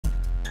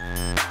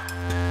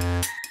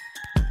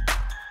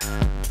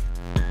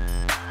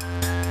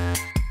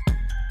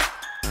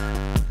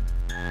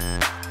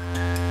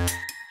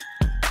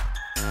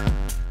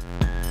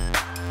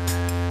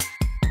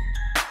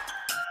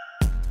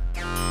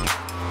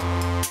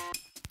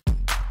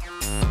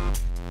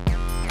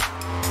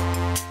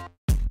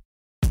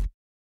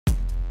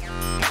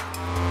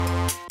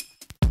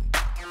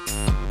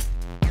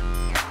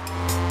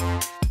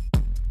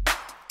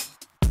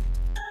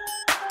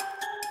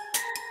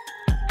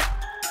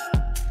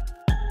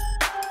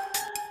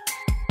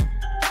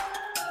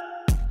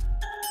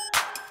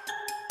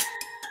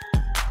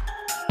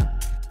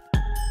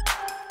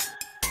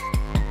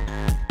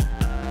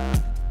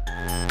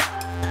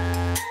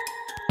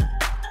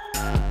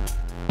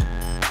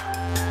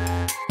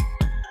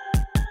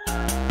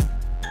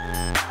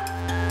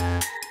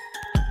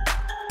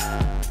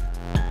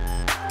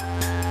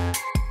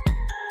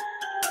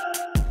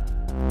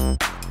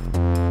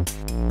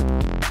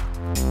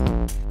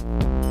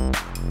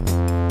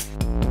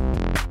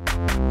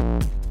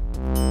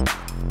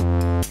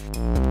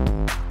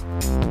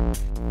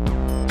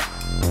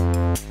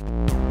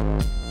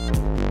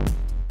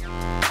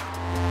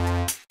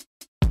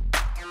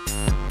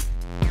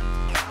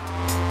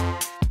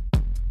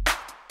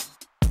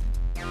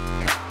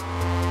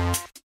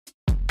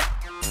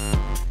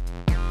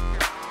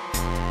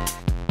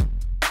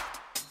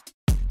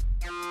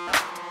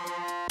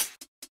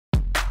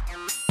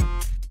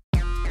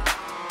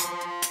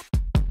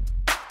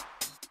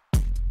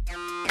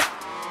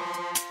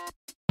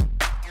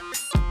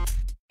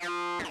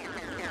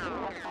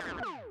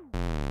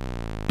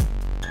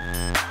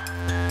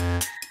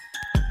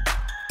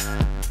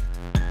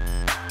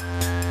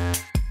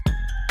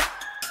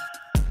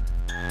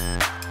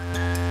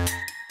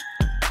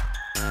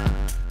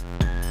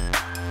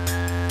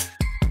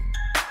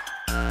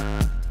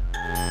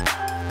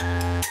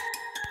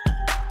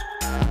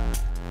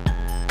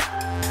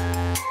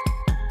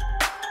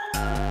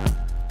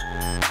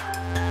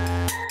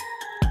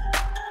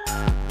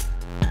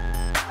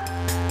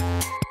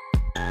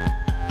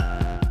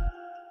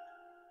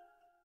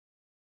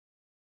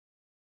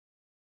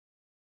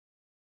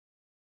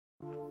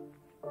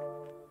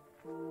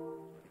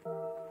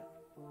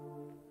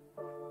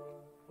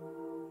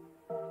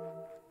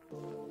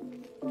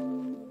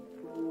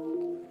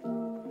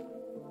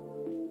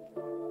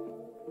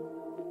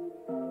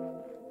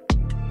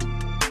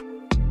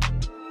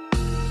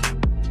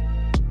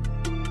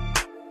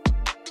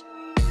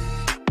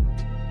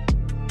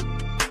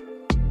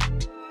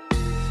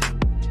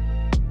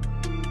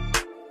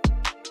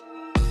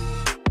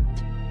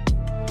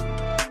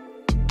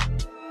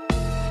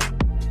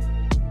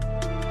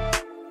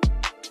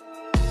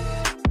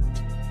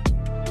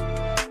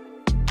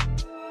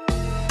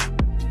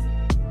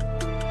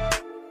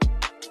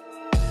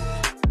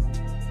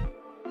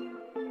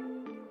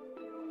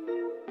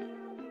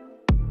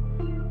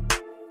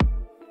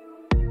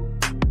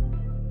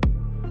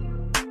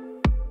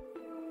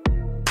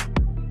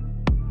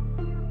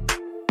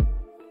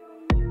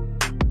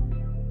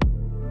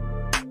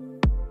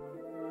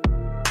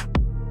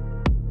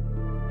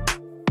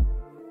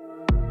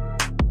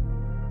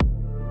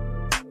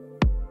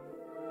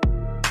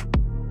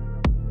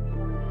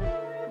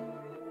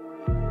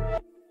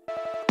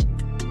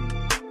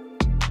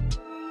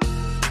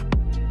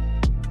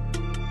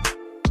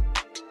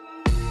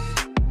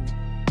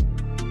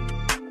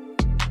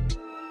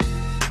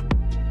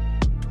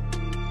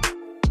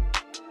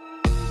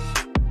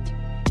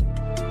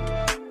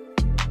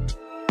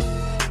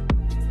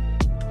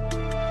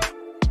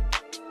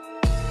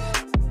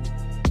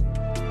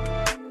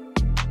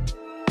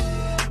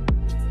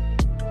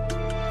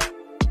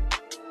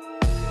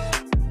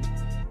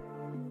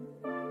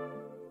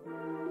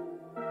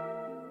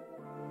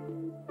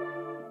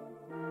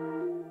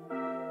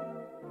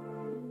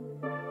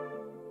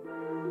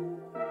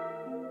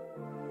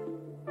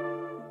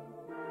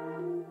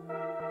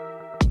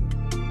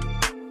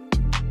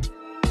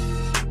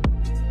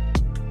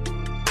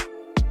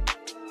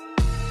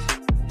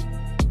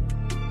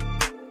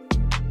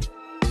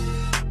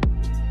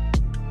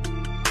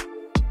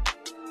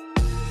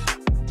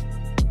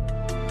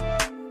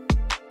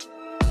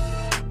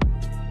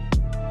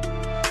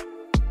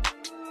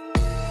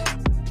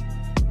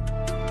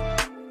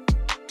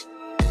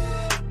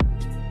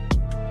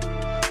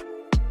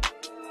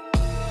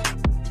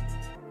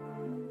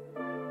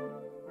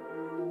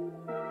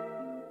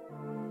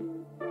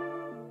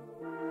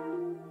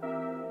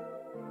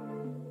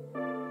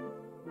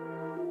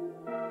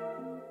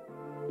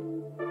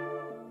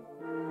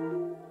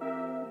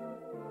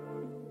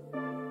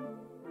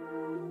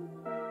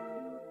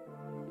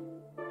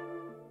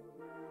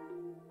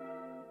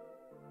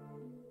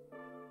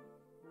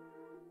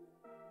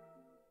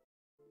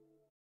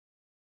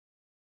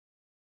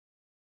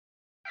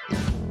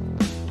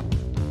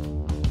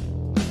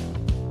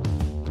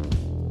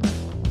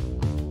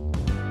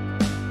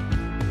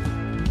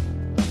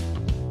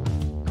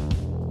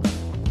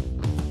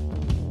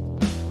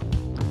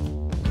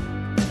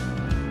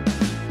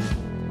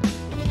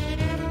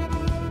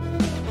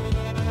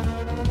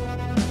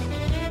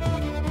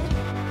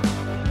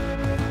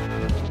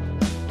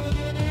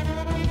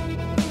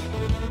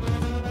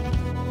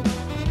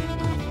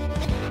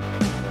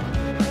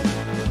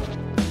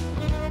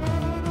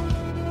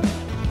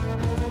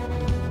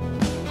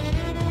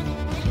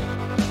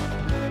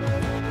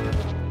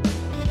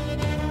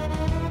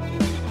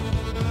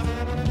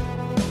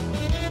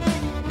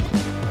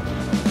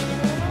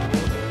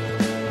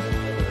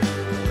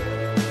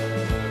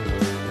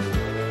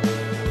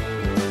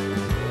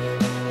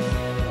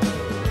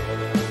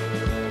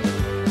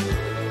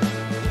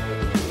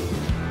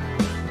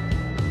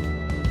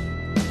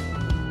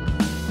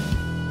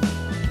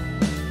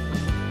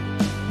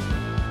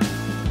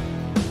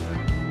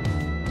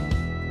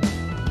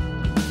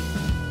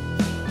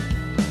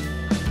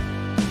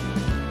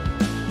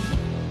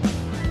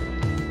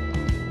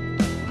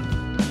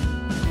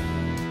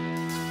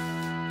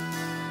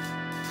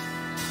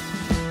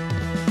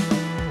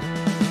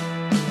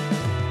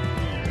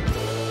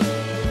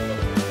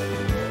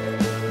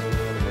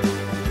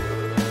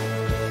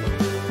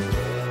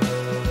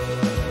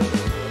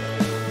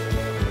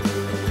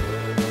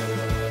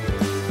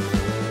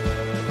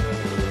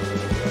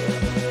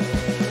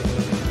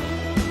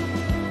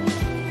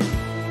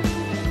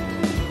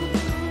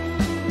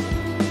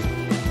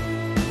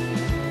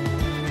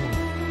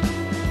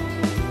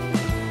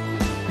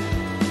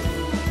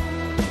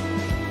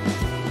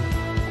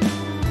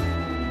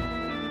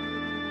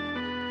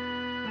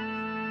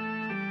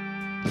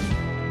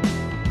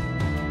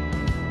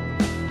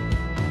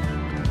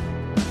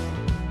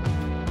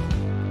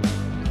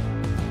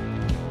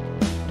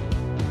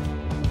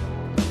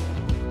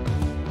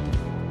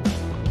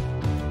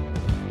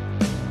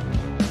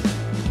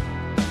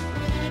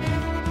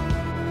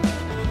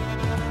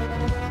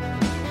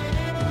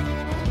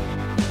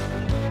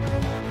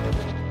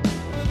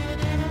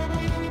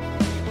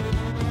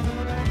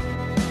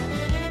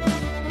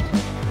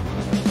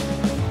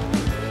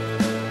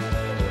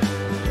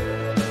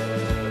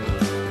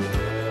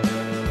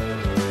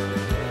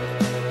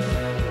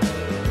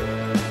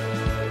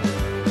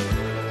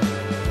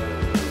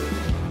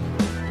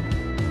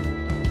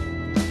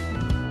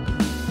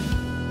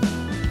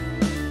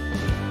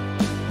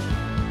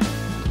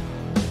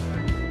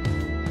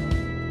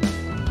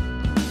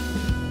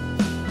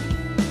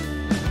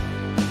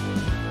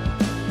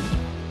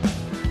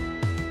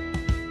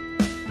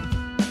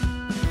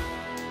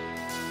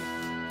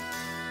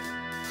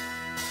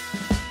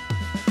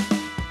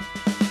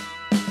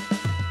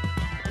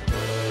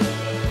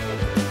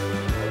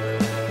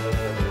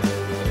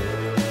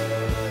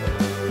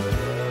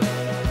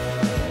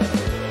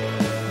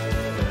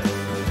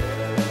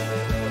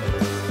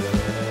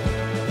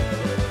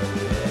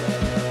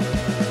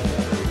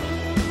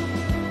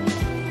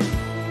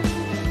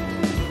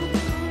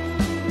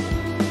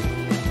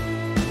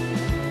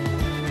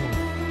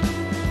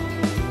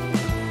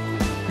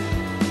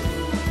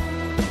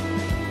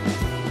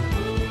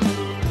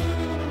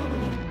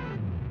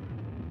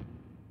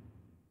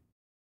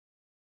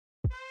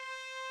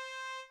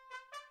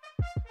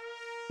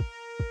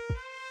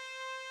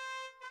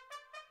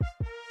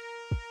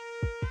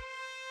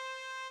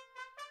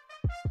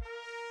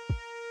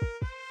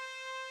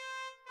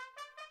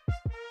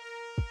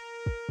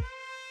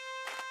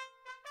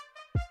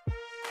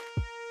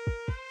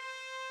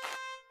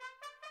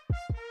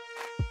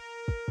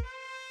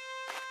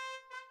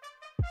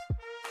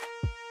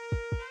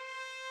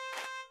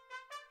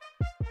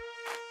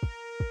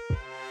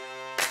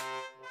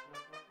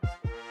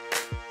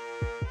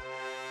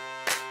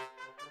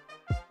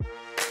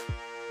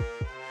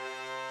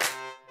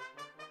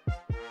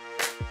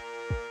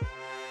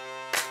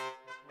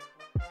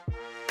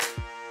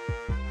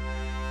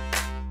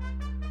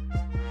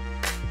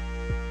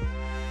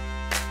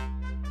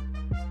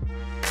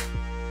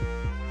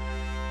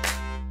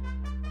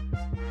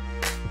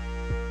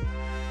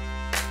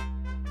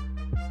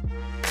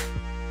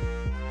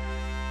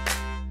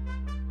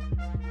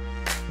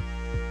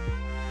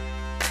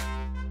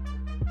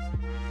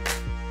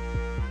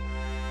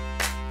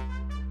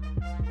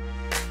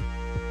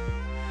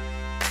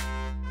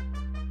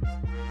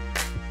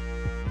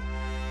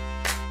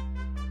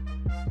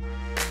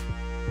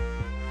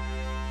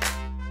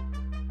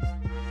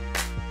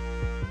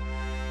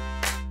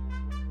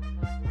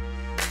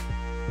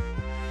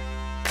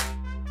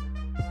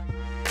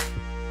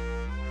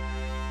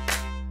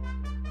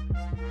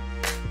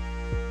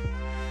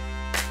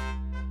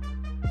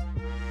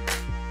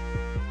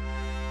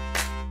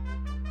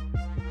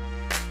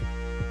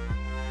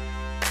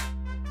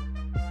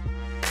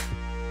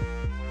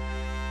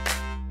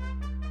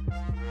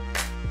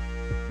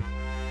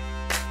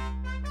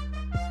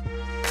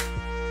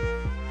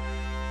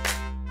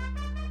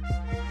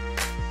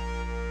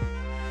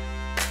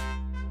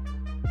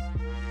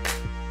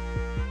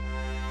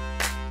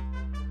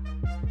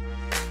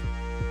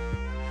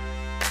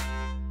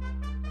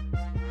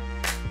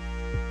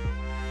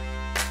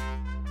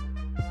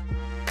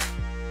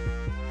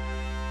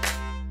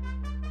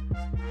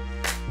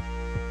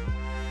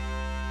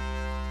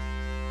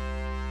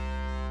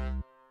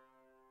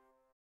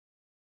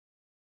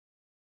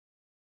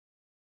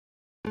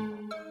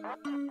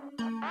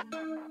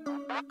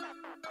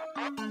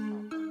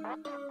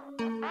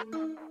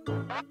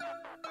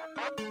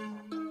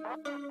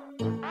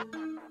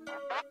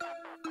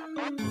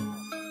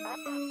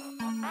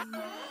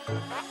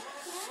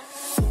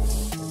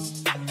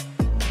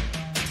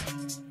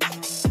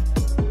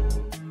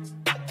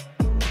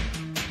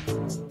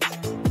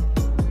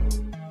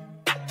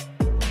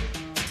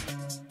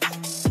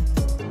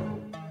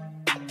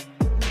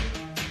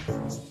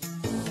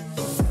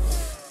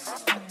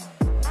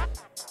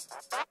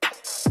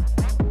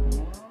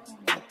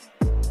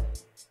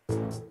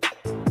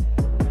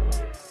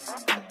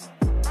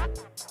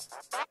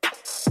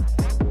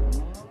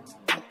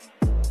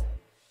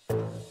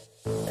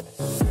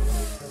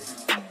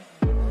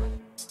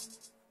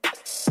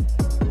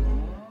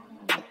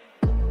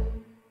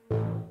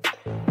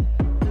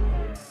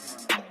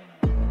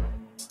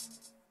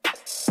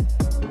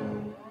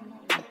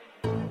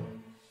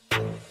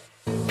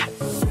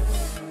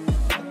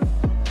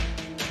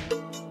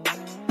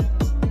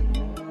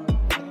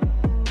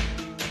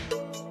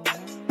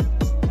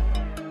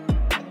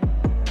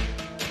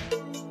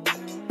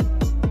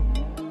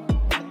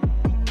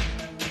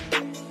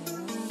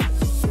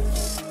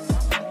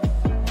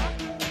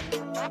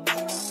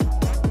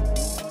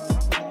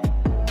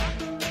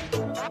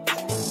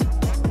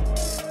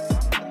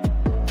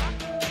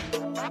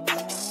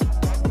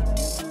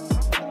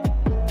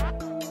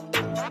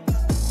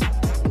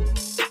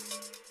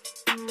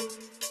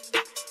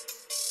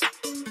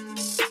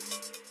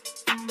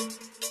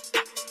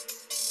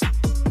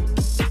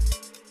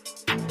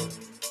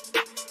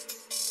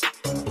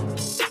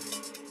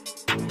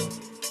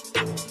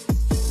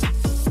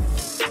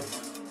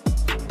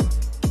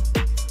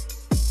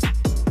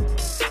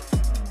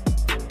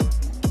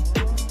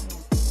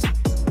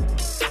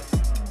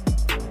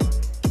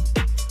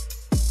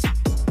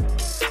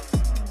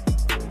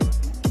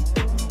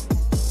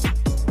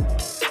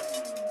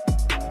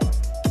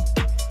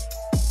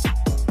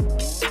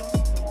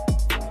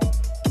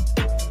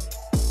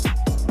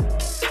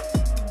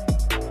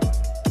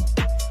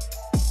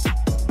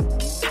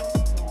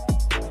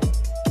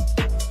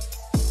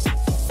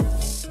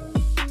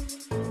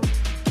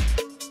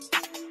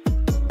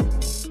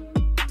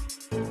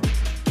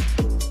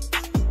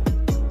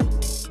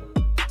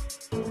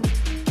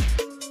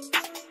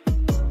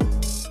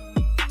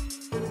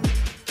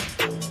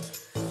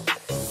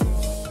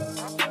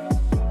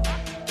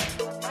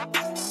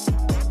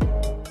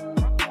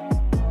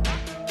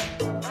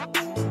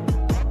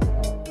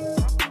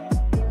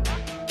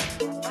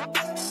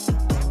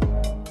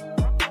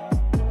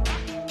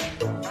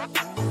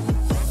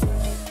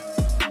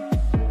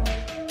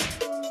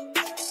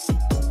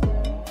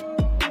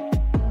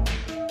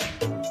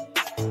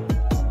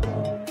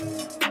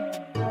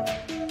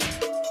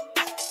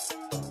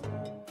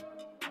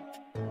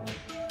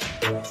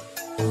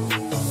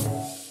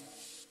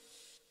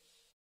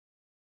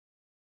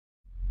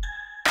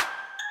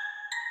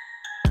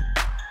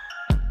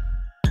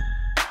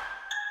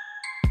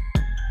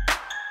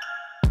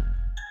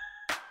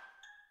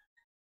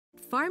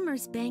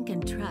Farmers Bank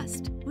and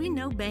Trust. We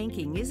know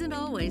banking isn't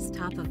always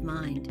top of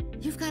mind.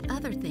 You've got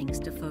other things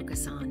to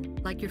focus on,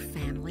 like your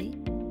family,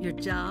 your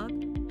job,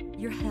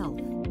 your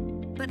health.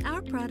 But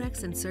our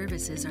products and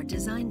services are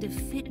designed to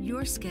fit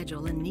your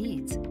schedule and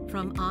needs,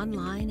 from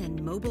online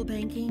and mobile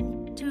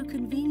banking to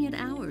convenient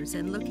hours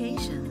and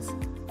locations.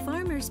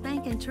 Farmers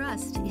Bank and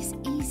Trust is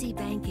easy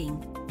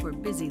banking for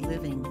busy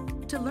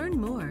living. To learn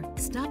more,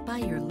 stop by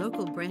your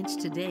local branch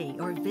today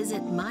or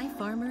visit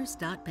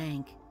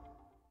myfarmers.bank.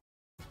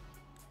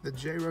 The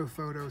J-Row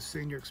Photo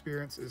Senior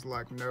Experience is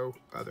like no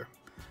other.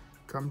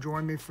 Come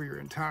join me for your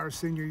entire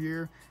senior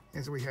year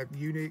as we have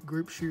unique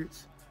group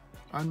shoots,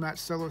 unmatched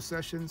solo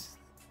sessions,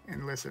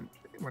 and listen,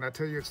 when I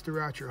tell you it's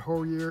throughout your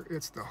whole year,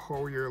 it's the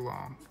whole year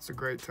long. It's a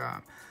great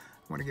time.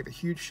 I want to give a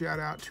huge shout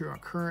out to our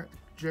current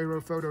J-Row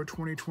Photo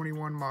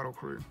 2021 model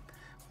crew.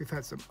 We've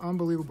had some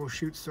unbelievable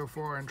shoots so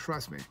far, and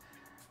trust me,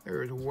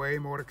 there is way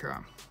more to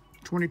come.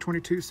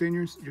 2022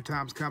 seniors, your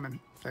time's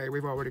coming. Hey,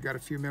 we've already got a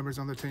few members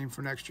on the team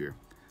for next year.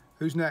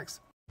 Who's next?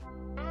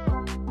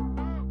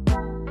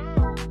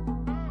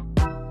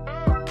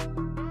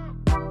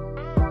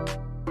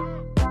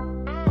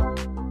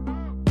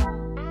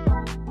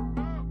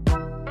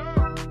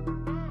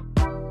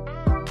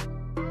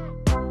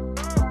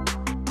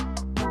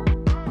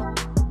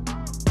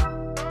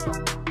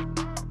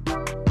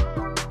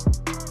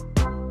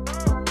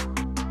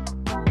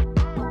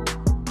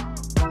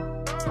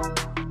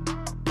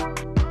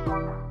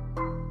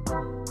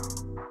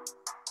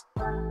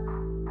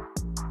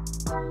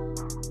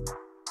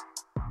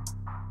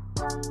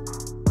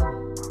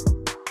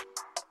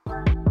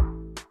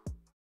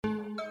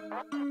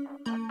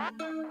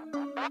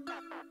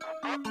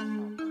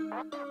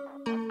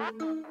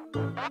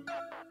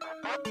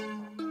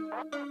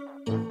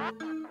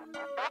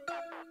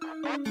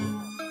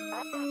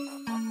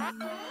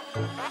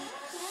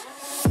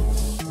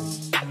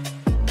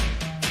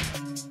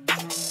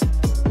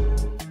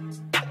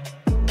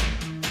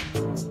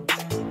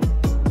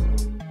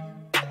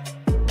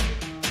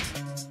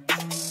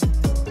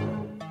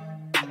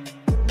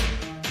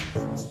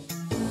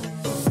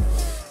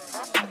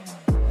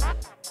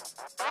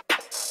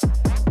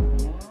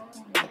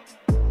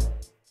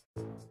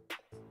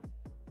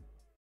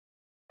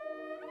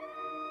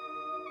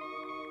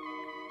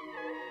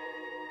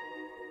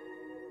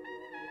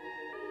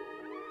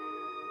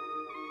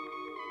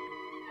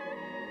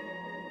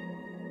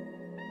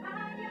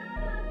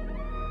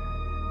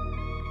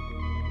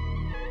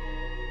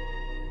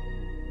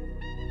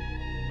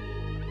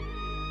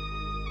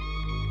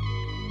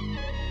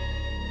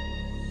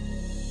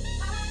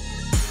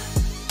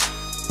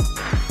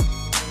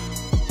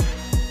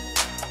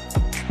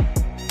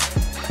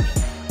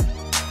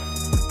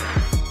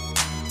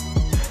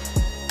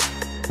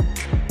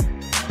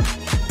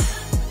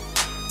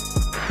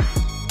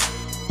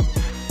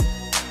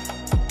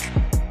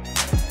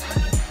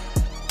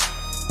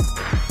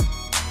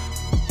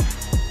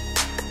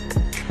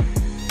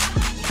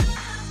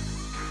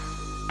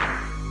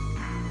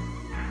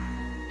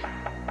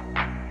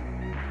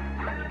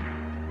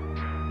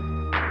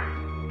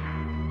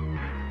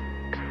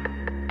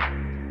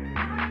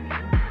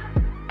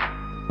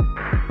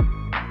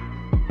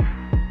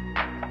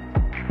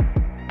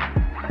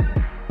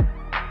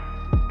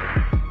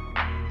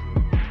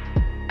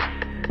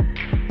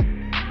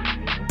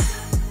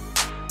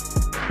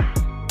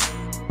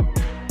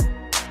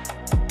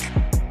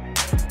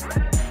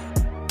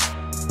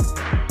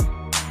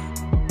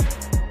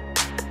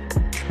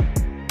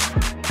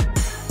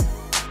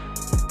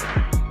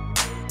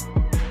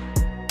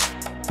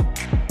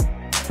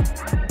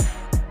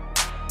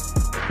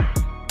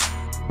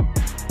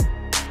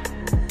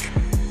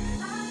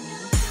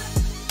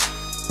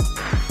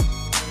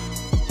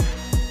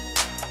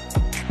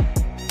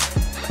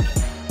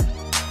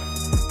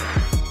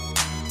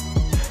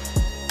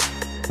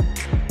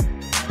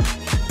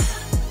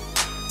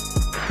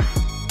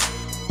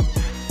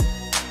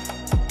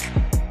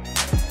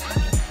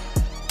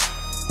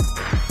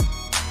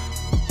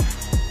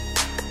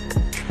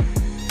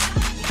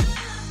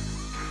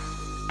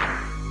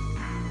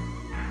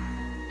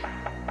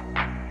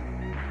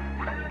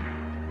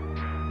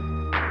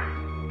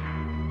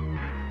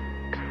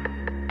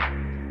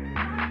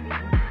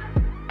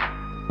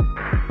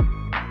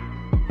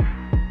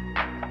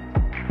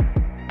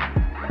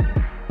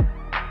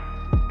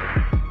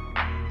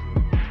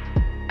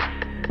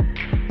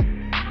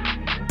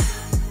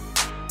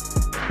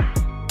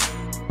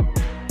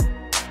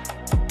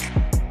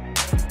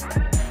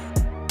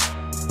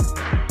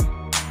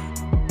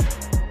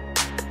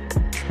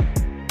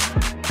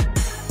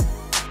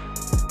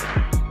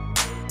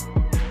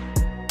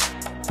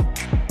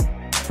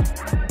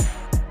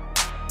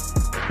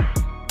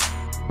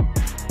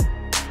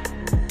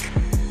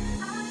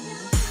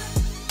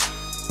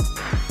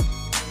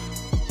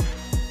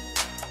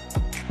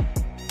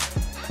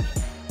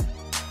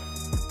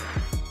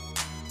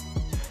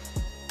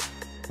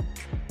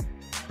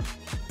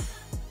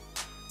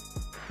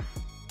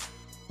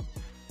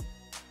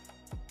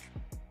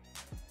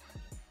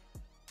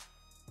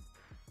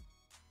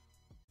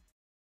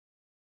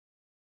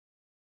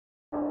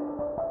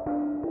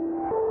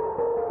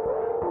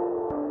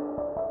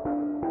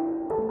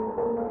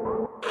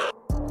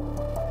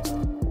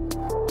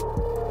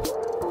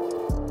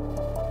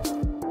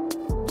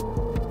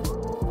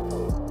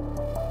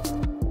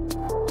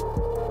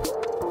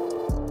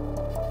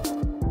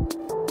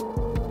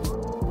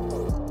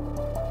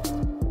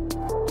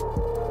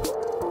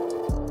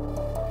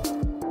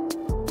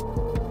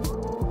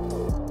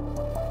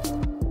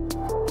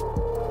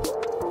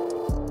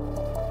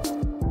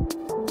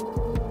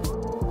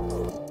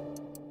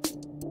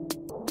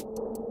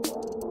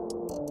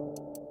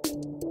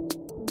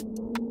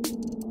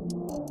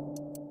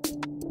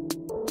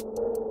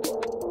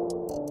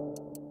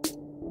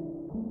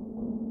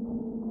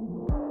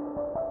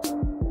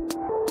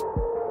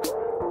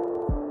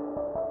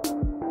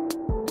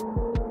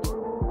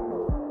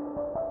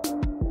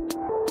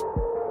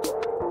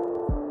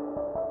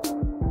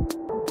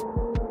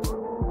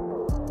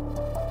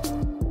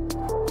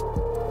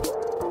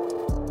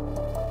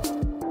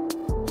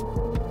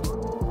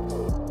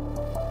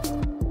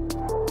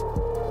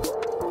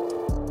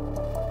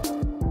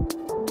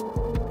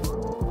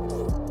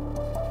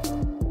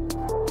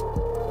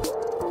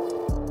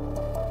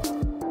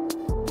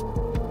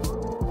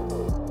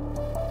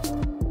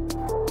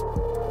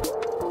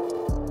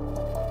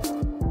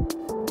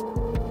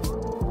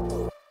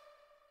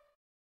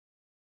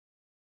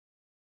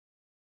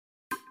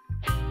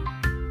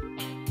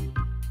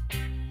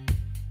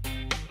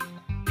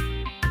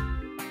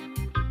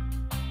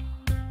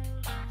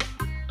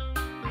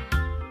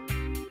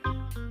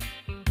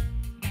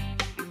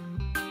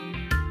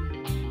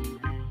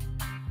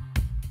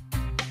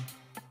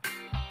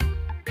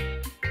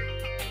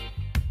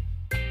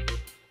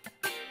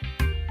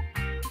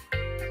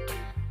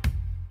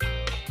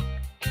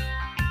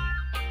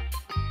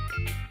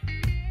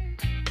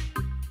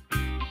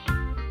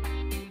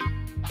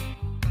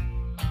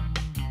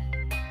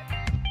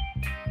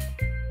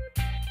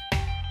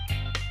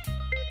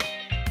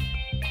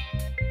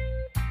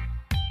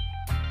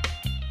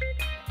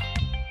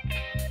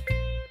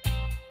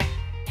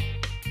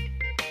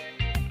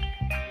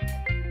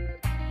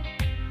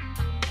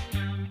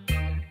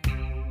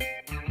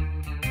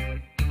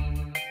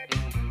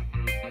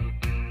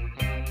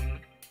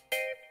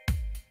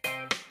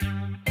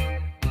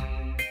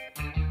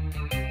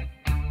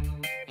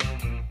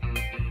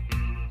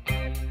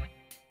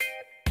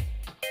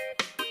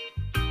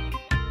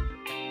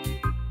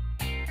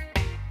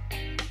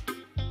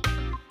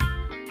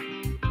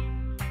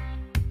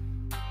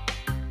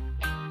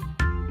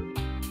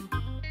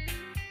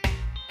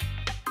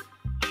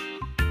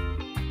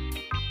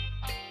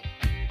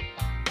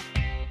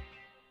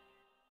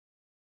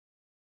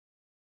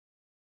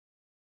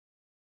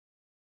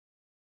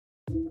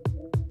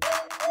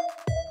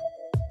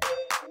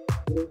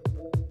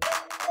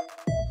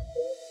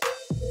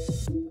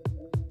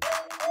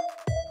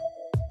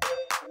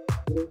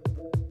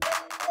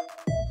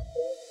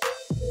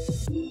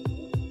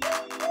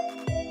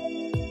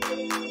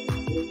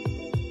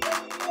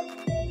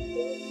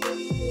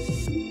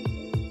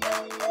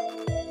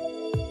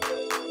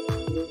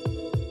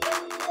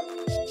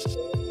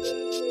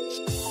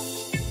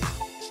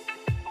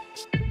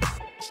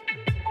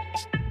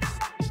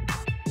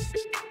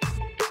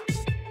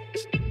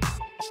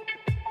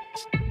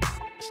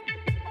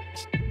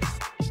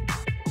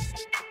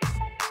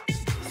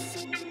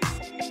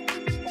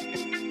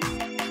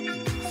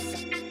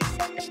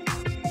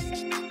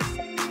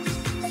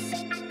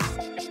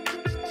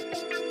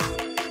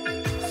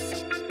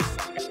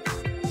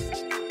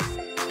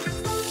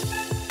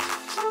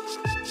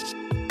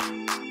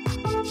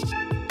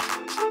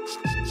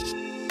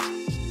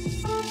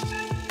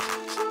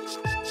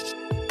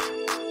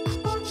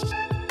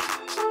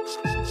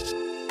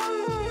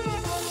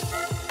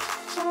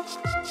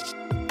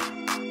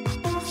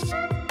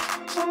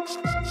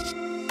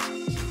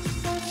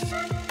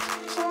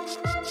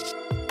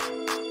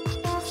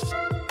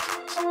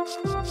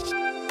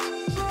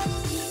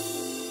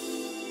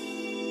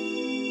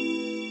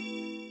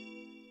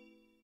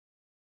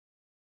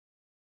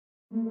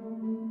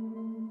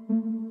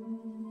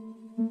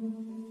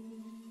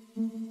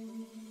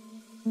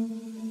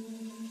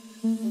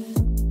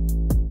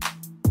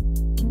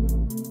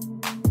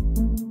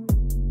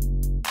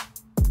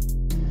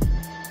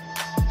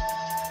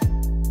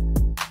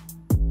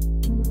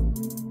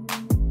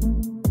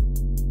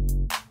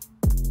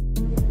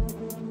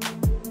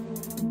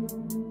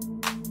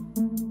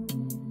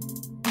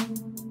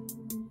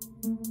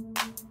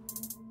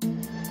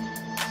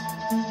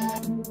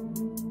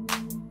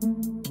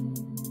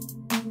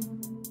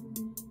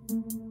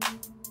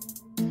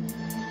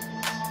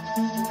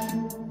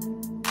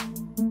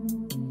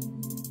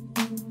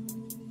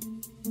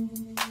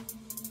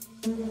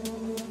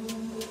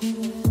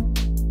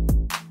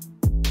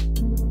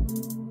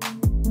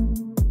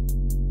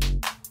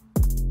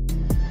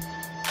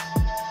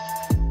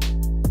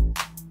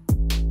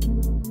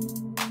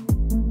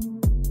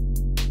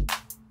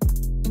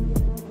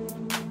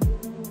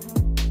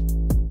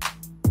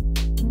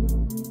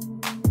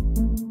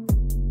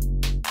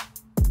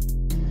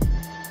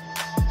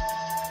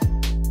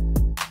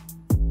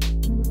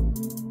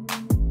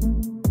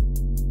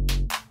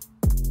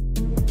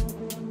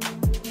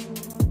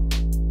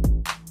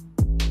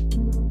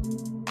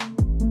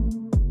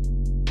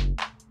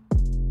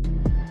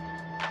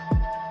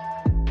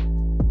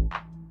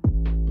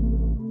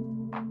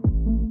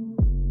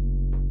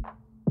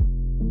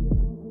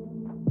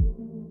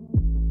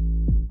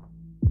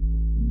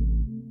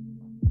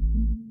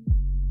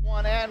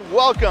 And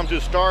welcome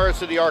to Star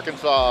City,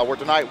 Arkansas, where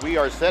tonight we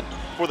are set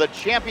for the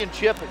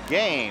championship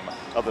game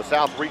of the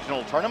South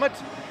Regional Tournament,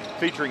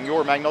 featuring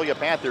your Magnolia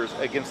Panthers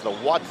against the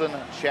Watson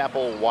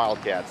Chapel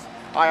Wildcats.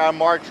 Hi, I'm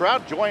Mark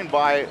Trout, joined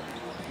by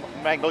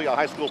Magnolia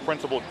High School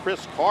Principal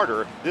Chris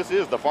Carter. This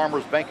is the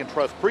Farmers Bank and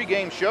Trust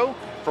pregame show.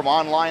 From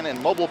online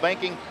and mobile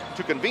banking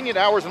to convenient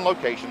hours and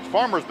locations,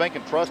 Farmers Bank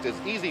and Trust is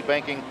easy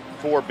banking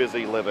for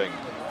busy living.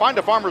 Find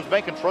a Farmers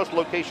Bank and Trust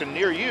location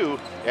near you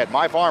at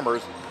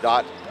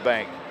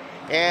myfarmers.bank.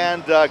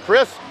 And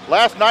Chris,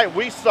 last night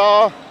we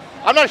saw,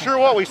 I'm not sure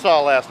what we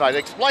saw last night.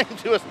 Explain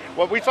to us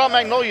what we saw.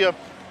 Magnolia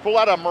pull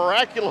out a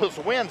miraculous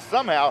win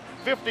somehow,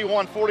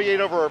 51-48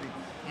 over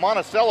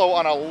Monticello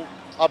on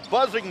a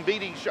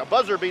buzzer-beating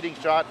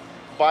shot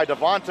by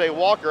Devontae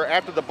Walker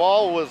after the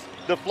ball was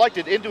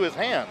deflected into his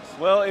hands.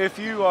 Well, if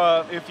you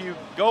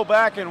go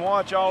back and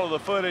watch all of the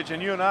footage,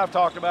 and you and I have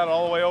talked about it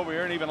all the way over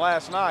here, and even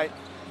last night,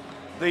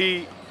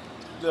 the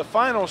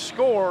final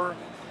score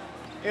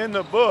in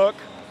the book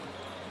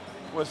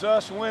was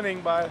us winning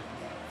by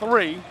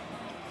 3,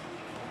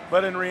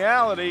 but in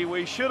reality,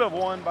 we should have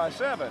won by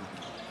 7.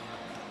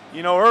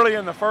 You know, early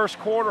in the first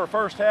quarter, or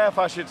first half,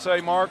 I should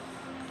say, Mark,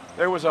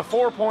 there was a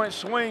 4-point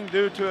swing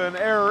due to an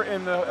error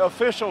in the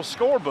official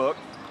scorebook.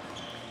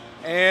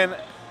 And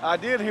I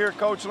did hear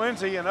Coach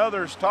Lindsay and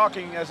others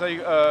talking as they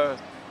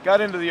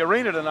got into the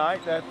arena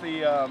tonight that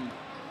the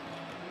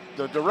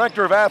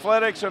director of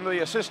athletics and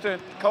the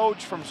assistant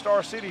coach from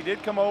Star City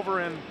did come over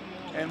and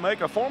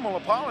make a formal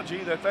apology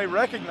that they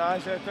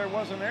recognized that there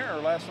was an error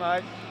last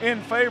night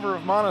in favor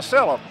of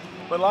Monticello.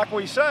 But like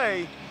we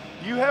say,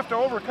 you have to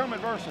overcome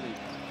adversity.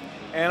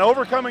 And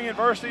overcoming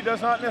adversity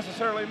does not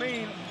necessarily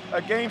mean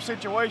a game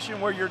situation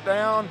where you're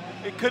down.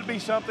 It could be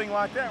something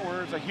like that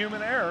where it's a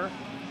human error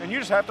and you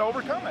just have to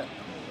overcome it.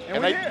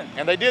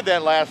 And they did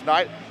that last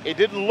night. It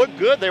didn't look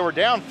good. They were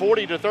down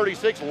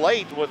 40-36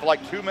 late with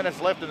like 2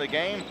 minutes left in the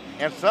game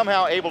and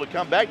somehow able to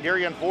come back.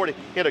 Darian Ford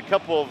hit a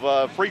couple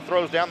of free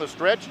throws down the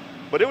stretch,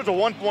 but it was a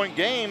 1-point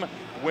game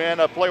when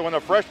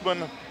the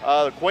freshman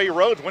Quay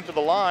Rhodes went to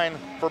the line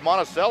for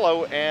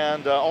Monticello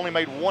and only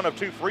made 1 of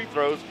 2 free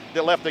throws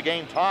that left the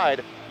game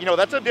tied. You know,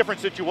 that's a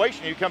different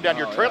situation. You come down,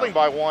 you're trailing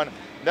by 1.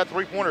 That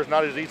three-pointer is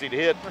not as easy to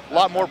hit. A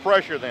lot more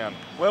pressure then.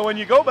 Well, when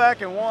you go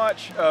back and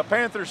watch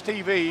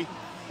PanthersTV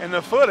and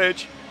the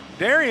footage,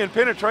 Darian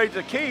penetrates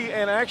the key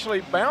and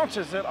actually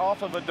bounces it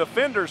off of a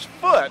defender's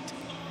foot.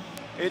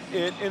 It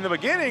in the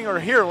beginning, or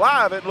here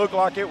live, it looked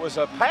like it was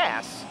a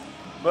pass,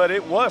 but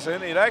it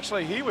wasn't. It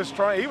actually, he was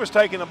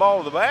taking the ball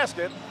to the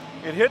basket.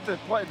 It hit the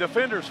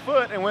defender's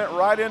foot and went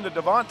right into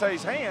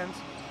Devontae's hands,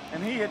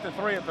 and he hit the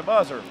 3 at the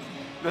buzzer.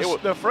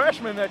 The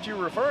freshman that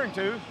you're referring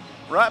to,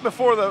 right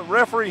before the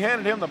referee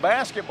handed him the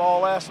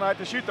basketball last night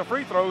to shoot the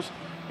free throws,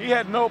 he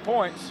had no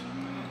points.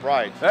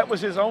 Right. That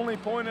was his only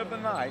point of the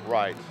night.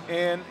 Right.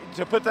 And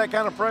to put that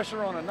kind of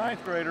pressure on a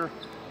 9th grader,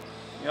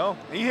 you know,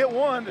 he hit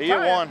 1. He hit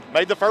 1.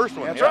 Made the first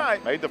one. That's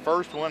right. Made the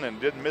first one and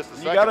didn't miss the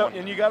second one.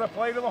 And you got to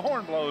play to the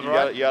horn blows,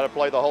 right? You got to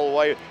play the whole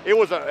way. It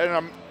was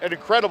an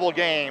incredible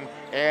game,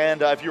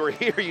 and if you were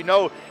here, you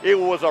know it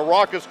was a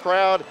raucous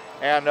crowd,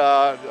 and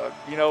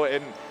you know,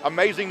 and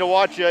amazing to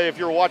watch if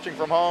you're watching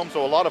from home.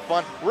 So a lot of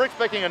fun. We're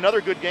expecting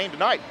another good game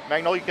tonight.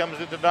 Magnolia comes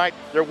in tonight.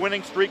 Their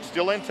winning streak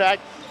still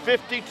intact.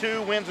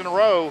 52 wins in a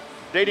row,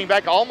 dating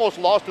back, almost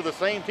lost to the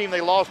same team they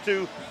lost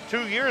to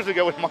 2 years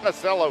ago with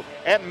Monticello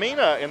at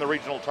Mena in the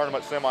regional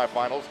tournament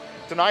semifinals.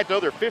 Tonight, though,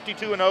 they're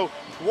 52-0,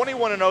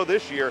 21-0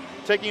 this year,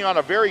 taking on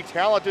a very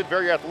talented,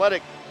 very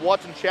athletic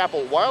Watson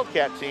Chapel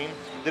Wildcat team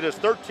that is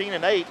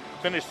 13-8,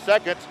 finished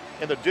second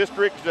in the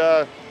district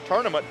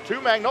tournament to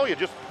Magnolia.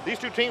 These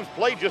two teams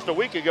played just a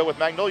week ago with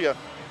Magnolia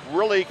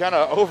really kind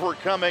of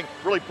overcoming,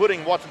 really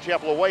putting Watson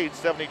Chapel away at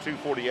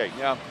 72-48.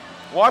 Yeah.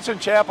 Watson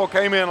Chapel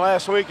came in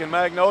last week in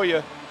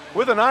Magnolia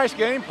with a nice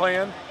game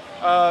plan.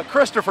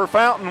 Christopher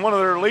Fountain, one of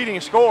their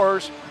leading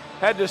scorers,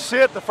 had to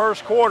sit the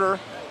first quarter.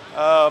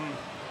 Not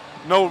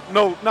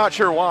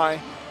sure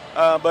why,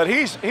 but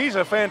he's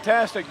a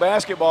fantastic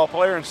basketball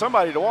player and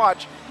somebody to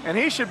watch, and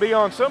he should be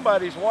on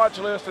somebody's watch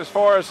list as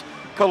far as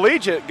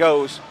collegiate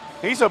goes.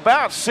 He's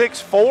about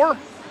 6'4"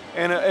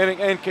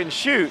 and can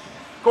shoot.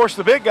 Of course,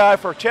 the big guy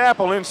for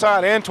Chapel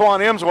inside, Antoine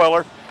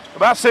Emsweller,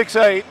 about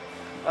 6'8".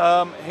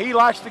 He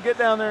likes to get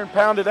down there and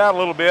pound it out a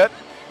little bit.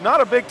 Not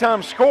a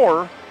big-time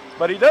scorer,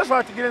 but he does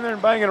like to get in there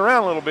and bang it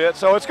around a little bit.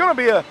 So it's going to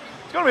be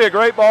a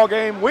great ball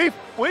game.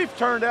 We've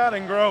turned out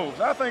in groves.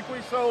 I think we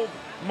sold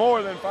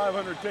more than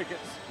 500 tickets.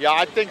 Yeah,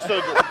 I think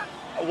so.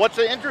 What's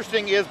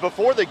interesting is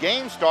before the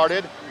game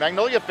started,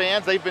 Magnolia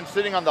fans, they've been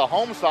sitting on the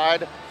home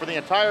side for the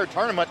entire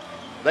tournament.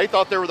 They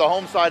thought they were the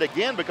home side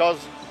again because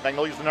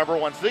Magnolia's the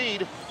 #1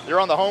 seed. They're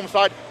on the home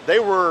side. They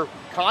were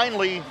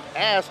kindly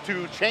asked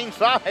to change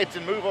sides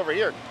and move over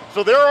here.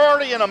 So they're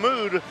already in a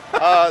mood.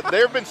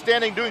 They've been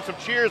standing doing some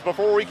cheers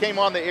before we came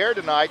on the air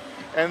tonight,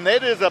 and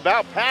it is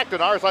about packed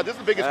on our side. This is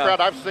the biggest crowd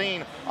I've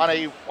seen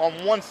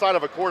on one side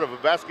of a court of a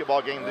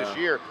basketball game this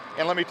year.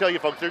 And let me tell you,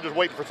 folks, they're just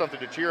waiting for something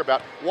to cheer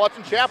about.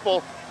 Watson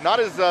Chapel, not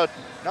as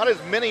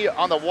many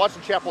on the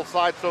Watson Chapel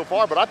side so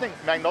far, but I think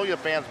Magnolia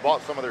fans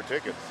bought some of their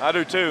tickets. I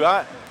do too.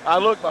 I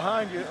look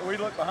behind you. We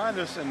look behind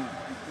us, and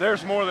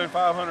there's more than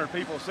 500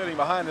 people sitting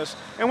behind us.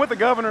 And with the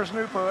governor's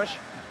new push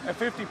at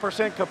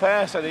 50%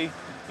 capacity,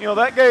 you know,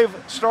 that gave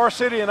Star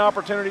City an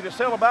opportunity to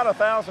sell about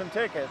 1,000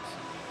 tickets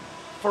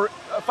for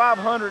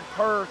 500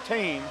 per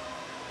team.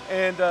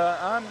 And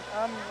I'm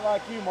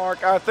like you,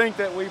 Mark. I think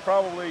that we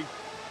probably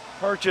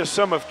purchased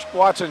some of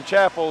Watson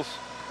Chapel's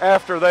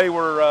after they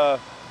were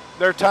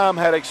their time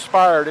had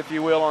expired, if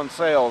you will, on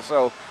sale.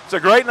 So it's a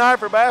great night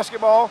for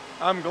basketball.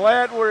 I'm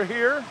glad we're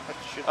here.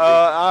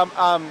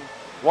 I'm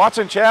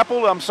Watson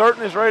Chapel, I'm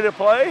certain, is ready to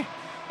play.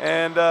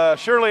 And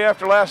surely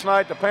after last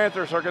night, the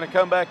Panthers are going to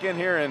come back in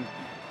here and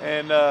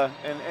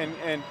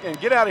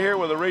get out of here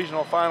with a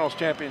regional finals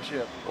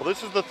championship. Well,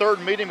 this is the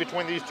third meeting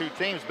between these two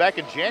teams. Back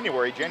in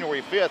January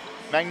 5th,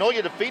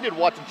 Magnolia defeated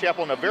Watson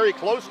Chapel in a very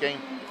close game,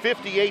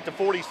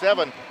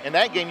 58-47. In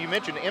that game, you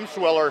mentioned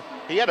Imsweller.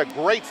 He had a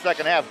great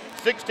second half,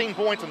 16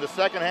 points in the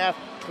second half,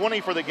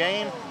 20 for the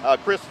game.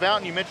 Chris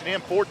Fountain, you mentioned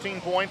him,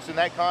 14 points in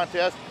that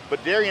contest.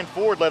 But Darian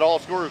Ford led all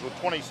scorers with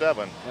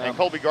 27, and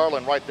Colby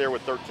Garland right there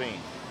with 13.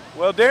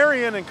 Well,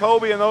 Darian and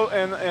Colby and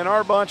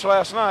our bunch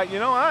last night, you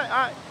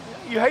know,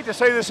 you hate to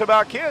say this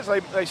about kids,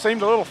 they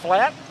seemed a little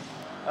flat.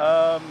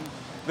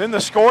 Then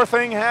the score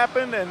thing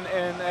happened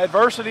and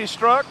adversity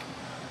struck,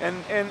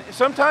 and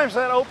sometimes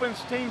that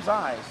opens teams'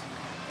 eyes.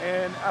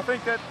 And I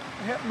think that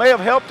may have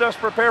helped us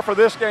prepare for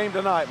this game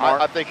tonight,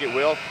 Mark. I think it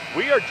will.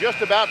 We are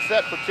just about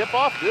set for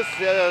tip-off.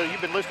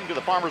 You've been listening to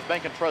the Farmers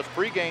Bank and Trust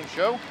pregame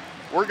show.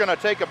 We're going to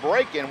take a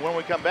break, and when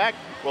we come back,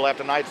 we'll have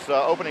tonight's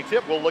opening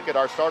tip. We'll look at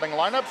our starting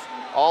lineups,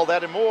 all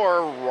that and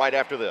more right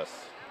after this.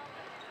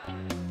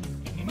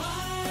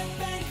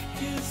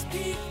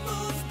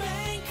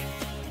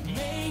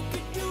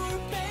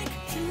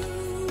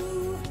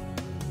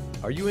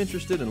 Are you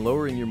interested in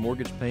lowering your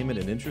mortgage payment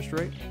and interest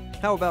rate?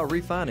 How about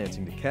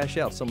refinancing to cash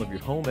out some of your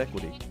home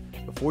equity?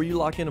 Before you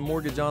lock in a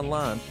mortgage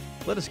online,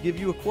 let us give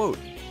you a quote.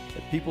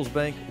 At People's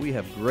Bank, we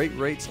have great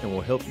rates and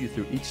will help you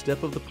through each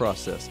step of the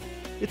process.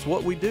 It's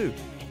what we do.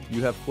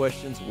 You have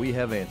questions, we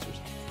have answers.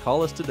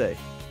 Call us today.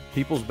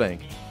 People's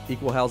Bank,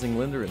 Equal Housing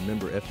Lender and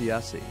member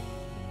FDIC.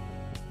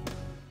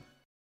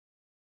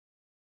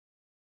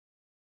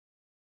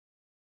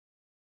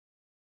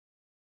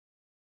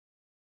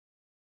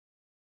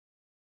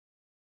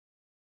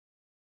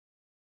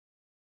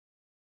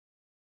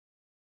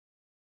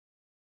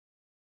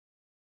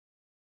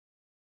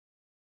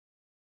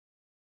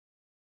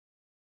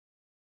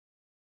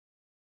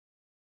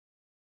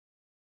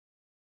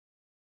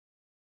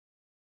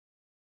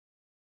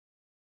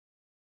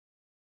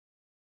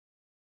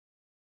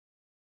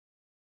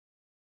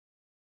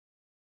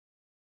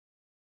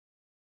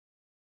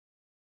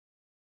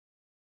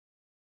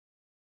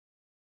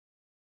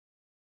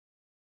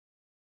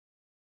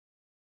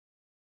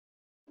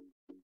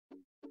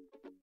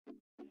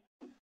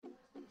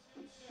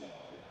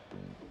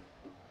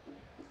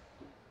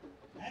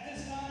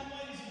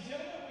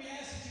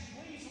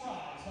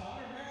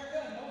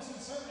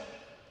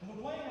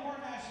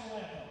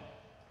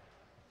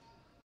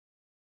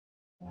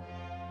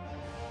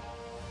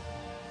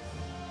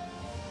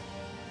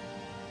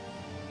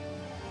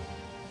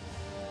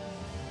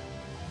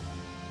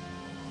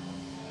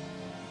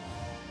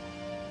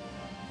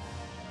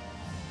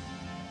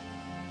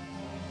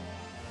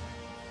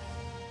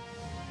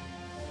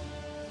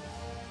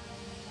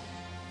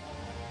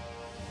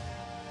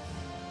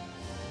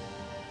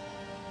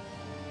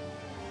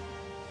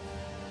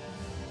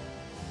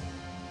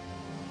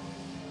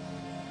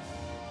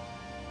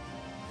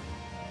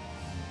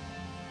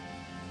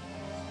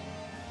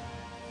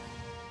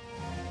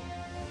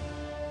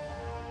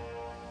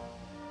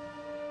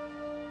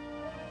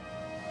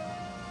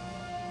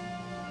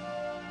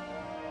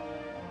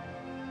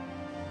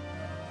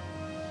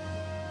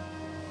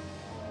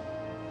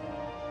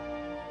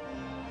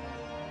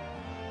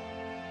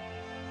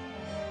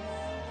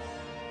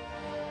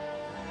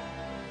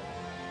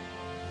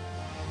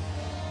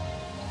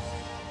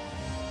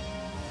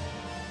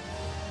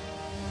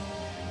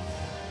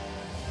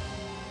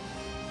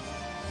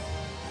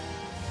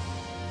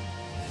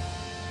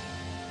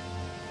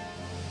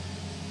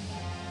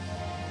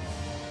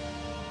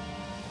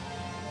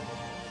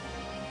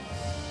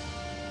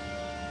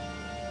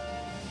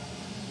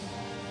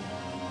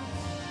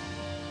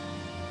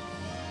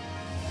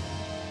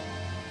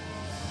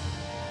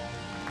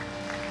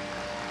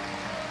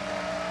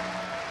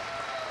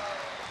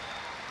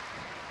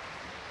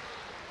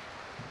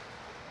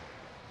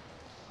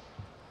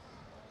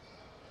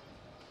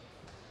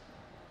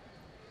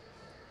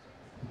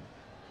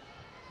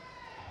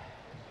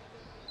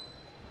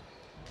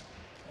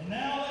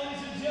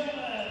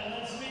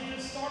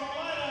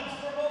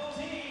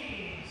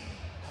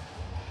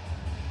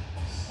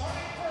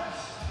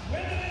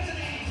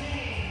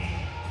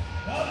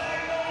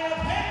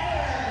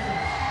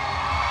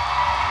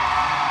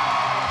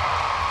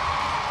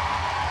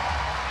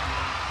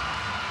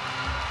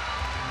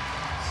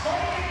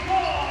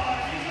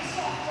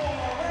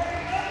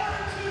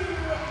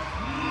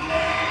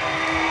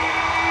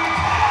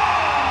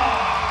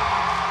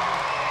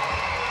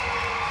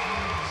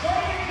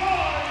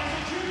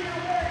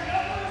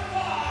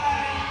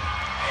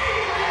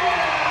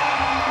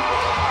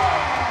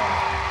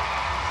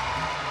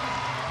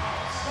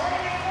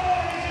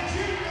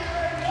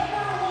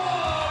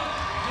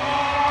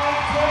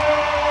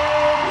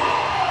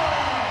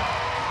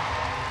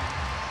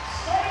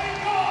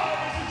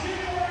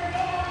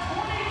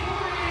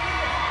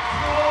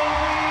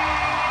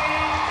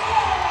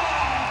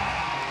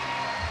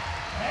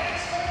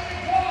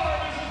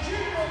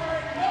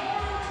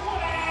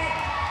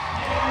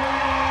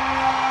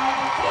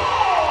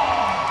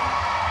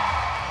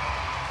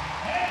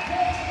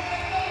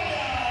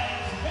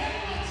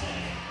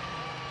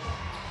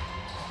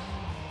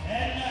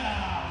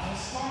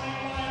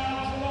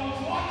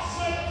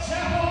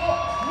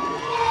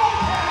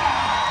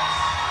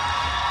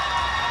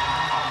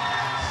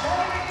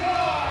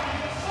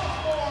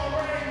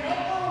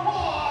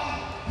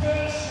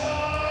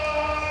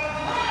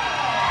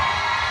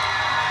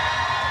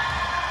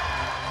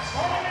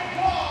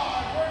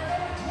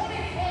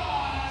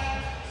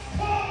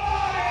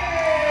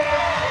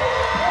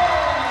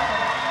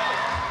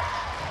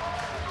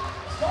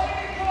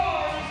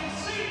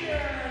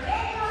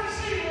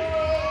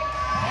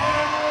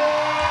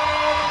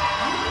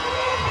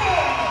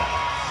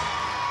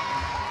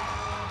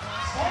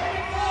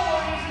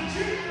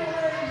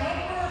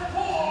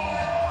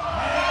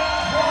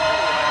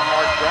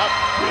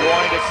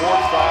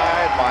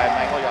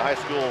 High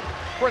School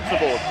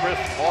principal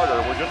Chris Carter.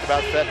 We're just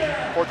about set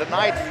for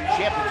tonight's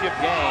championship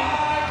game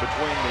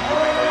between the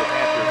Magnolia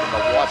Panthers and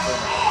the Watson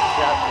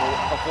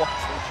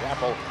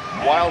Chapel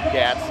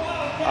Wildcats.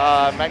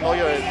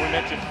 Magnolia, as we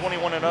mentioned,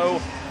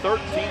 21-0,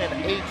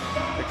 13-8.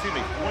 Excuse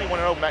me,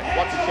 21-0.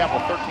 Watson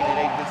Chapel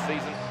 13-8 this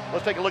season.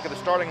 Let's take a look at the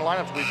starting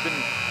lineups.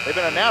 They've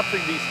been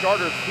announcing these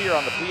starters here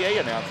on the PA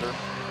announcer.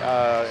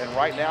 And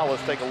right now,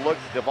 let's take a look.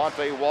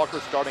 Devontae Walker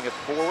starting at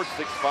forward,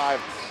 6'5"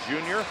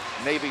 junior.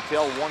 Navy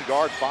Tail, one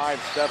guard,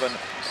 5'7"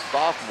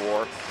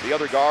 sophomore. The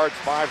other guards,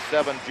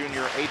 5'7"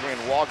 junior Adrian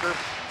Walker.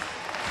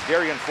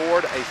 Darian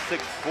Ford, a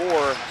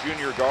 6'4"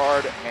 junior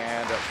guard,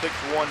 and a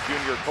 6'1"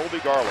 junior Colby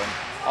Garland,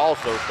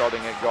 also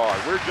starting at guard.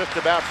 We're just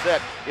about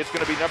set. It's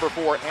going to be number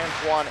 4,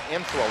 Antoine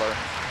Emsweller,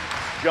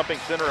 jumping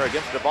center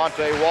against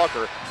Devontae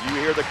Walker. You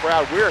hear the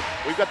crowd.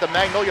 We've got the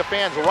Magnolia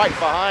fans right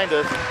behind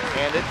us,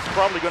 and it's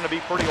probably going to be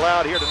pretty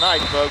loud here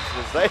tonight, folks,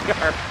 as they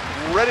are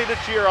ready to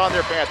cheer on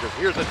their Panthers.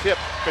 Here's a tip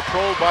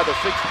controlled by the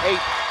 6'8"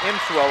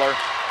 Emsweller.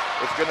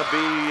 It's going to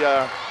be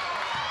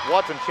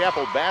Watson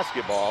Chapel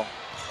basketball.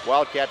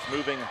 Wildcats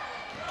moving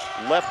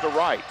left to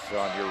right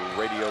on your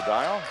radio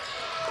dial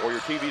or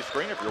your TV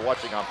screen if you're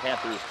watching on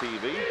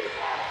PanthersTV.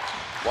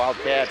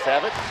 Wildcats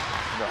have it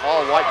in their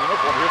all-white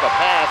uniform. Here's a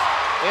pass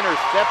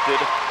intercepted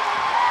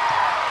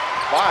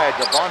by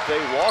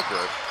Devontae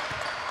Walker.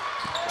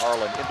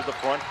 Garland into the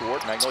front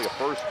court. Magnolia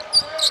first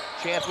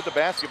chance with the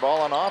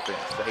basketball on offense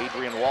to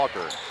Adrian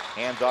Walker.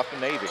 Hands off to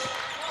Navy.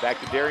 Back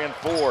to Darian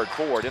Ford.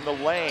 Ford in the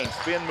lane.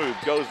 Spin move.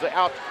 Goes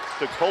out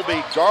to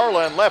Colby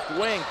Garland. Left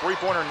wing.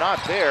 Three-pointer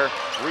not there.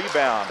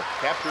 Rebound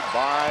captured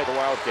by the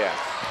Wildcats.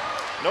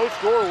 No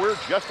score. We're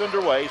just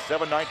underway.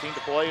 7:19 to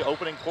play.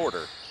 Opening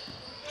quarter.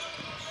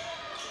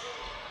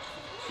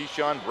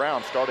 Keyshawn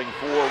Brown starting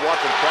for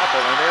Watson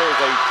Chapel. And there is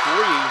a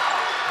three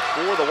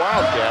for the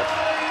Wildcats.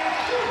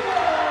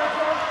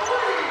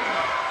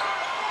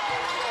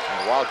 And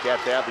the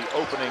Wildcats have the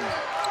opening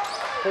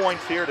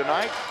points here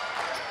tonight.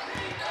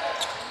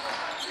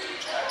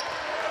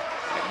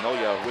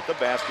 Magnolia with the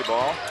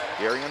basketball.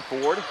 Darian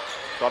Ford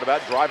thought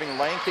about driving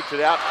lane, kicks it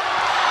out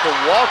to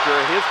Walker.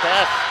 His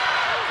pass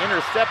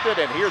intercepted,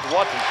 and here's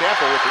Watson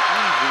Chapel with the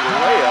easy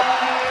layup.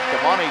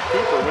 Kamani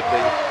Cooper with the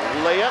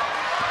layup.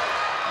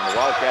 And the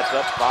Wildcats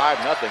up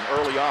 5-0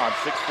 early on,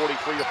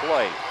 6:43 to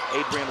play.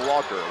 Adrian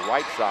Walker,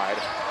 right side,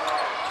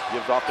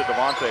 gives off to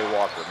Devontae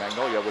Walker.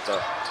 Magnolia with a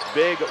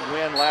big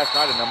win last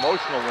night, an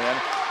emotional win.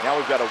 Now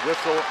we've got a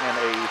whistle and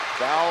a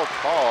foul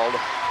called.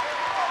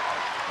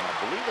 And I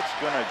believe it's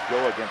going to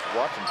go against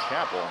Watson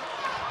Chapel.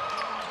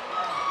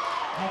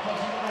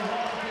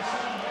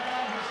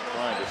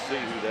 Trying to see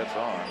who that's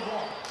on.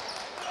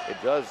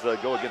 It does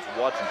go against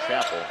Watson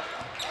Chapel.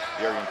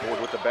 Darian Ford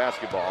with the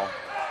basketball.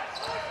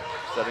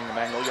 Setting the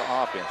Magnolia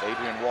offense.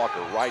 Adrian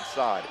Walker, right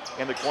side.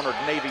 In the corner,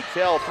 Navy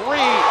Tell.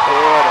 Three.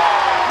 Good.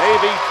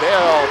 Navy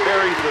Tell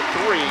buries the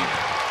three.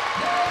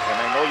 And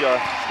Magnolia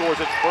scores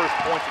its first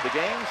points of the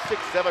game.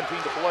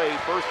 6:17 to play,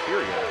 first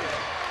period.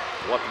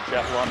 Watson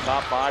Chapel on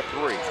top,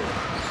 5-3.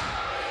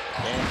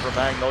 And for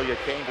Magnolia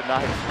came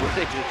tonight with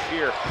a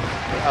cheer.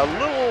 A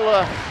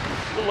little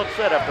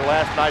upset after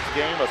last night's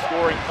game, a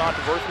scoring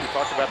controversy. We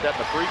talked about that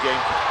in the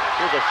pregame.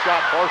 Here's a shot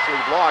partially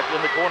blocked.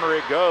 In the corner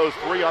it goes.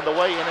 Three on the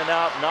way, in and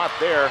out, not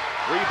there.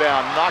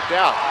 Rebound knocked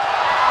out.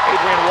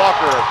 Adrian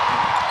Walker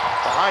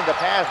behind the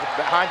pass,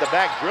 behind the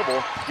back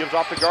dribble, gives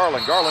off to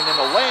Garland. Garland in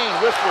the lane,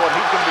 whistle, and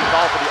he's going to be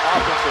called for the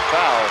offensive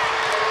foul.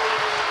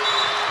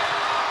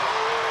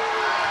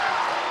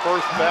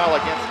 First foul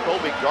against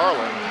Colby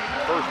Garland.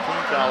 First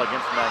team foul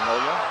against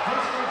Magnolia.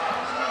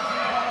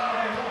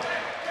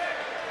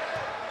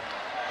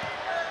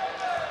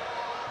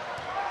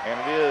 And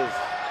it is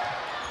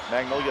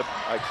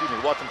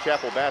Watson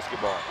Chapel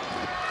basketball.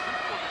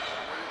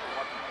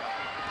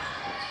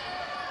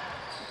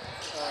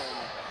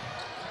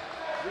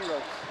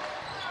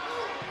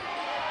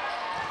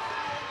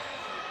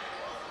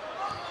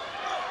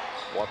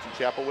 Watson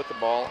Chapel with the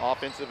ball,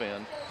 offensive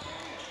end.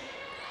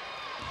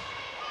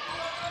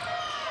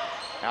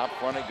 Out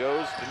front it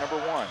goes to number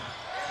 1,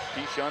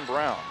 Keyshawn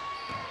Brown.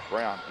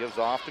 Brown gives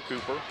off to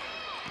Cooper.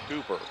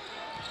 Cooper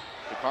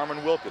to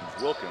Carmen Wilkins.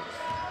 Wilkins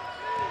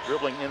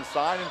dribbling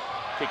inside and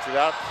kicks it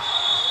out.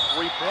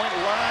 Three-point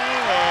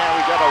line, and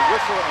we got a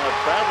whistle and a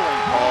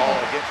traveling call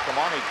against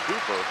Kamani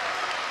Cooper.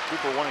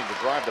 Cooper wanting to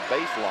drive the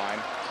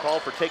baseline. Call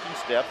for taking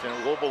steps, and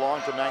it will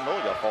belong to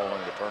Magnolia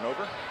following the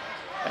turnover.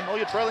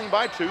 Magnolia trailing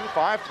by 2,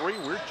 5-3.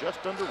 We're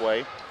just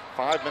underway.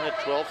 5 minutes,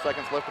 12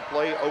 seconds left to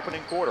play,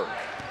 opening quarter.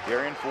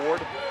 Darian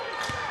Ford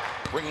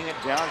bringing it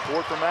down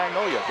court for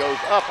Magnolia. Goes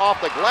up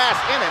off the glass,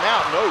 in and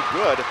out, no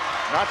good.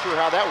 Not sure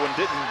how that one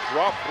didn't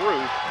drop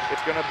through.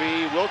 It's going to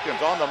be Wilkins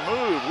on the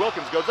move.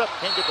 Wilkins goes up,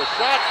 can't get the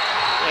shot,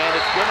 and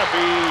it's going to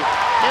be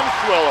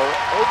Emsweller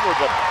over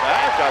the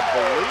back, I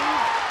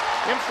believe.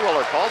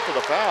 Emsweller called for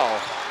the foul.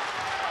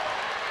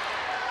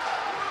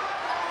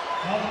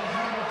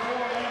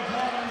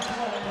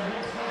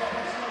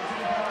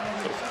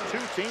 So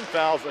 2 team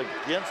fouls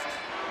against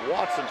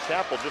Watson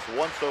Chapel, just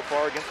 1 so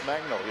far against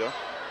Magnolia.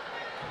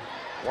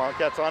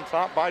 Wildcats on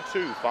top by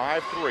 2,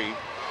 5-3.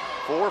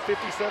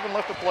 4:57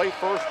 left to play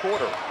first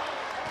quarter.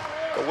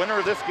 The winner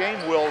of this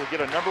game will get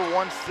a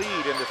 #1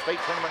 seed in the state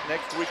tournament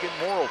next week in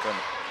Morrilton.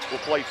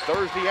 We'll play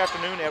Thursday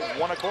afternoon at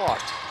 1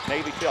 o'clock.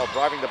 Navy Tell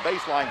driving the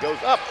baseline,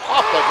 goes up,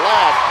 off the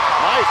glass.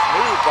 Nice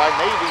move by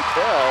Navy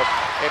Tell,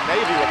 and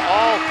Navy with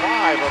all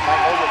 5 of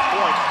Magnolia's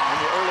points in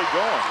the early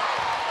going.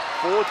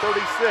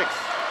 4:36.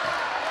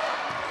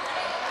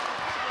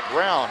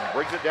 Brown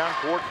brings it down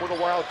court for the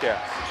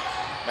Wildcats.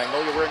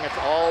 Magnolia wearing its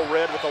all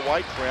red with a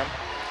white trim.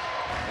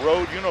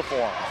 Road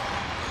uniforms.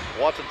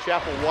 Watson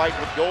Chapel white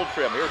with gold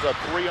trim. Here's a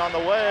 3 on the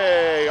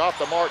way. Off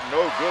the mark,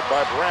 no good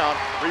by Brown.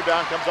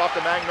 Rebound comes off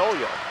to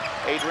Magnolia.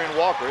 Adrian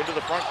Walker into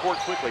the front court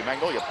quickly.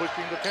 Magnolia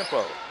pushing the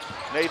tempo.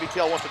 Navy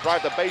Tell wants to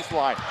drive the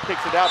baseline.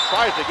 Kicks it out,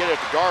 tries to get it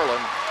to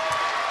Garland.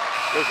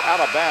 Goes out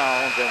of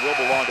bounds and will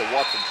belong to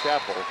Watson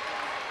Chapel.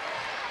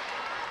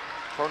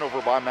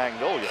 Turnover by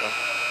Magnolia.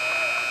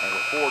 And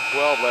with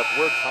 4:12 left,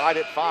 we're tied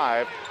at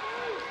 5.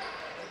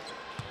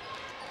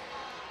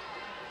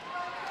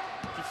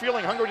 If you're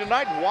feeling hungry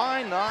tonight,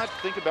 why not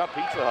think about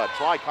Pizza Hut?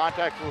 Try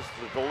contactless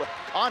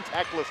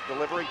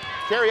delivery.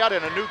 Carry out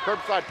in a new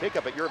curbside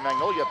pickup at your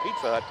Magnolia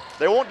Pizza Hut.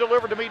 They won't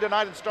deliver to me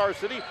tonight in Star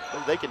City,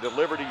 but they can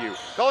deliver to you.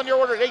 Call in your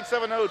order at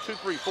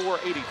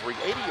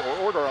 870-234-8380 or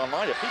order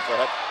online at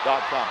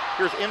pizzahut.com.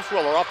 Here's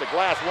Imswiller off the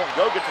glass, won't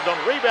go, gets his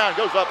own rebound,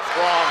 goes up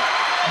strong,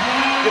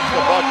 gets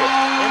the bucket.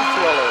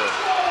 Imswiller,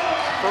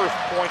 first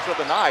points of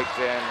the night,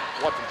 and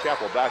Watson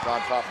Chapel back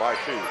on top by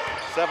 2.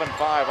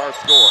 7-5 our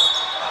score.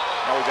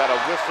 Now we got a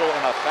whistle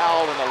and a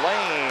foul in the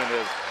lane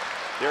as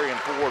Darian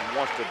Ford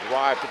wants to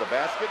drive to the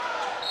basket.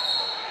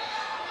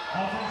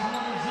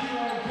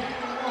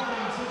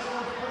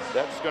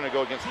 That's going to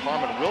go against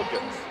Carmen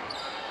Wilkins.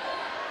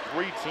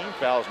 3 team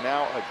fouls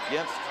now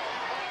against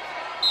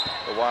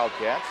the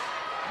Wildcats.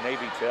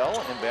 Navy Tell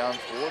inbounds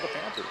for the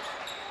Panthers.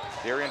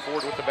 Darian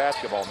Ford with the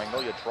basketball.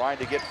 Magnolia trying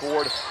to get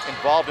Ford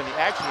involved in the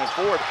action, and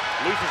Ford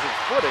loses his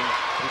footing.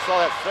 We saw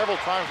that several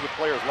times with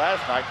players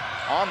last night.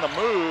 On the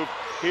move,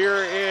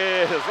 here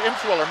is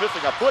Imswiller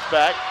missing a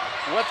putback.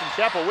 Watson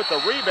Chapel with the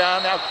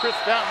rebound. Now Chris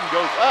Fountain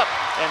goes up,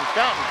 and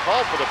Fountain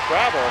called for the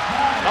travel.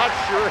 Not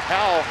sure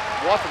how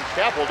Watson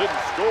Chapel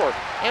didn't score.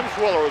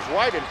 Imswiller was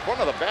right in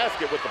front of the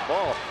basket with the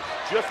ball.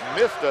 Just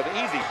missed an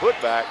easy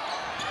putback.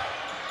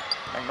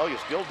 Magnolia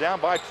still down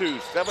by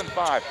 2,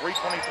 7-5,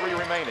 3:23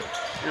 remaining.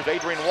 Here's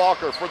Adrian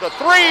Walker for the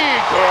 3,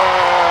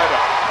 good!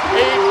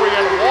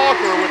 Adrian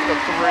Walker with the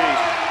 3,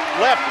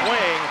 left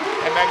wing,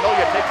 and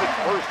Magnolia takes its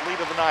first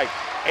lead of the night,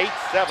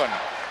 8-7.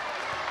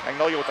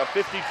 Magnolia with a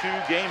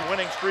 52-game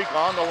winning streak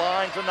on the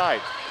line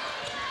tonight.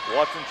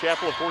 Watson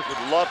Chapel, of course, would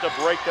love to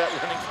break that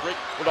winning streak,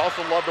 would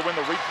also love to win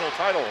the regional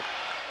title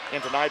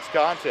in tonight's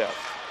contest.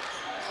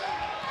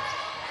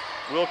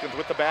 Wilkins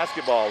with the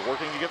basketball,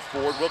 working against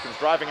Ford. Wilkins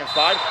driving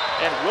inside,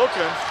 and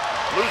Wilkins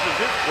loses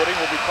his footing,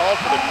 will be called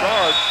for the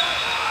charge.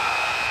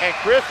 And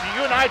Chris,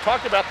 you and I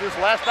talked about this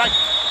last night.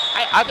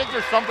 I think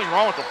there's something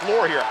wrong with the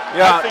floor here.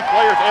 Yeah. I see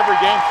players every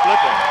game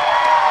slipping.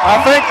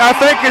 I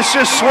think it's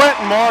just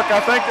sweating, Mark. I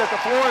think that the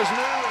floor is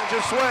new and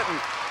just sweating.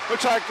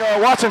 Looks like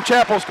Watson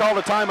Chapel's called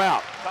a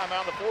timeout.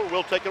 Timeout on the floor,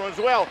 we'll take it as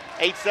well.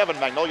 8-7,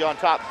 Magnolia on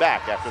top,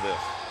 back after this.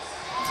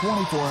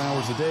 24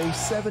 hours a day,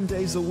 7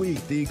 days a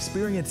week, the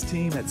experienced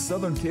team at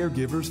Southern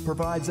Caregivers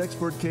provides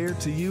expert care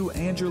to you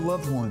and your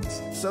loved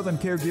ones. Southern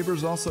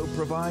Caregivers also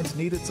provides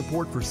needed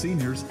support for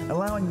seniors,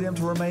 allowing them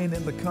to remain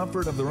in the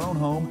comfort of their own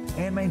home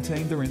and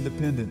maintain their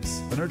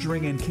independence. The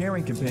nurturing and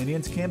caring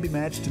companions can be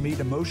matched to meet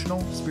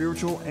emotional,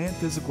 spiritual, and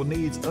physical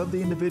needs of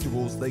the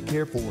individuals they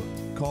care for.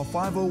 Call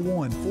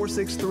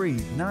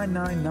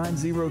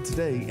 501-463-9990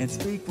 today and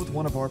speak with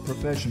one of our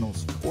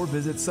professionals, or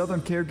visit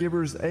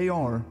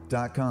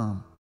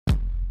southerncaregiversar.com.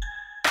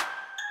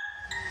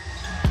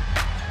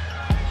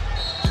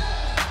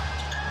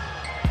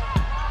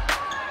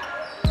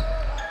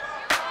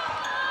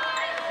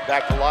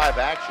 Back to live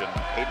action.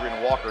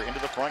 Adrian Walker into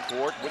the front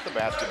court with the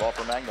basketball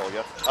for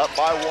Magnolia. Up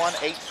by 1,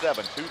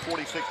 8-7,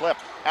 2:46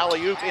 left.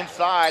 Alley-oop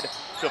inside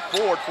to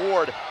Ford.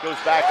 Ford goes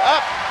back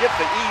up, gets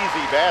the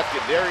easy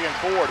basket. Darian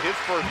Ford, his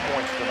first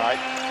points tonight.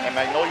 And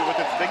Magnolia with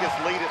its biggest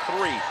lead at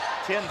 3,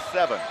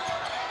 10-7.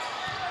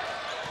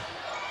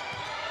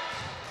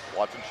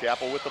 Watson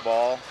Chapel with the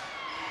ball.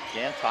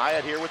 Can tie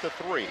it here with the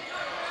 3.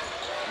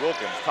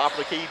 Wilkins, top of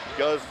the key,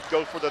 goes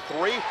for the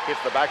 3,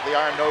 hits the back of the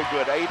iron, no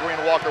good.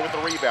 Adrian Walker with the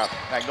rebound.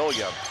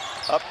 Magnolia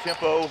up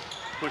tempo,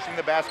 pushing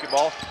the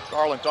basketball.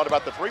 Garland thought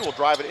about the 3, will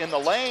drive it in the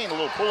lane. A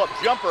little pull-up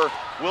jumper,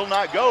 will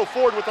not go.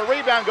 Ford with the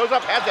rebound, goes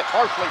up, has it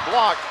partially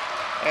blocked,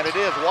 and it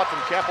is Watson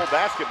Chapel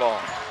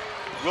basketball.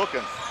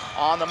 Wilkins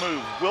on the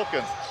move.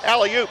 Wilkins,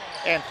 alley-oop,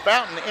 and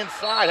Fountain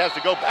inside, has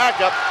to go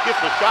back up, gets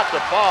the shot to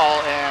fall,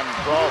 and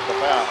draws the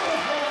foul.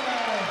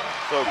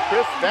 So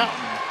Chris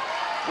Fountain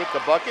with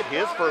the bucket,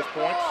 his first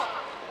points.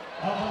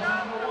 Stop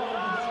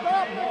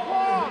the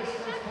clock!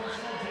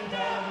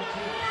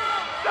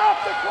 Stop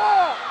the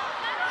clock!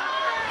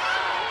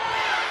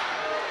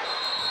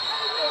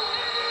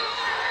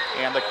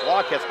 And the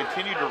clock has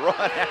continued to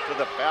run after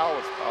the foul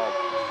was called.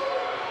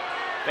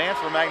 Fans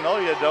for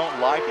Magnolia don't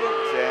like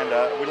it,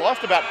 and we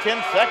lost about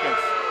 10 seconds.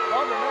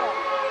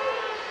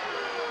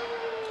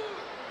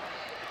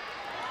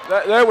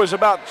 There was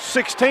about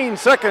 16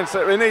 seconds.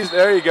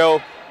 There you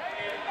go.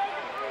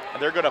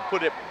 And they're going to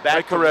put it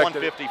back to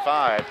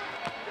 155.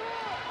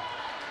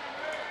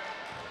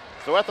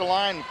 So at the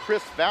line,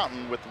 Chris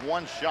Fountain with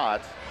 1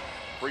 shot.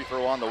 Free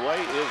throw on the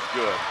way is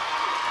good.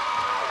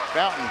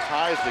 Fountain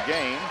ties the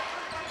game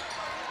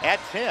at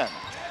 10.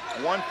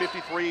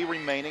 1:53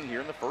 remaining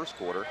here in the first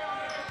quarter.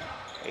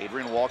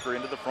 Adrian Walker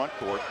into the front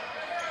court.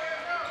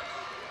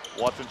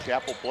 Watson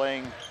Chapel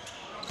playing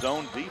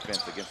zone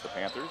defense against the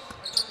Panthers.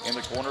 In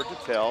the corner to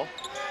Tell.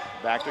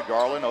 Back to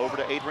Garland, over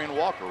to Adrian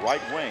Walker,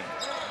 right wing.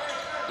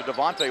 To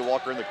Devontae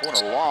Walker in the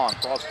corner. Long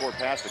cross-court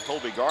pass to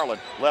Colby Garland.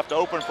 Left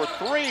open for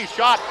 3.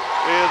 Shot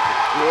is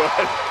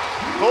good.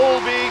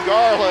 Colby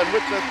Garland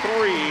with the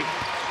 3.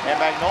 And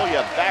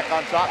Magnolia back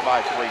on top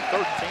by 3,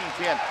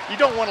 13-10. You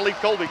don't want to leave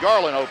Colby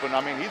Garland open.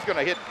 I mean, he's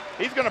going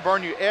to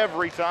burn you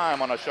every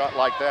time on a shot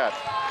like that.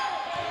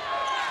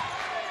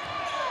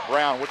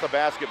 Brown with the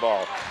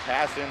basketball.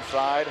 Pass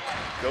inside,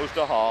 goes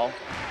to Hall.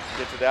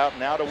 Gets it out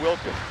now to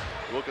Wilkins.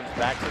 Wilkins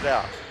backs it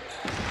out.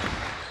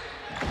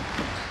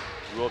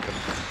 Wilkins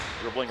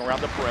dribbling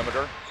around the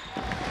perimeter.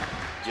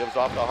 Gives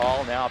off to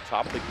Hall, now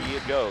top of the key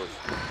it goes.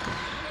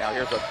 Now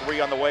here's a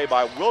 3 on the way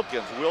by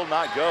Wilkins, will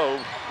not go.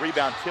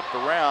 Rebound tipped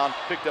around,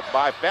 picked up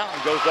by Fountain,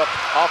 goes up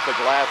off the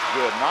glass,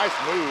 good. Nice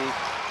move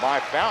by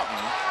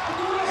Fountain,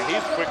 and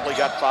he's quickly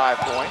got 5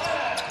 points.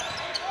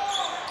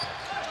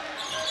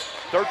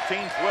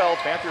 13-12,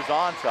 Panthers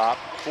on top,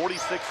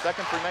 46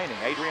 seconds remaining.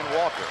 Adrian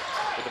Walker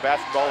with the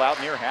basketball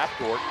out near half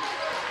court.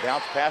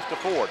 Bounce pass to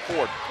Ford.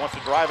 Ford wants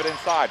to drive it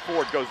inside.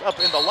 Ford goes up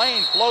in the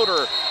lane,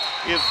 floater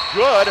is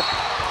good.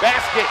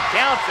 Basket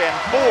counts, and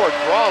Ford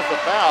draws the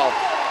foul.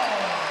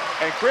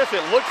 And Chris,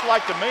 it looks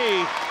like to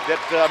me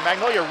that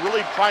Magnolia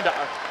really trying to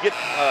get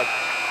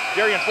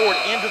Darian Ford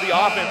into the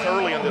offense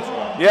early in this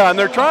one. Yeah, and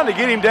they're trying to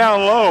get him down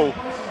low.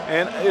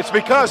 And it's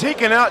because he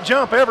can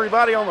out-jump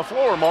everybody on the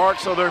floor, Mark.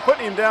 So they're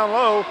putting him down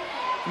low,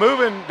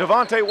 moving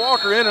Devontae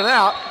Walker in and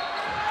out.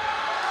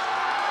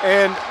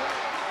 And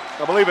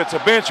I believe it's a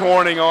bench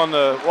warning on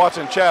the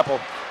Watson Chapel.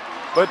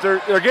 But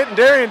they're getting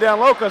Darian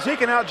down low because he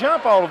can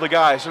out-jump all of the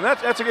guys. And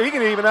he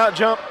can even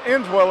out-jump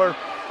Insweller.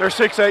 They're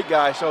 6'8"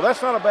 guys, so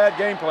that's not a bad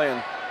game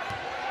plan.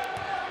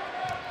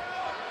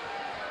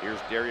 Here's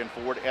Darian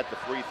Ford at the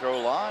free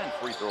throw line.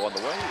 Free throw on the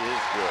way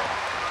is good.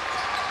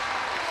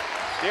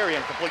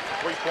 Darian completes the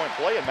 3-point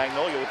play, and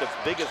Magnolia with its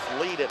biggest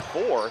lead at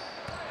 4.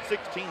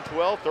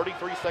 16-12,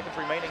 33 seconds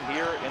remaining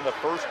here in the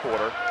first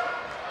quarter.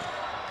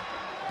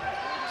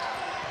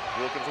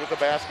 Wilkins with the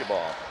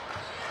basketball.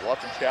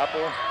 Watson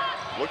Chapel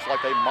looks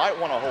like they might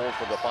want to hold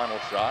for the final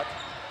shot.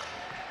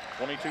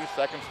 22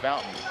 seconds,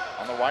 Fountain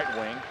on the right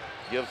wing.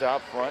 Gives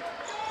out front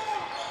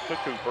to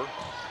Cooper.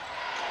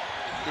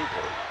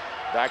 Cooper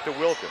back to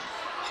Wilkins.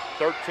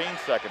 13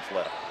 seconds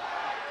left.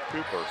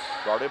 Cooper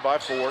guarded by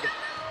Ford.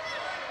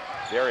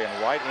 Darian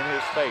right in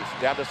his face.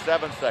 Down to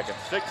 7 seconds,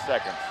 6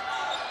 seconds.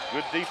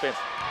 Good defense.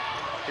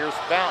 Here's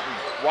Fountain,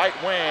 right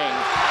wing.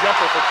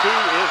 Jumper for 2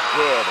 is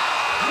good.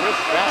 Chris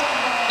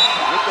Fountain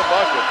with the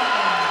bucket.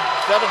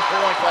 7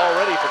 points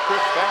already for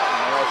Chris Fountain.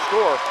 And our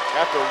score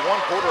after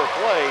 1 quarter of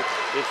play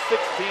is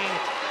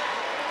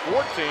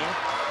 16-14.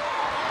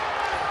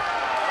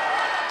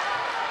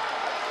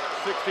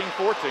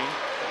 16-14.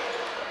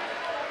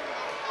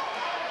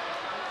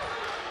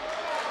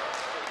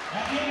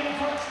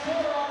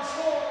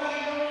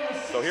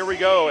 So here we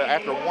go.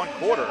 After 1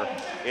 quarter,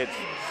 it's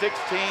 16-15.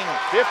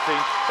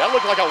 That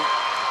looked like a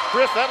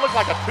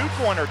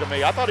 2-pointer to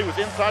me. I thought he was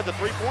inside the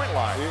 3-point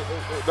line.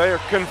 They are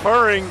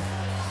conferring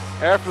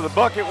after the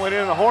bucket went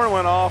in, the horn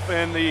went off,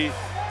 and the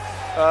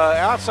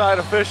outside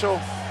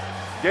official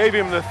gave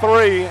him the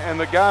 3, and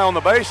the guy on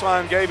the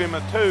baseline gave him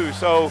a 2.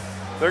 So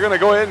they're going to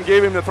go ahead and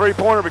give him the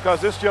 3-pointer because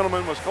this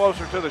gentleman was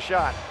closer to the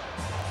shot.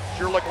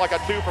 Sure looked like a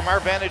 2 from our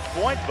vantage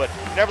point, but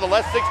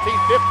nevertheless,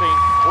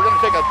 16-15. We're going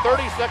to take a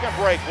 30-second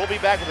break. We'll be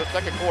back in the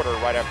second quarter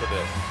right after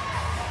this.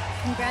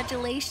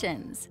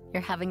 Congratulations,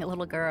 you're having a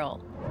little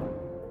girl.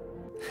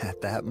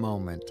 At that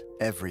moment,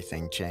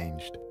 everything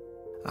changed.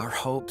 Our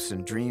hopes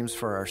and dreams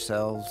for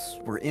ourselves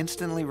were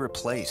instantly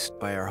replaced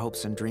by our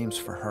hopes and dreams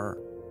for her.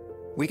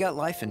 We got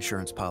life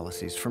insurance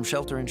policies from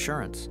Shelter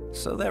Insurance,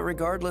 so that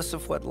regardless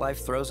of what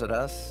life throws at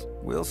us,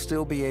 we'll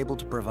still be able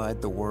to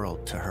provide the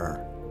world to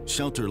her.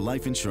 Shelter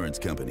Life Insurance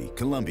Company,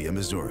 Columbia,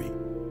 Missouri.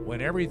 When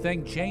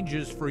everything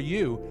changes for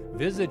you,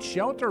 visit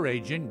Shelter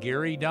Agent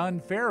Gary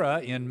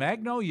Dunfarra in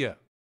Magnolia.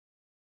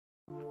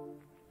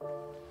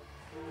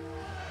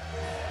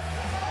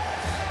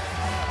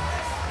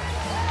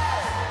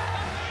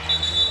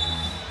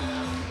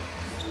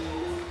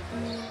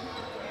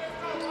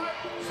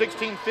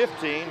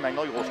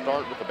 Magnolia will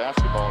start with the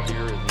basketball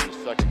here in the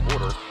second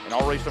quarter. And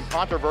already some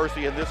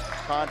controversy in this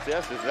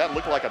contest as that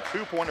looked like a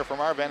 2-pointer from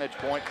our vantage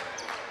point.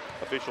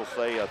 Officials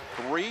say a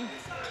 3.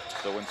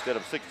 So instead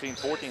of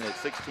 16-14,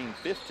 it's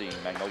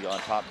 16-15. Magnolia on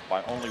top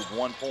by only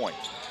 1 point.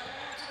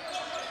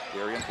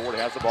 Darian Ford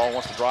has the ball,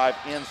 wants to drive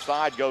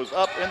inside, goes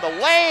up in the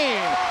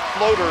lane.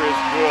 Floater is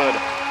good.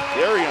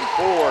 Darian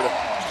Ford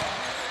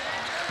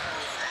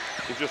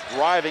is just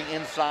driving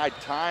inside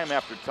time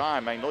after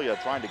time. Magnolia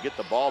trying to get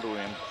the ball to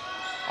him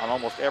on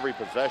almost every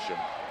possession,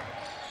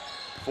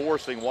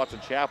 forcing Watson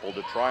Chapel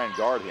to try and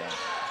guard him.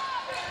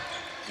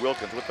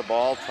 Wilkins with the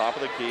ball, top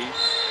of the key.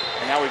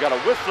 And now we got a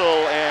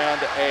whistle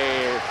and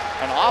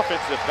an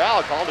offensive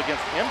foul called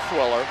against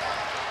Emsweller.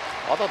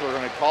 I thought they were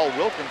going to call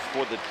Wilkins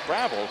for the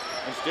travel.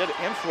 Instead,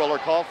 Emsweller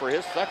called for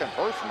his second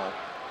personal.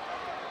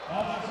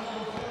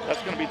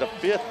 That's going to be the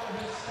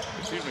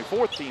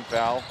fourth team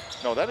foul.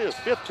 No, that is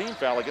fifth team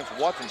foul against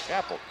Watson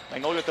Chapel.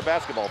 Magnolia with the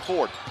basketball.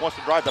 Ford wants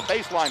to drive the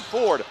baseline.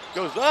 Ford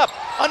goes up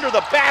under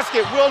the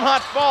basket, will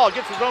not fall.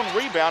 Gets his own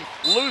rebound,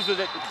 loses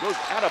it, goes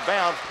out of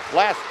bounds.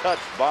 Last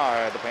touch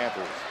by the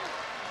Panthers.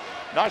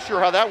 Not sure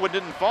how that one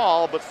didn't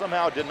fall, but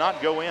somehow did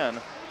not go in.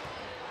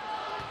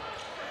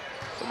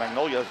 So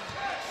Magnolia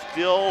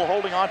still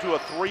holding on to a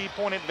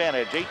 3-point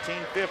advantage.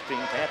 18-15,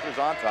 Panthers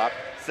on top.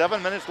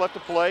 7 minutes left to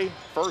play,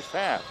 first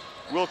half.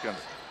 Wilkins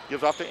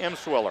gives off to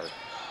Emsweller.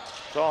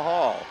 To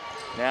Hall.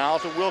 Now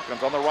to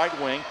Wilkins on the right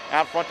wing.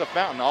 Out front to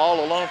Fountain.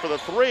 All alone for the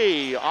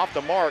three. Off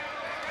the mark.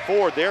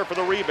 Ford there for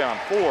the rebound.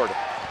 Ford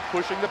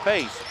pushing the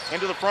pace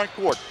into the front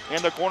court.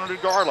 In the corner to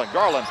Garland.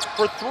 Garland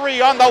for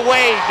three on the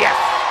way. Yes!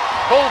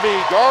 Colby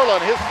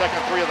Garland, his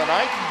second three of the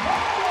night.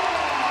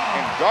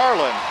 And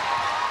Garland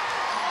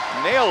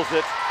nails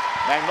it.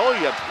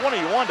 Magnolia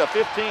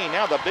 21-15.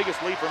 Now the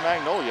biggest lead for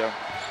Magnolia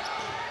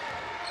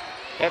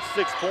at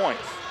 6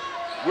 points.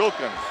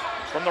 Wilkins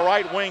from the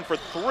right wing for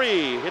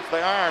three. Hits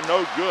the iron,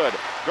 no good.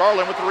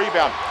 Garland with the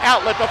rebound.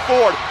 Outlet to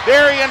Ford.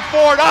 Darian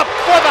Ford up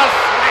for the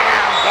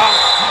slam dunk.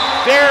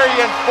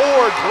 Darian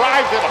Ford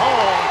drives it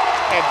home.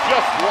 And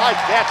just like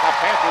that, the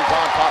Panthers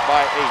on top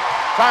by 8.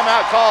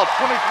 Timeout called,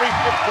 23-15.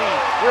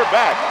 We're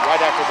back right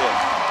after this.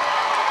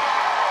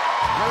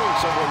 Hiring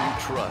someone you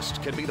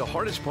trust can be the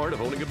hardest part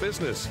of owning a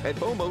business. At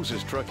Bo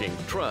Moses Trucking,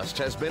 trust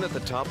has been at the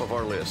top of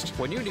our list.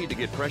 When you need to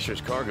get precious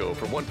cargo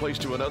from one place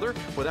to another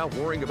without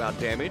worrying about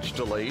damage,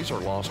 delays, or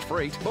lost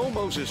freight, Bo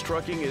Moses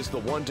Trucking is the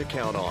one to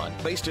count on.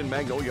 Based in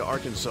Magnolia,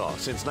 Arkansas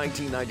since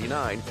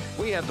 1999,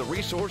 we have the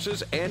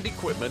resources and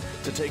equipment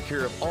to take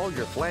care of all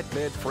your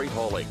flatbed freight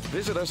hauling.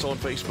 Visit us on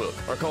Facebook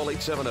or call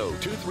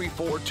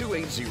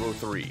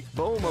 870-234-2803.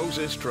 Bo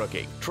Moses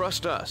Trucking.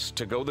 Trust us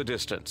to go the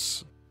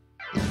distance.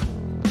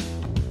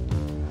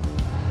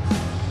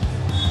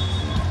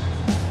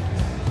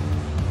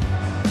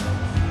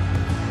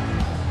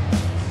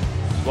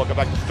 Welcome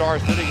back to Star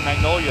City.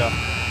 Magnolia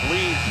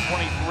leads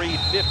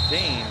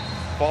 23-15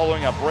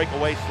 following a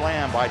breakaway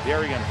slam by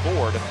Darian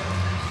Ford.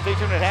 Stay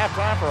tuned at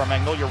halftime for our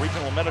Magnolia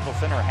Regional Medical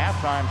Center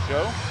halftime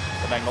show.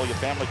 The Magnolia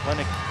Family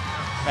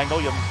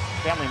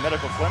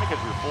Medical Clinic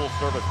is your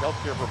full-service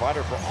healthcare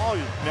provider for all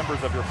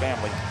members of your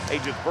family,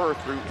 ages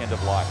birth through end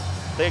of life.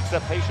 They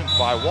accept patients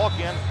by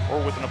walk-in or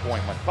with an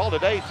appointment. Call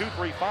today,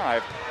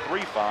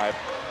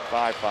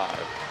 235-3555.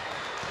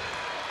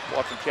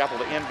 Watson Chapel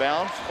to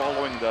inbounds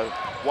following the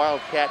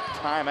Wildcat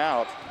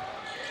timeout,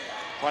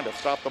 trying to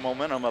stop the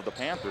momentum of the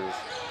Panthers.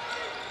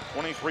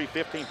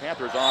 23-15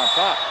 Panthers on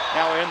top.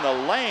 Now in the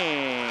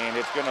lane,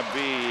 it's going to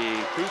be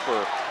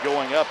Cooper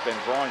going up and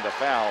drawing the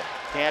foul.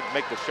 Can't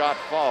make the shot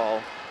fall,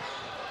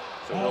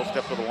 so he'll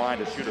step to the line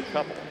to shoot a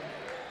couple.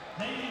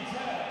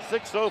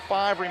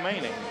 6:05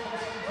 remaining.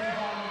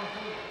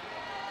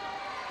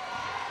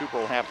 Cooper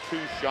will have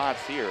two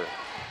shots here.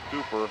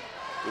 Cooper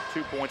with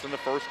 2 points in the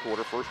first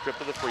quarter. First trip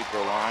to the free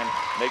throw line,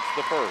 makes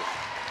the first.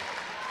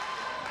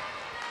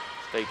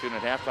 Stay tuned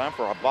at halftime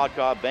for our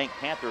Vodka Bank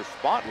Panthers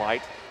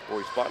Spotlight, where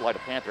we spotlight a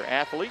Panther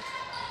athlete.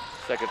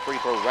 Second free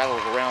throw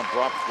rattles around,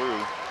 drops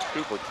through.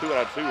 Cooper 2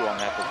 out of 2 on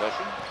that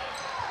possession.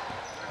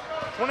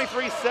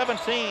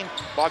 23-17,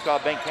 Vodka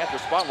Bank Panther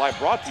Spotlight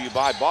brought to you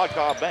by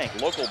Vodka Bank,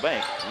 local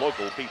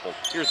people.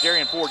 Here's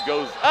Darian Ford,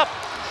 goes up,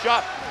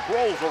 shot,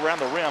 rolls around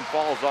the rim,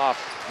 falls off,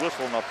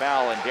 whistle and a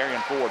foul, and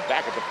Darian Ford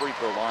back at the free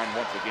throw line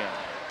once again.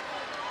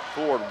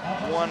 Ford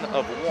 1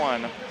 of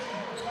 1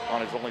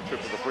 on his only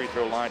trip to the free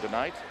throw line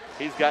tonight.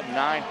 He's got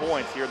 9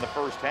 points here in the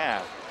first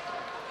half.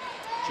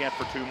 Chance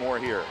for 2 more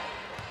here.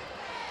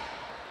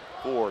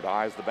 Ford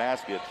eyes the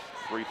basket.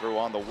 Free throw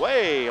on the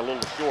way, a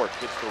little short,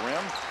 hits the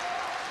rim.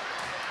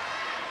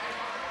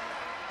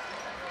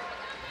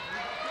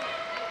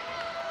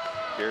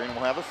 Darian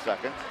will have a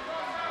second.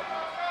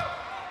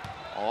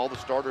 All the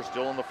starters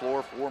still on the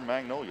floor for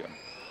Magnolia.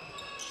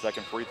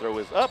 Second free throw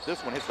is up.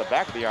 This one hits the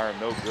back of the iron,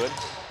 no good.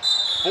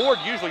 Ford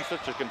usually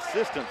such a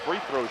consistent free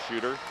throw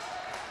shooter.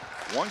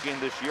 One game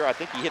this year, I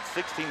think he hit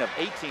 16 of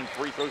 18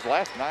 free throws.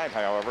 Last night,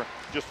 however,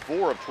 just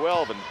 4 of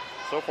 12, and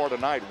so far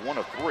tonight, 1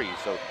 of 3.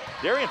 So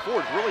Darian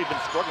Ford's really been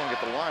struggling at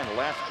the line the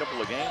last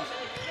couple of games.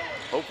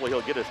 Hopefully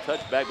he'll get his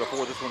touch back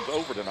before this one's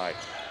over tonight.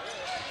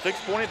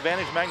 6-point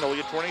advantage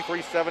Magnolia,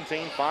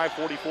 23-17,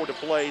 5:44 to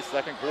play,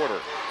 second quarter.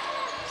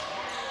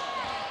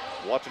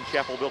 Watson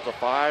Chapel built a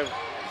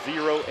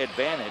 5-0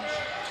 advantage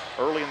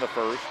early in the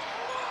first.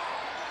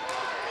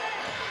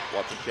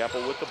 Watson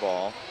Chapel with the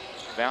ball.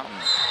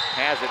 Fountain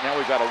has it. Now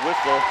we've got a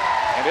whistle,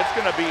 and it's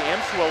going to be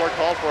Emsweller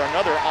called for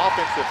another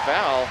offensive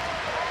foul.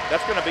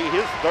 That's going to be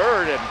his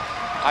third, and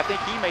I think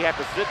he may have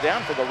to sit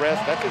down for the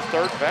rest. That's his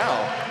third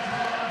foul.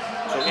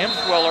 So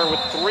Emsweller with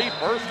 3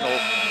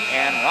 personals,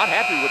 and not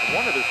happy with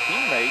one of his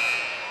teammates.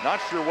 Not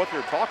sure what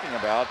they're talking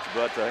about,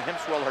 but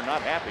Emsweller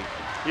not happy.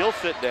 He'll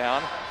sit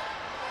down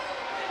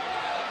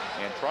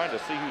and trying to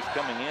see who's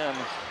coming in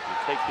to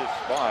take his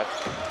spot.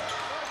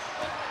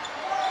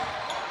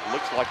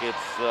 Looks like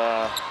it's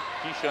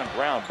Keyshawn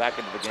Brown back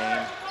into the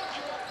game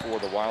for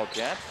the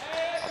Wildcats.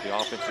 At the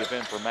offensive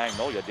end for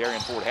Magnolia,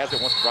 Darian Ford has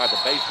it, wants to drive the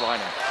baseline,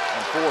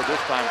 and Ford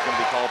this time is going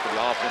to be called for the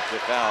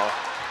offensive foul.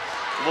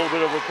 A little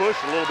bit of a push,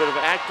 a little bit of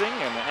acting,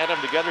 and add them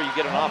together, you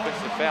get an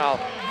offensive foul.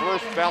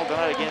 First foul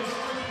tonight against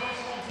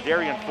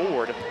Darian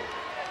Ford.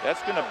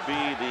 That's going to be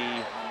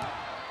the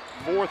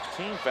 4th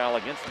team foul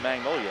against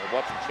Magnolia.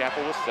 Watson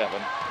Chapel with 7.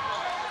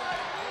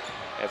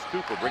 As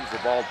Cooper brings the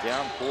ball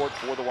down court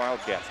for the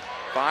Wildcats.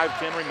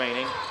 5:10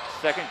 remaining,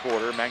 second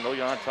quarter.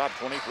 Magnolia on top,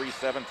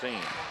 23-17.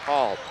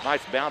 Hall,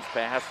 nice bounce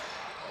pass.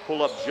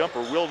 Pull-up jumper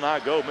will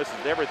not go.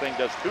 Misses everything,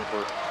 does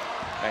Cooper.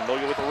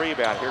 Magnolia with the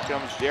rebound. Here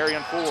comes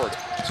Darian Ford.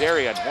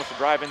 Darian wants to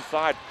drive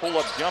inside.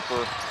 Pull-up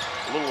jumper,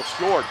 a little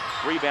short.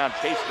 Rebound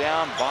chased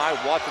down by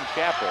Watson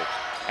Chapel.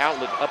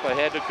 Outlet up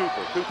ahead to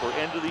Cooper. Cooper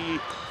into the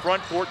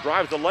front court,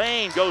 drives the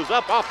lane, goes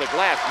up off the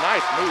glass.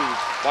 Nice move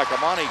by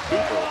Kamani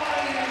Cooper.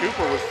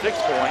 Cooper with 6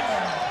 points,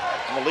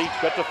 and the lead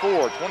cut to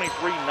 4,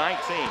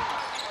 23-19.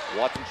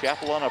 Watson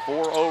Chapel on a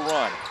 4-0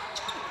 run.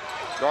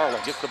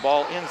 Garland gets the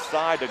ball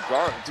inside to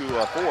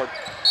Ford.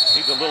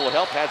 Needs a little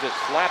help, has it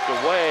slapped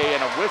away,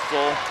 and a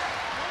whistle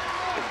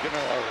is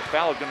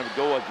foul is gonna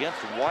go against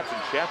Watson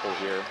Chapel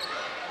here.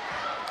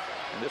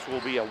 And this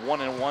will be a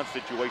 1-and-1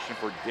 situation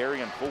for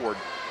Darian Ford.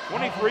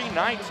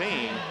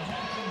 23-19.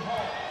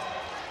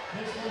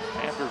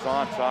 Panthers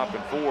on top,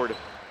 and Ford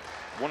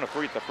won a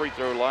free at the free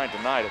throw line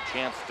tonight. A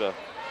chance to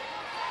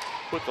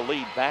put the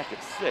lead back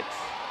at 6.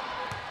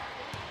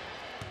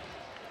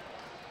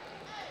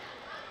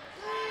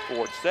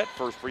 Ford set,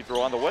 first free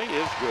throw on the way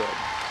is good.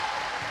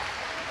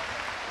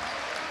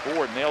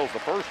 Ford nails the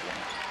first one.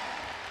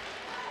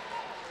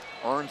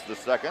 Earns the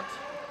second.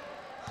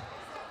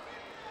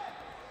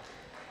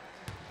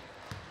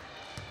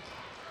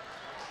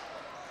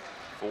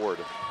 Ford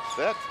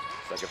set,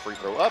 second free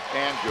throw up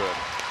and good.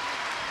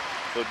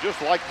 So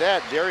just like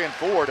that, Darian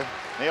Ford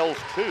nails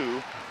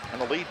 2 and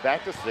the lead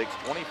back to 6,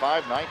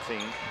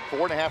 25-19.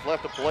 4.5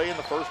 left to play in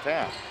the first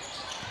half.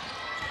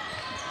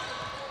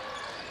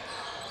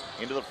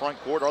 Into the front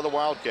court are the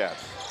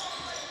Wildcats.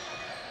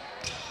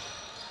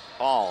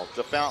 Hall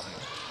to Fountain.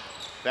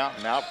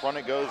 Fountain out front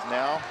it goes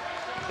now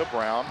to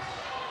Brown.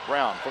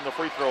 Brown from the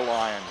free throw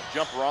line.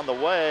 Jumper on the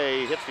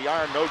way, hits the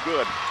iron, no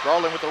good.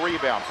 Garland with the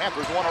rebound.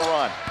 Panthers want to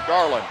run.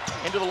 Garland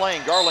into the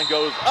lane. Garland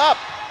goes up.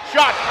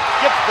 Shot,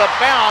 gets the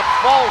bounce,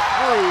 falls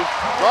through.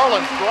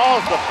 Garland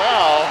draws the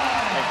foul,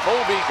 and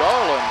Colby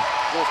Garland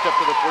will step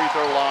to the free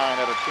throw line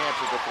at a chance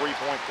at the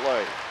 3-point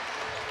play.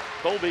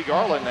 Colby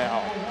Garland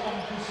now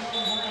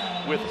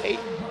with 8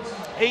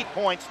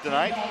 points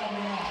tonight.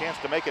 Chance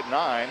to make it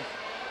 9.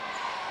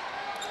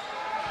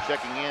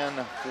 Checking in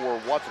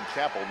for Watson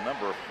Chapel,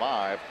 number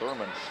 5,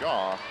 Thurman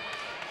Shaw,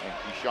 and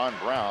Keyshawn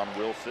Brown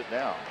will sit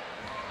down.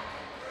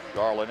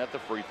 Garland at the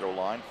free throw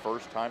line,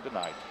 first time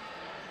tonight.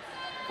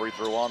 Free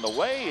throw on the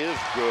way is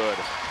good.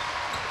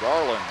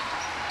 Garland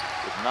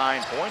with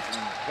 9 points, and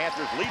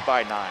Panthers lead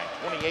by 9,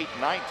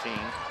 28-19.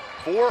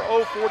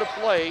 4:04 to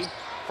play,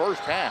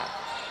 first half.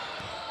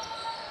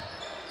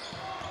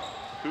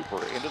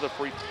 Cooper into the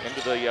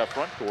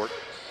front court.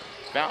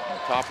 Fountain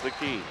top of the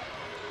key.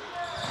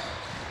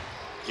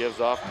 Gives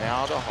off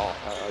now to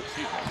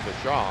to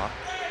Shaw.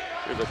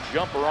 There's a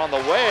jumper on the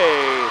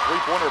way.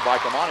 3-pointer by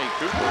Kamani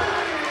Cooper.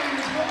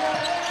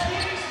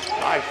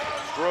 Nice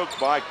stroke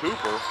by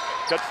Cooper.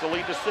 Cuts the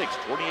lead to 6,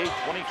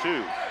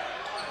 28-22.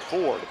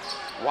 Ford,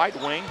 right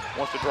wing,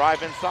 wants to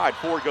drive inside.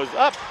 Ford goes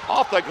up,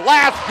 off the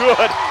glass,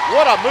 good.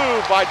 What a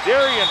move by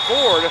Darian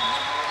Ford.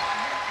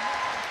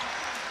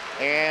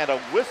 And a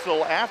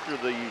whistle after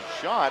the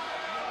shot.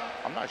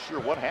 I'm not sure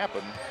what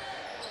happened.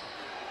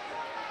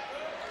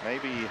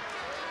 Maybe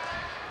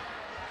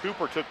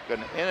Cooper took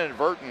an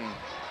inadvertent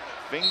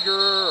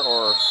finger,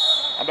 or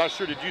I'm not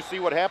sure. Did you see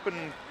what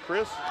happened,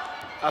 Chris?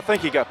 I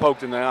think he got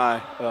poked in the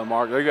eye,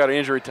 Mark. They got an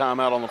injury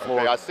timeout on the floor.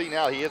 Okay, I see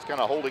now he is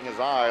kind of holding his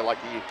eye like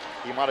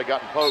he might have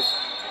gotten poked.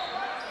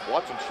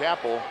 Watson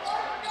Chapel,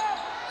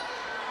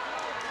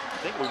 I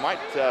think we might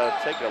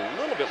take a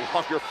little bit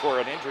longer for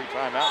an injury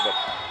timeout, but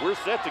we're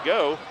set to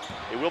go.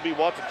 It will be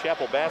Watson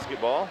Chapel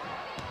basketball.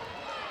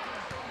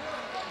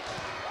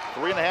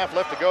 3.5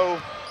 left to go,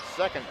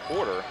 second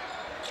quarter,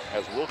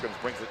 as Wilkins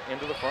brings it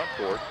into the front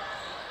court.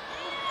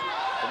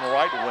 From the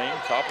right wing,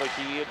 top of the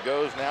key, it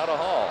goes now to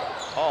Hall.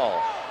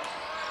 Hall,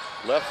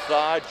 left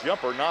side,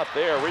 jumper not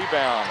there,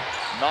 rebound,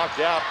 knocked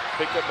out,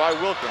 picked up by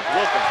Wilkins.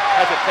 Wilkins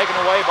has it taken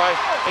away by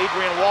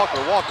Adrian Walker.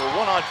 Walker,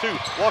 1-on-2.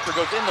 Walker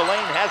goes in the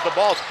lane, has the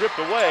ball stripped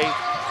away.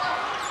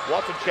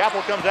 Watson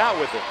Chapel comes out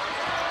with it.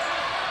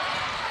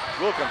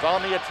 Wilkins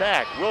on the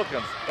attack.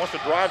 Wilkins wants to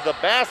drive the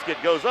basket,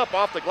 goes up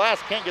off the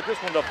glass, can't get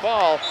this one to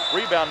fall.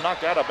 Rebound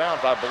knocked out of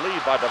bounds, I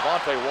believe, by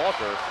Devontae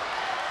Walker.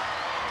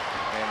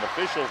 And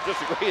officials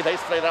disagree. They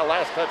say that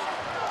last touch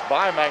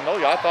by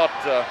Magnolia. I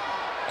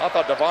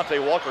thought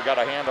Devontae Walker got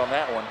a hand on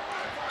that one.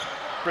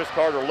 Chris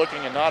Carter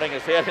looking and nodding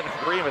his head in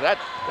agreement. That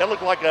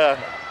looked like a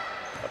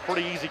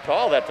pretty easy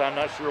call that time.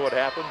 Not sure what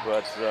happened,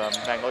 but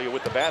Magnolia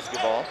with the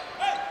basketball.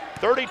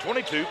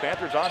 30-22,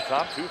 Panthers on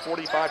top,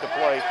 2:45 to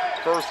play.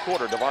 First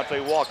quarter,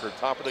 Devontae Walker,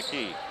 top of the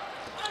key.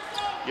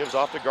 Gives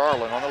off to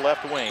Garland on the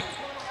left wing.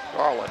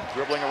 Garland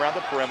dribbling around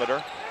the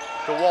perimeter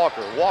to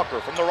Walker.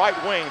 Walker from the right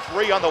wing,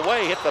 three on the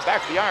way, hits the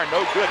back of the iron,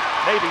 no good.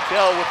 Navy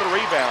Tell with the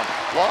rebound.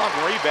 Long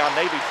rebound,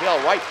 Navy Tell,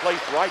 right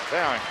place, right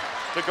time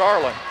to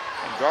Garland.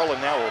 And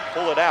Garland now will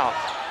pull it out.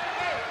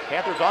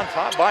 Panthers on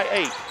top by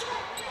 8.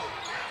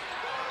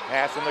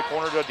 Pass in the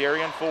corner to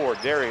Darian Ford.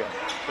 Darian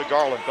to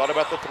Garland. Thought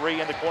about the three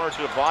in the corner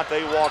to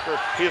Devontae Walker.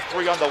 His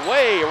three on the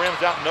way.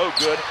 Rims out, no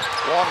good.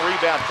 Long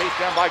rebound, chased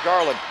down by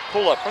Garland.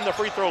 Pull up from the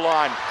free throw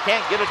line.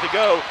 Can't get it to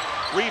go.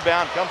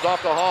 Rebound comes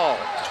off to Hall.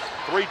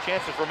 3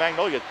 chances for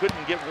Magnolia.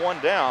 Couldn't get one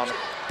down.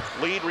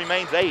 Lead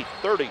remains 8.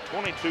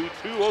 30-22,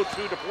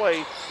 2:02 to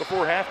play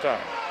before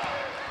halftime.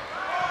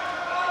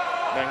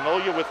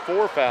 Magnolia with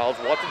 4 fouls.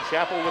 Watson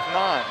Chapel with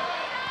 9.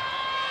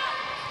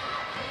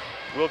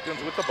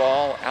 Wilkins with the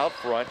ball out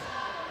front.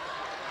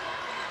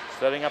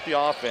 Setting up the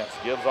offense.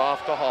 Gives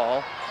off to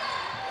Hall.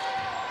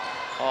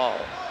 Hall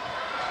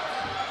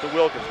to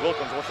Wilkins.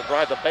 Wilkins wants to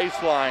drive the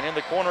baseline. In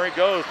the corner it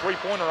goes.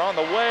 Three-pointer on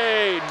the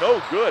way.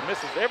 No good.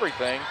 Misses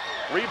everything.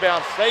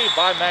 Rebound saved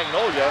by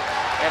Magnolia.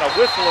 And a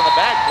whistle in the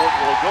backcourt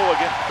will go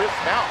against Chris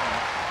Fountain.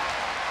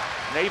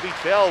 Navy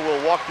Tell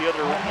will walk the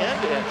other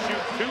end and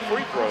shoot 2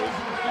 free throws.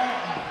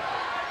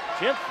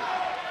 10th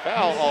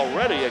foul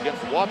already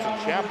against Watson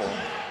Chapel.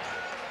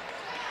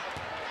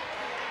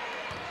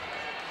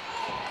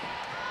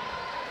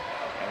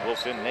 And we'll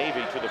send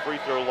Navy to the free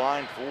throw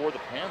line for the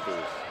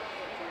Panthers.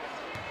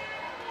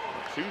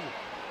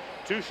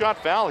 Two-shot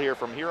foul here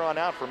from here on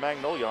out for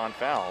Magnolia on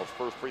fouls.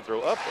 First free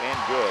throw up and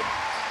good.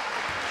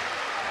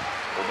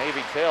 For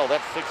Navy Tell,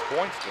 that's 6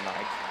 points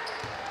tonight.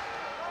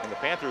 And the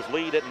Panthers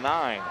lead at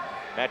 9,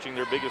 matching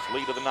their biggest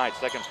lead of the night.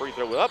 Second free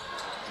throw up,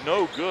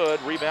 no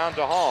good. Rebound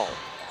to Hall.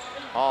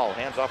 Hall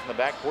hands off in the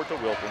backcourt to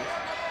Wilkins.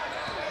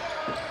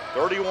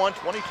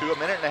 31-22, a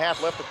minute and a half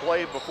left to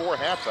play before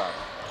halftime.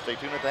 Stay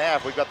tuned at the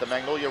half. We've got the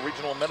Magnolia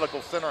Regional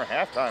Medical Center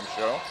halftime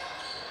show.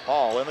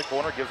 Hall in the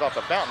corner, gives off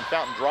to Fountain.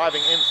 Fountain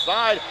driving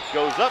inside,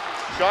 goes up.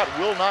 Shot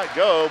will not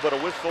go, but a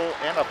whistle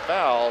and a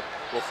foul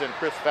will send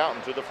Chris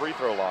Fountain to the free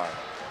throw line.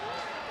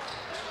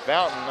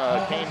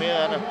 Fountain came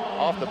in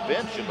off the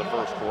bench in the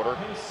first quarter,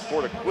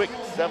 scored a quick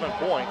 7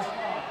 points.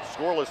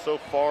 Scoreless so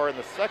far in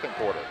the second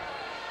quarter.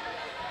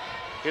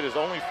 Hit his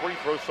only free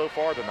throw so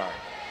far tonight.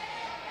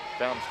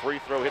 Fountain's free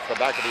throw hits the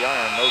back of the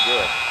iron, no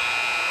good.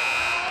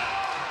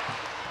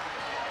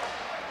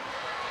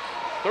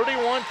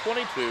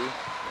 31-22.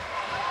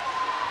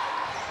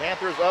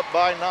 Panthers up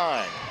by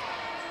 9.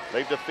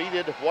 They've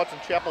defeated Watson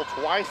Chapel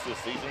twice this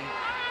season.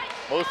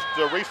 Most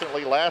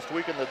recently last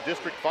week in the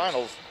district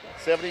finals,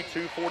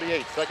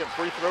 72-48. Second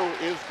free throw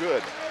is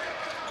good.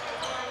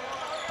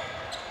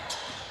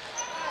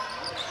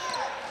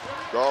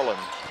 Garland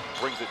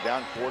brings it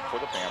down court for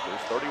the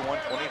Panthers,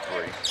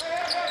 31-23.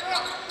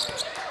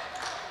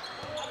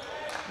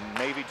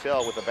 Navy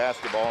Tell with the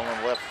basketball on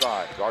the left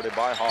side, guarded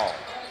by Hall.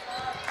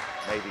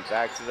 Navy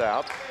backs it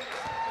out.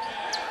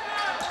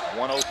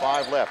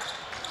 1:05 left.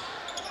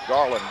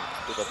 Garland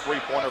with a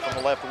three-pointer from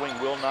the left wing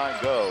will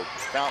not go.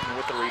 Fountain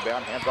with the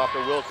rebound, hands off to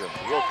Wilkins.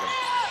 Wilkins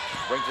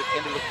brings it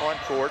into the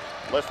front court.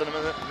 Less than a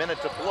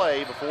minute to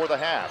play before the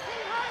half.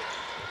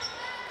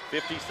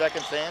 50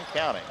 seconds and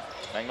counting.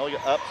 Magnolia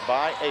up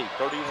by 8,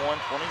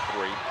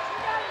 31-23.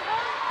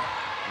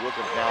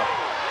 Wilkins now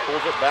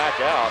pulls it back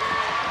out.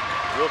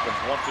 Wilkins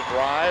wants to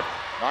drive.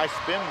 Nice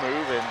spin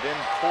move and then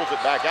pulls it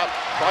back out.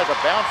 Tries a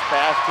bounce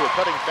pass to a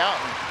cutting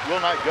Fountain. Will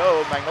not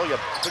go. Magnolia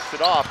picks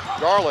it off.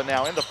 Garland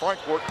now in the front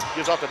court.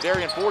 Gives off to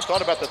Darian Ford.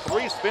 Thought about the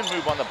three spin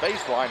move on the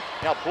baseline.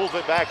 Now pulls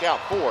it back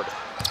out. Ford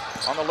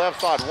on the left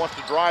side wants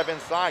to drive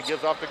inside.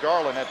 Gives off to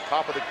Garland at the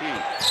top of the key.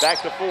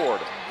 Back to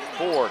Ford.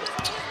 Ford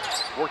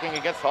working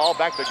against Hall.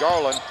 Back to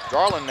Garland.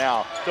 Garland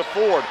now to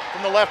Ford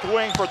from the left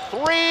wing for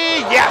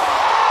three. Yes!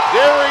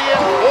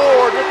 Darian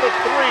Ford with the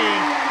three.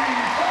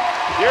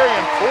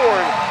 Darian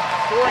Ford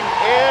scoring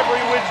every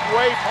which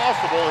way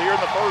possible here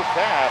in the first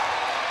half.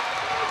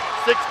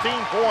 16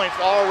 points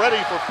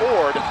already for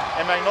Ford,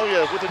 and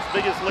Magnolia with its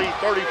biggest lead,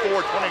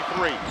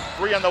 34-23.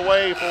 Three on the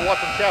way for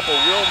Watson Chapel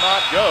will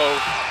not go,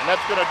 and that's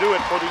going to do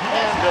it for the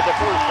end of the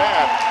first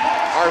half.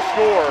 Our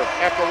score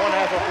after one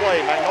half of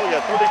play,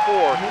 Magnolia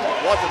 34,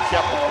 Watson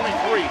Chapel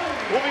 23.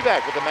 We'll be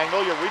back with the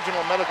Magnolia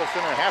Regional Medical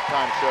Center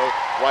halftime show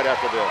right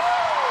after this.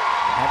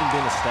 Having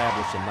been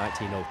established in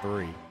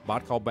 1903,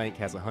 Bodcall Bank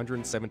has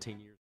 117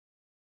 years.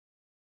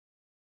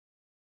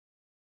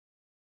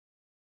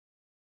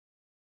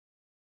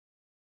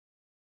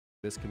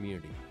 this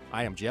community.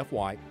 I am Jeff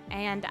White.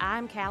 And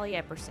I'm Callie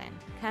Epperson.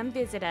 Come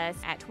visit us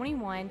at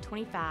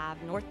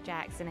 2125 North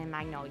Jackson in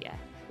Magnolia.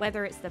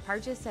 Whether it's the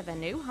purchase of a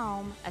new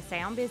home, a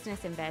sound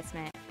business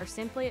investment, or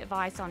simply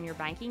advice on your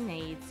banking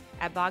needs,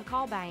 at Bod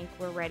Call Bank,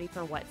 we're ready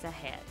for what's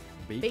ahead.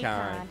 Be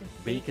kind,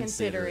 be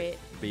considerate,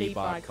 be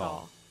Bod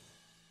Call.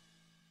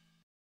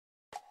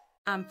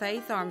 I'm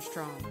Faith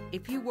Armstrong.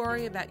 If you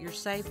worry about your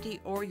safety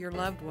or your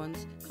loved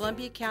ones,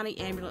 Columbia County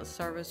Ambulance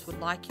Service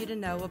would like you to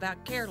know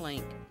about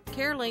CareLink.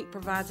 CareLink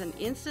provides an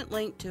instant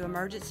link to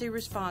emergency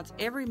response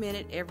every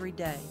minute, every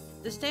day.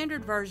 The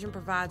standard version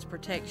provides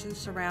protection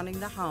surrounding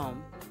the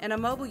home, and a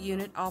mobile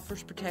unit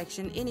offers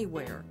protection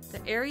anywhere.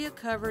 The area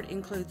covered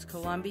includes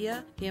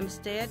Columbia,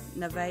 Hempstead,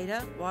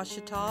 Nevada,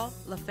 Ouachita,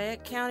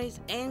 Lafayette counties,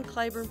 and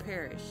Claiborne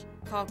Parish.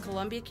 Call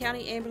Columbia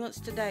County Ambulance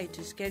today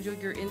to schedule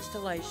your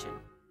installation.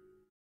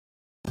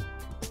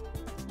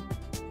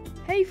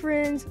 Hey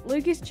friends,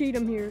 Lucas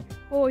Cheatham here.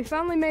 Well, we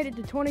finally made it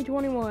to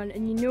 2021,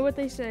 and you know what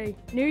they say,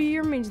 new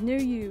year means new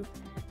you.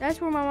 That's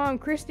where my mom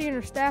Christy and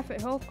her staff at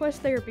HealthQuest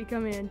Therapy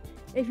come in.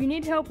 If you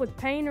need help with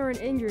pain or an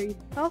injury,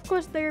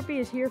 HealthQuest Therapy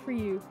is here for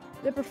you.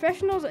 The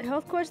professionals at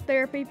HealthQuest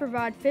Therapy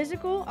provide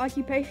physical,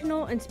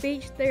 occupational, and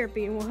speech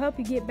therapy and will help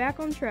you get back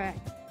on track.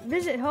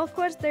 Visit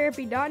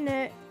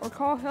healthquesttherapy.net or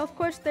call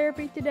HealthQuest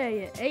Therapy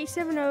today at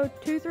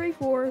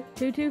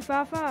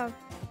 870-234-2255.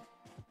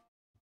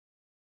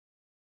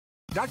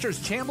 Doctors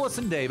Chambliss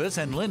and Davis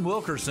and Lynn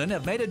Wilkerson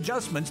have made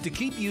adjustments to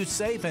keep you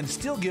safe and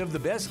still give the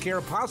best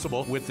care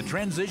possible with the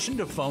transition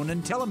to phone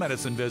and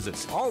telemedicine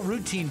visits. All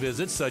routine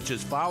visits such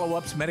as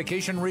follow-ups,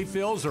 medication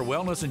refills, or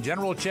wellness and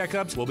general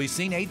checkups will be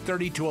seen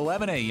 8:30 to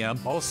 11 a.m.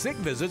 All sick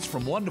visits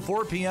from 1 to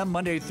 4 p.m.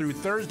 Monday through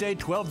Thursday,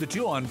 12 to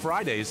 2 on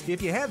Fridays.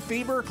 If you have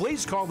fever,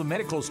 please call the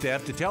medical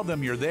staff to tell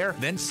them you're there,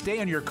 then stay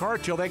in your car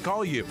till they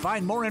call you.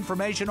 Find more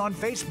information on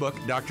Facebook.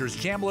 Doctors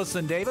Chambliss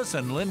and Davis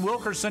and Lynn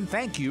Wilkerson,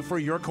 thank you for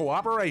your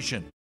cooperation.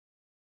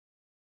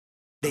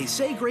 They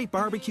say great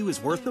barbecue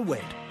is worth the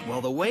wait.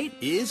 Well, the wait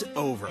is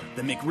over.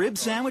 The McRib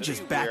sandwich is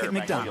back at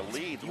McDonald's.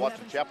 Magnolia leads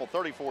Watson Chapel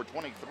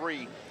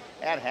 34-23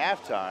 at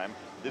halftime.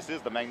 This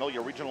is the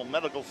Magnolia Regional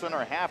Medical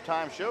Center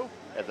halftime show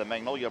at the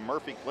Magnolia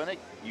Murphy Clinic.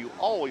 You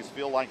always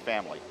feel like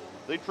family.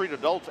 They treat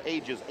adults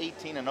ages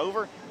 18 and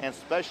over and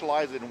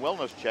specialize in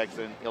wellness checks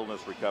and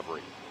illness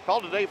recovery. Call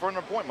today for an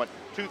appointment,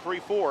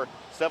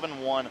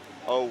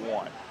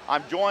 234-7101.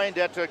 I'm joined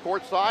at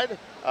courtside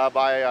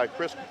by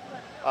Chris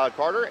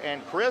Carter.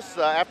 And Chris,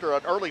 after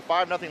an early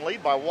 5-0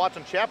 lead by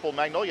Watson Chapel,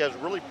 Magnolia has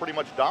really pretty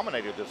much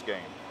dominated this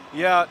game.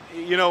 Yeah,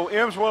 you know,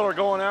 Emswiller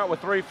going out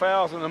with 3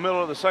 fouls in the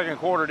middle of the second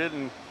quarter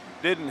didn't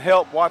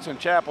help Watson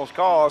Chapel's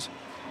cause.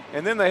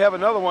 And then they have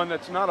another one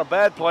that's not a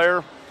bad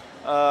player.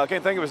 I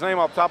can't think of his name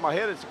off the top of my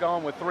head. It's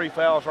gone with 3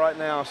 fouls right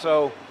now.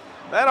 So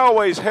that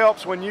always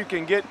helps when you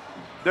can get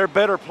their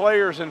better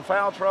players in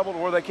foul trouble to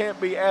where they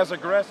can't be as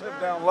aggressive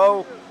down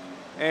low,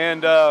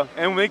 and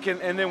then we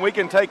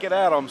can take it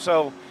at them.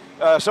 So.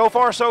 So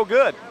far, so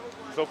good.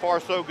 So far,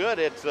 so good.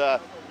 It's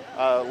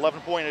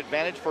 11-point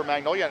advantage for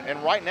Magnolia.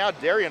 And right now,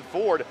 Darian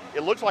Ford,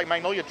 it looks like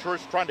Magnolia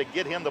is trying to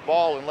get him the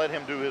ball and let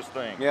him do his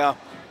thing. Yeah,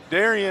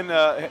 Darian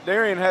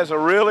has a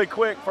really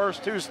quick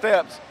first 2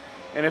 steps.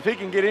 And if he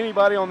can get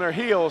anybody on their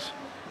heels,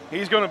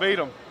 he's going to beat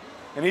them.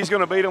 And he's going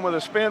to beat them with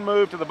a spin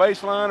move to the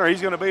baseline, or he's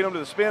going to beat them to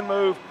the spin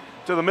move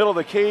to the middle of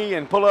the key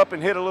and pull up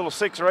and hit a little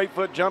 6 or 8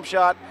 foot jump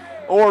shot,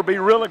 or be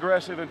real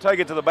aggressive and take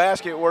it to the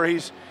basket where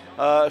he's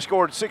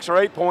scored 6 or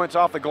 8 points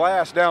off the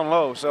glass down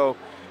low. So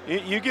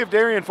you give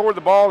Darian Ford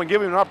the ball and give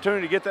him an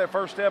opportunity to get that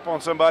first step on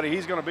somebody,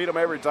 he's going to beat them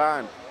every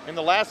time. In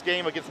the last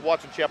game against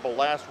Watson Chapel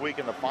last week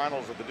in the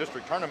finals of the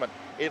district tournament,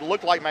 it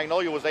looked like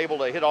Magnolia was able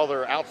to hit all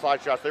their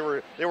outside shots. They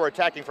were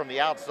attacking from the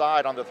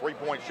outside on the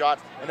 3-point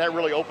shots, and that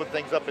really opened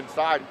things up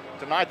inside.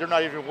 Tonight, they're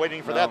not even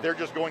waiting for that. They're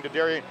just going to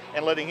Darian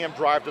and letting him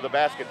drive to the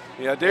basket.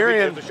 Yeah,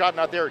 Darian. If the shot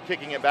not there,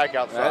 kicking it back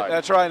outside.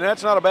 That's right, and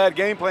that's not a bad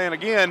game plan.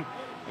 Again,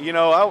 you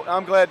know,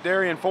 I'm glad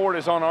Darian Ford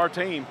is on our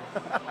team.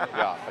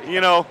 Yeah. You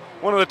know,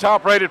 one of the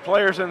top-rated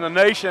players in the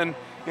nation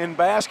in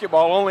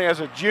basketball, only as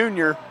a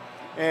junior,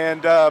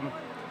 and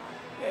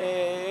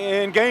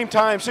in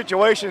game-time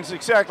situations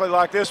exactly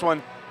like this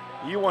one,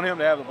 you want him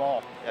to have the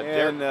ball.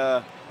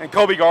 Yeah, and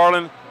Kobe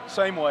Garland,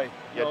 same way.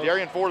 Yeah,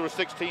 Darian Ford with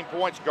 16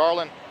 points.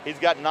 Garland, he's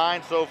got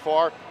 9 so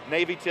far.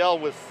 Navy Tell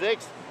with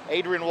 6.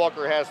 Adrian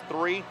Walker has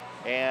 3.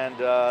 And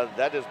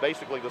that is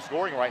basically the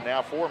scoring right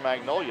now for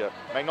Magnolia.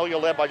 Magnolia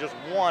led by just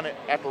 1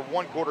 after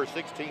 1 quarter,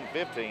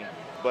 16-15,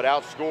 but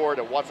outscored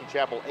at Watson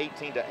Chapel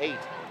 18-8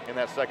 in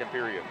that second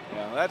period.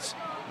 Yeah,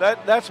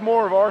 that's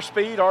more of our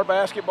speed, our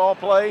basketball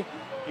play,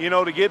 you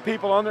know, to get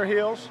people on their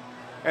heels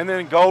and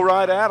then go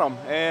right at them.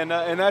 And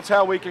that's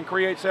how we can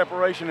create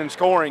separation in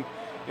scoring,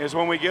 is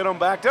when we get them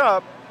backed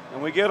up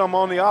and we get them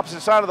on the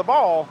opposite side of the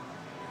ball,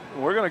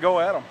 we're going to go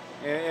at them.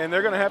 And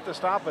they're going to have to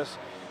stop us.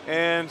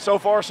 And so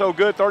far, so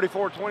good.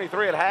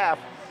 34-23 at half,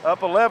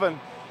 up 11.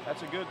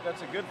 That's a good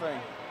thing.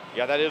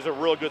 Yeah, that is a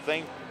real good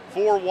thing.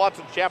 For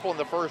Watson Chapel in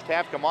the first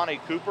half, Kamani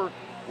Cooper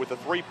with a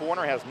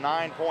 3-pointer has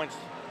 9 points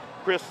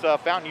Chris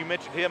Fountain, you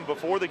mentioned him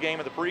before the game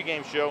at the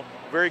pregame show.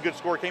 Very good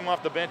score, came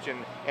off the bench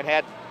and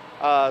had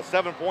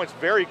 7 points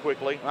very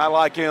quickly. I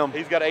like him.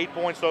 He's got 8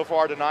 points so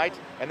far tonight.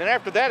 And then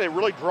after that, it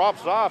really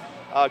drops off.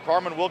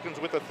 Carmen Wilkins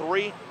with a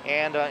 3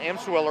 and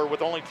Emswiller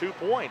with only 2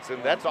 points.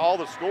 And that's all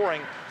the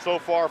scoring so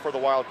far for the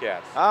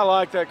Wildcats. I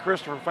like that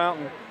Christopher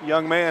Fountain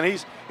young man.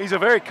 He's a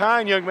very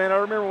kind young man. I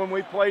remember when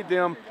we played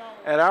them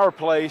at our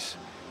place,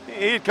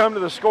 he'd come to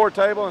the score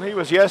table and he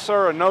was yes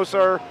sir and no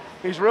sir.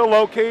 He's real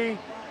low key,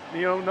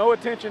 you know, no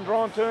attention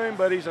drawn to him,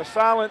 but he's a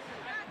silent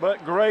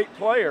but great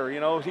player.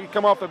 You know, he'd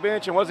come off the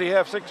bench and he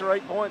have 6 or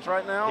 8 points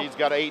right now? He's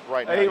got 8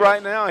 right now. 8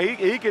 right now.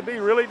 He could be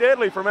really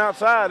deadly from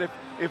outside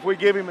if we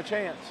give him a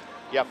chance.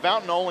 Yeah,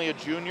 Fountain only a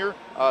junior.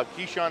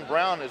 Keyshawn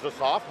Brown is a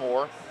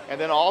sophomore.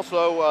 And then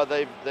also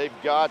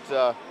they've got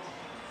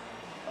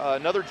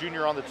another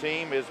junior on the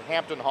team is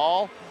Hampton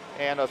Hall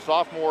and a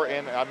sophomore,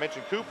 and I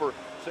mentioned Cooper,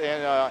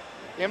 and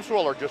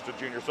Emswiller just a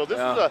junior. So this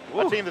is a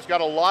team that's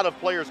got a lot of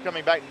players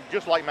coming back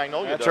just like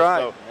Magnolia does. Right.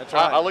 So That's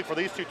right. I look for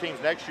these 2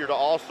 teams next year to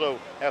also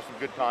have some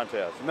good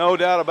contests. No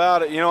doubt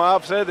about it. You know,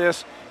 I've said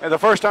this, and the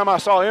first time I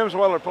saw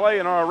Emswiller play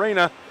in our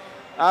arena,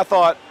 I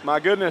thought, my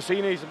goodness,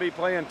 he needs to be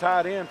playing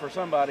tight end for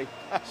somebody.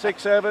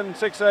 6'7",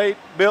 6'8",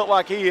 built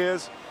like he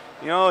is.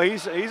 You know,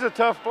 he's a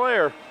tough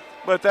player,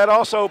 but that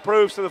also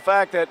proves to the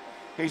fact that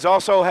he's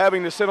also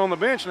having to sit on the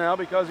bench now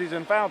because he's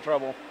in foul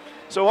trouble.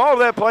 So all of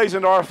that plays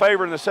into our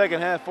favor in the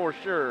second half for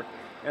sure,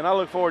 and I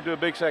look forward to a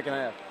big second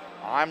half.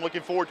 I'm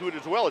looking forward to it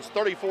as well. It's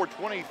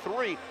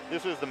 34-23.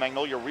 This is the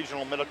Magnolia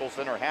Regional Medical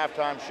Center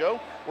halftime show.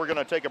 We're going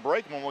to take a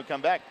break, and when we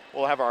come back,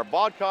 we'll have our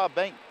Vodka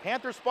Bank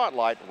Panther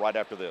Spotlight right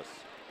after this.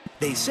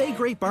 They say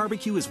great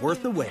barbecue is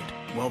worth the wait.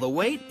 Well, the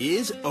wait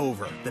is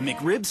over. The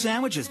McRib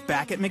sandwich is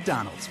back at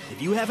McDonald's.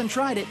 If you haven't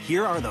tried it,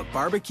 here are the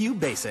barbecue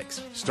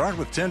basics. Start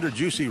with tender,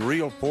 juicy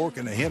real pork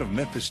and a hint of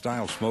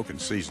Memphis-style smoke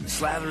and seasoning.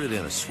 Slather it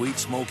in a sweet,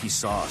 smoky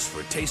sauce for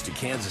a taste of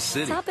Kansas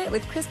City. Top it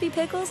with crispy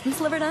pickles and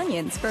slivered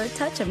onions for a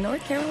touch of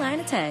North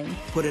Carolina tang.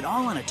 Put it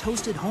all on a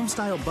toasted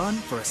home-style bun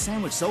for a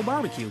sandwich so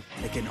barbecue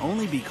it can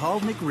only be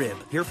called McRib.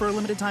 Here for a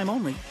limited time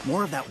only.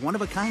 More of that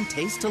one-of-a-kind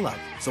taste to love.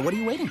 So what are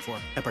you waiting for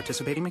at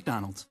participating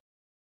McDonald's?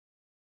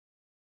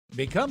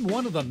 Become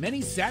one of the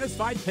many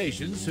satisfied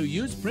patients who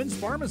use Prince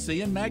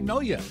Pharmacy in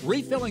Magnolia.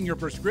 Refilling your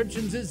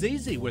prescriptions is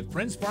easy with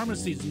Prince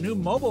Pharmacy's new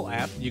mobile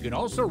app. You can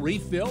also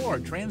refill or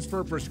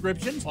transfer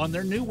prescriptions on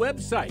their new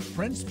website,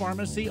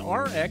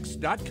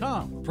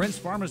 PrincePharmacyRx.com. Prince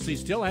Pharmacy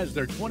still has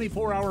their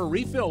 24-hour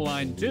refill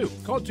line too.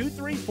 Call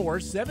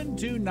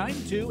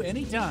 234-7292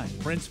 anytime.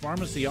 Prince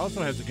Pharmacy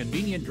also has a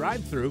convenient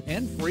drive-thru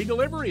and free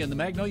delivery in the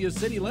Magnolia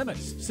city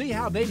limits. See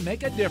how they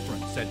make a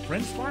difference at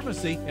Prince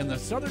Pharmacy in the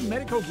Southern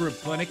Medical Group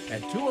Clinic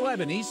at 211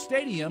 East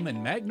Stadium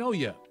in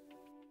Magnolia.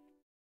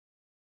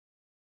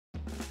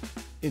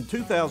 In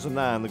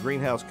 2009, the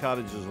Greenhouse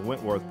Cottages of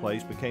Wentworth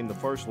Place became the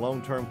first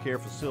long-term care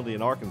facility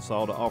in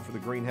Arkansas to offer the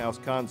greenhouse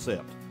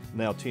concept.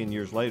 Now, 10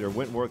 years later,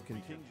 Wentworth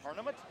continues.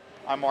 Tournament.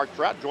 I'm Mark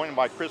Trout, joined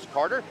by Chris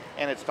Carter,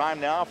 and it's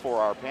time now for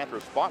our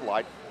Panther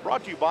Spotlight,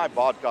 brought to you by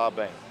Vodka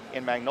Bank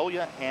in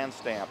Magnolia and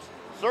Stamps,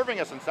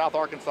 serving us in South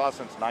Arkansas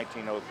since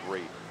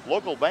 1903.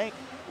 Local bank,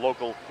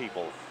 local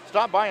people.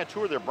 Stop by and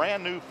tour their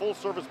brand new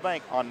full-service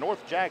bank on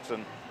North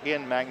Jackson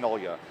in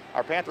Magnolia.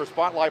 Our Panther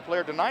Spotlight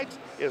player tonight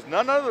is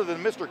none other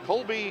than Mr.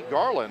 Colby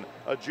Garland,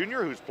 a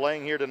junior who's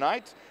playing here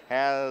tonight.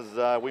 Has,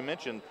 we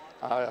mentioned,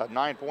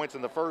 9 points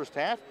in the first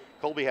half.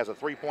 Colby has a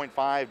 3.5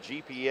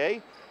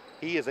 GPA.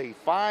 He is a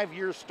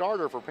 5-year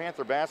starter for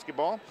Panther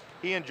basketball.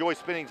 He enjoys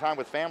spending time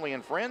with family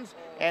and friends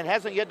and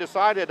hasn't yet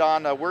decided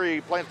on where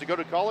he plans to go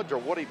to college or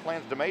what he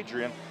plans to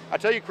major in. I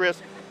tell you, Chris,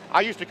 I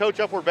used to coach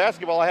upward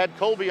basketball. I had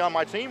Colby on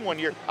my team one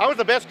year. I was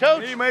the best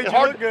coach. He made you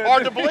hard, look good.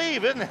 hard to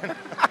believe, isn't it?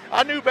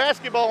 I knew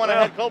basketball when I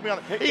had Colby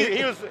on.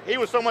 He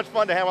was so much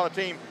fun to have on the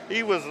team.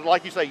 He was,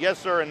 like you say, yes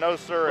sir and no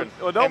sir. And,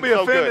 well, don't be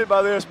so offended good.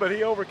 by this, but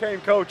he overcame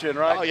coaching,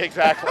 right? Oh,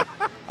 exactly.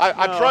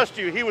 I trust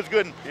you. He was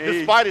good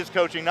despite his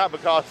coaching, not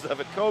because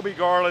of it. Colby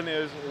Garland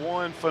is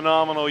one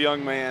phenomenal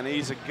young man.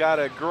 He's got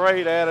a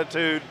great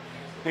attitude.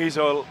 Has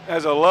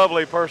a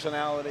lovely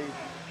personality.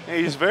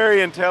 He's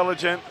very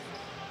intelligent,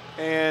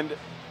 and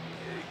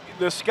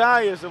the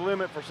sky is the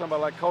limit for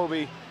somebody like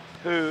Colby,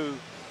 who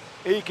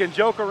he can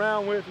joke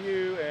around with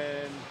you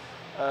and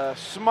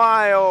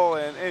smile,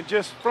 and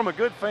just from a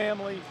good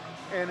family.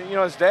 And you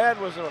know, his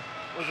dad was an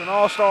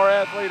all-star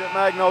athlete at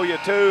Magnolia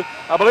too.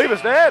 I believe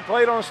his dad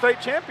played on a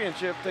state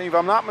championship team, if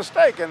I'm not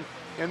mistaken,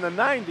 in the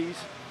 90s.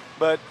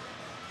 But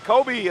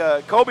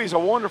Colby's a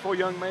wonderful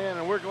young man,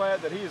 and we're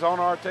glad that he's on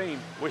our team.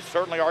 We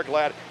certainly are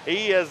glad.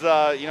 He is,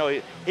 you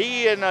know,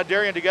 he and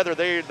Darian together,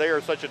 they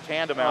are such a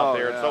tandem out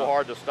there. Yeah. It's so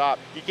hard to stop.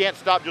 You can't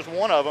stop just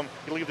one of them.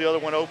 You leave the other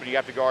one open. You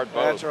have to guard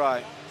both. That's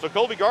right. So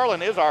Colby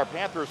Garland is our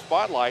Panther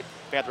Spotlight.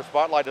 Panther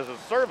Spotlight is a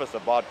service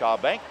of Vodka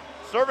Bank,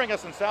 serving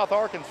us in South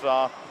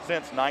Arkansas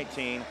since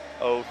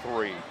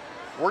 1903.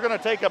 We're going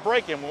to take a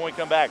break, and when we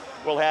come back,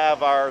 we'll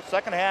have our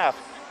second half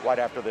right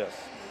after this.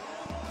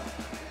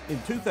 In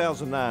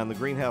 2009, the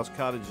Greenhouse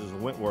Cottages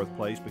of Wentworth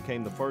Place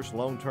became the first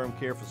long-term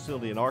care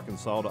facility in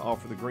Arkansas to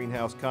offer the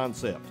greenhouse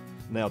concept.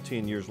 Now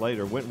 10 years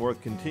later,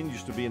 Wentworth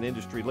continues to be an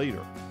industry leader.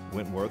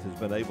 Wentworth has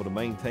been able to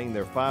maintain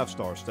their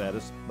 5-star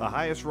status, the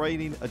highest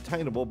rating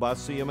attainable by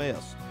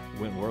CMS.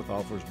 Wentworth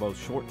offers both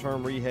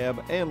short-term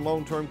rehab and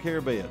long-term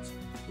care beds.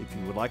 If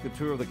you would like a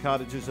tour of the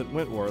cottages at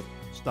Wentworth,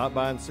 stop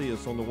by and see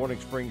us on the Warning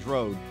Springs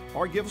Road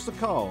or give us a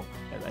call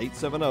at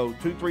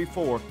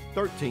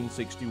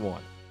 870-234-1361.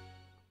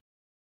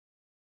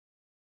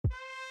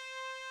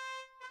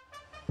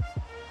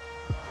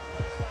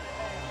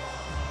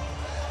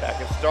 Back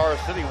in Star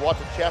City,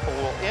 Watson Chapel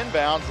will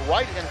inbounds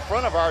right in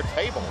front of our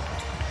table.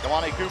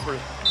 Damani Cooper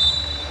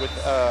with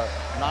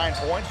 9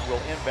 points will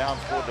inbounds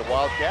for the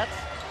Wildcats.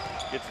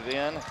 Gets it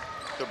in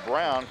to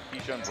Brown.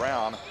 Keyshawn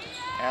Brown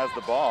has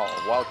the ball.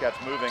 Wildcats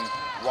moving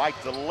right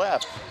to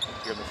left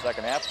here in the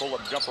second half.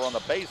 Pull-up jumper on the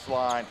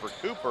baseline for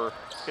Cooper.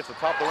 Gets the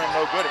top of the rim,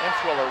 no good.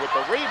 Emswiller with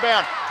the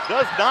rebound.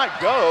 Does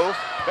not go.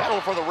 Battle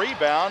for the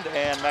rebound,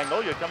 and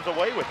Magnolia comes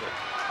away with it.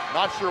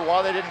 Not sure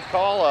why they didn't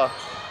call a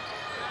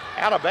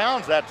out of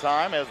bounds that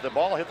time as the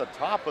ball hit the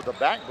top of the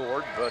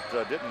backboard, but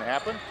didn't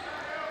happen.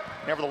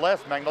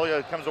 Nevertheless,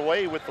 Magnolia comes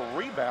away with the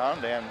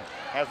rebound and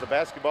has the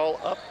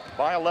basketball up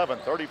by 11,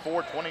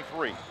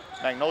 34-23.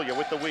 Magnolia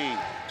with the lead.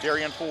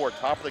 Darian Ford,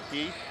 top of the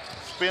key.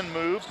 Spin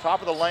move, top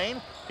of the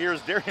lane.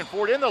 Here's Darian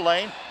Ford in the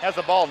lane, has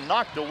the ball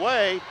knocked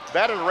away,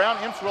 batted around.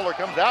 Emswiller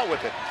comes out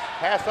with it.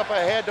 Pass up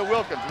ahead to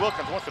Wilkins.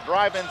 Wilkins wants to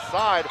drive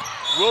inside.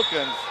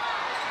 Wilkins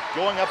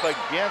going up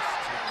against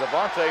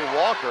Devontae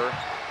Walker.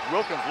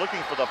 Wilkins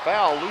looking for the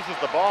foul, loses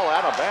the ball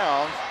out of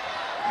bounds.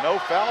 No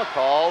foul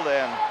called,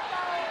 and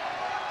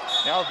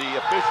now the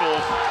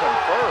officials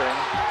conferring.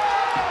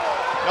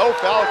 No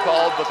foul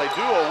called, but they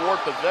do award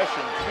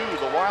possession to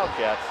the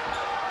Wildcats.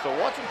 So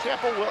Watson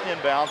Chapel will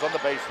inbounds on the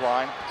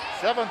baseline.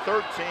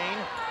 7-13.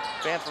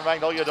 Fans from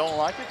Magnolia don't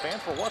like it.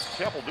 Fans for Watson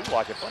Chapel do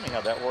like it. Funny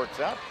how that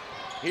works out.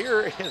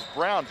 Here is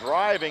Brown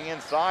driving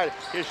inside.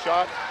 His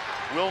shot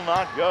will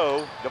not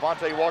go.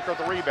 Devontae Walker with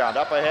the rebound.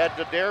 Up ahead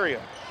to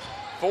Darian.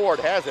 Ford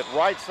has it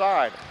right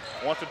side.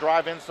 Wants to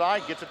drive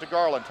inside, gets it to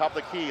Garland. Top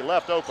of the key,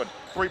 left open.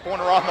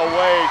 Three-pointer on the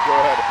way,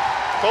 good.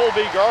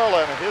 Colby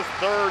Garland, his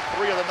third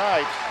three of the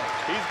night.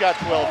 He's got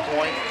 12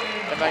 points,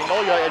 and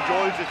Magnolia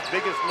enjoys its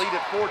biggest lead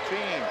at 14.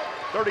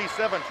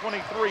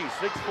 37-23,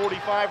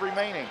 6:45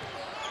 remaining.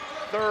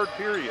 Third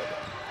period.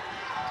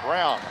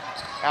 Brown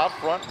out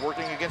front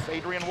working against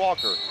Adrian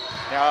Walker.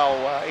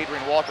 Now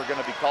Adrian Walker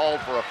going to be called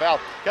for a foul.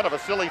 Kind of a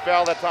silly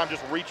foul that time,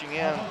 just reaching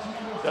in.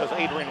 Does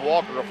Adrian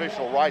Walker,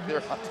 official right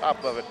there on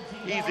top of it.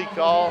 Easy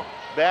call,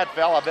 bad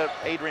foul. I bet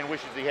Adrian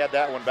wishes he had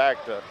that one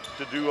back to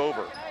do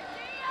over.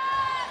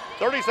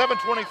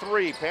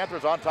 37-23,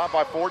 Panthers on top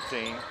by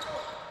 14.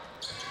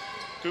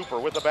 Cooper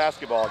with the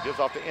basketball, gives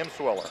off to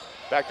Emswiller.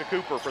 Back to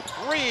Cooper for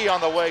three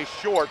on the way,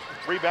 short.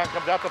 Rebound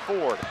comes out to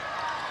Ford.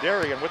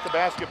 Darian with the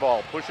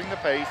basketball, pushing the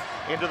pace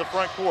into the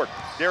front court.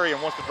 Darian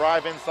wants to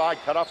drive inside,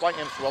 cut off by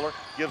Emswiller,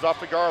 gives off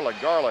to Garland.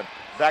 Garland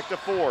back to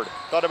Ford,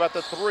 thought about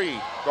the three,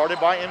 guarded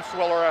by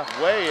Emswiller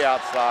way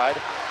outside.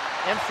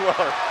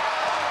 Emswiller,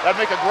 that'd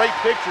make a great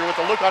picture with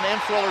the look on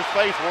Emswiller's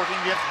face working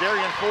against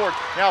Darian Ford.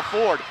 Now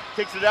Ford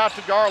kicks it out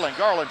to Garland.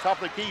 Garland,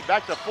 top of the key,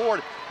 back to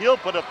Ford. He'll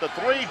put up the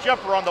three,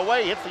 jumper on the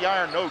way, hits the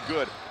iron, no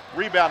good.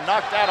 Rebound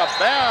knocked out of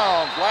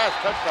bounds. Last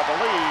touched, I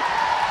believe,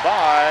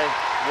 by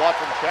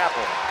Watson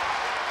Chapel.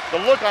 The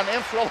look on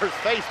Emswiller's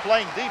face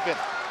playing defense,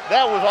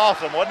 that was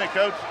awesome, wasn't it,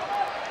 Coach?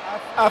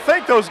 I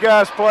think those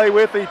guys play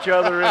with each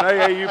other in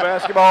AAU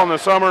basketball in the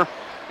summer.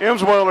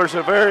 Emswiller's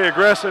a very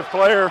aggressive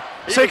player.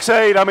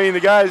 6'8", I mean, the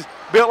guy's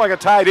built like a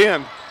tight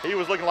end. He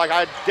was looking like,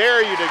 I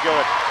dare you to go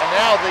it. And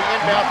now the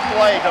inbound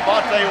play,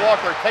 Devontae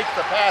Walker takes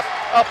the pass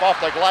up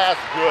off the glass,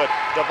 good.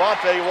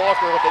 Devontae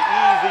Walker with the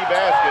easy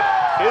basket,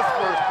 his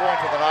first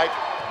points of the night.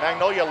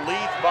 Magnolia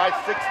leads by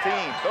 16,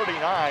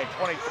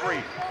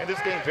 39-23. And this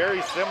game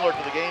very similar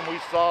to the game we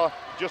saw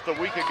just a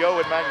week ago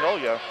in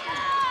Magnolia.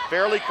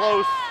 Fairly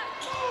close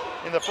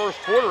in the first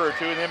quarter or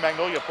two, and then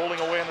Magnolia pulling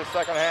away in the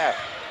second half.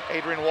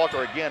 Adrian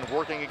Walker again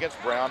working against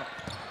Brown.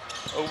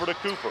 Over to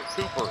Cooper.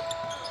 Cooper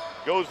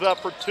goes up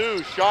for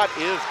two. Shot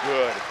is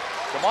good.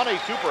 Damani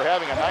Cooper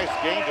having a nice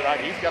game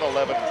tonight. He's got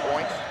 11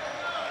 points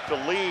to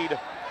lead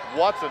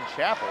Watson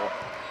Chapel.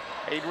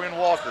 Adrian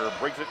Walker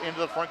brings it into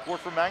the front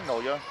court for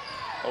Magnolia.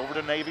 Over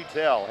to Navy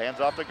Tell, hands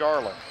off to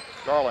Garland.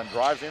 Garland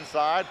drives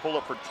inside, pull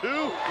up for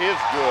two is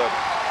good.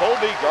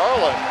 Colby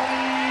Garland,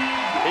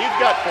 he's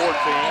got 14.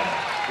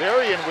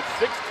 Darian with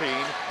 16,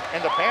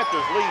 and the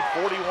Panthers lead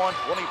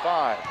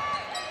 41-25.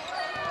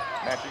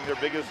 Matching their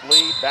biggest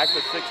lead, back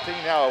to 16.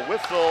 Now a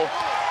whistle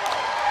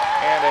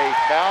and a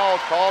foul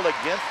called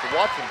against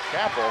Watson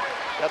Chapel.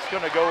 That's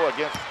going to go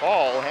against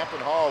Hall. Hampton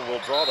Hall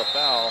will draw the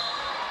foul.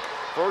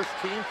 First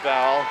team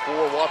foul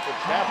for Watson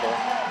Chapel.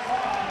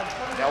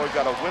 Now we've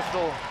got a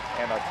whistle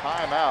and a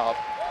timeout.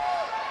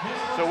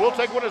 So we'll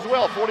take one as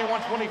well.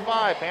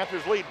 41-25,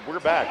 Panthers lead.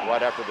 We're back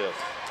right after this.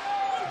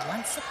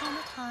 Once upon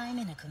a time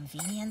in a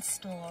convenience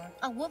store,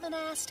 a woman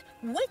asked,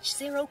 which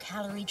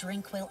zero-calorie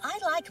drink will I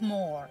like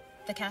more?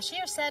 The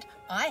cashier said,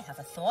 "I have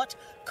a thought.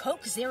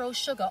 Coke Zero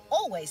Sugar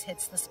always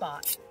hits the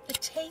spot." The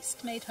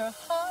taste made her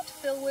heart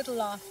fill with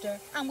laughter,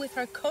 and with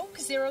her Coke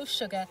Zero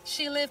Sugar,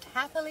 she lived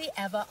happily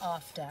ever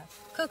after.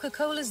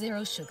 Coca-Cola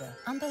Zero Sugar,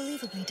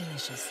 unbelievably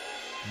delicious.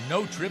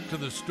 No trip to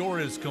the store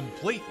is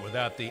complete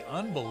without the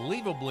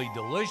unbelievably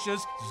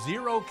delicious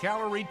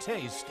zero-calorie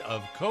taste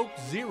of Coke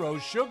Zero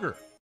Sugar.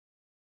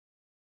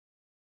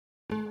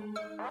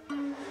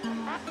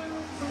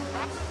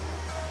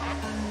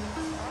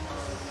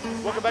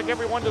 Welcome back,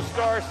 everyone, to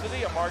Star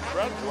City. I'm Mark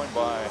Brown, joined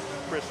by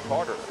Chris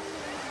Carter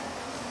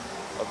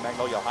of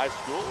Magnolia High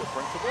School, the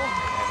principal.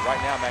 And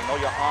right now,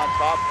 Magnolia on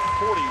top,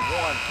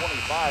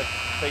 41-25.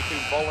 Stay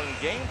tuned following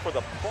the game for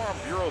the Farm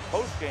Bureau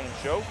post-game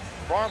show.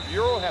 Farm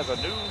Bureau has a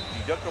new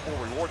deductible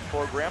rewards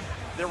program.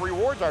 Their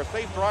rewards are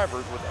safe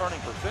drivers with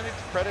earning percentage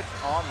credits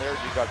on their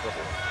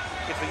deductibles.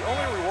 It's the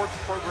only rewards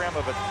program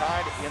of its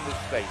kind in the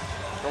state.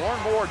 To learn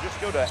more, just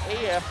go to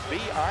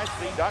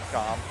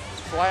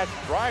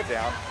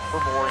afbic.com/drive-down for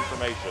more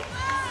information.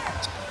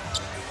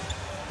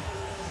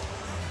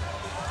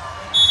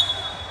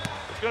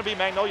 It's going to be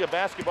Magnolia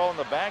basketball in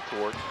the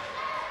backcourt.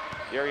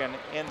 Darian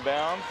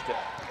inbounds to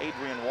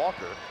Adrian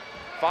Walker.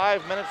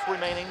 5 minutes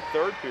remaining,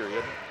 third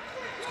period.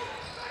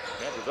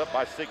 Panthers up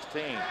by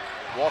 16.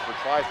 Walker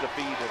tries to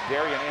feed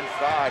Darian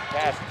inside.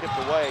 Pass tipped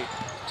away.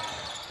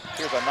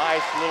 Here's a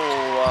nice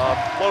little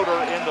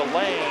floater in the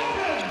lane.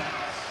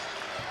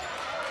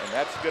 And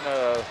that's going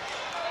to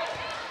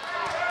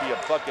be a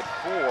bucket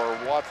for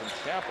Watson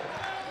Chapel.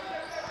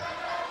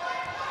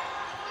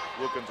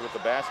 Wilkins with the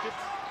basket.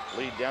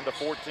 Lead down to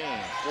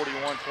 14,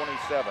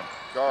 41-27.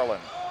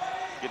 Garland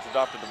gets it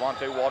off to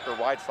Devontae Walker,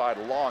 right side,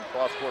 long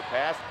cross-court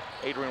pass.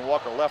 Adrian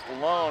Walker left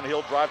alone.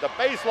 He'll drive the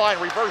baseline,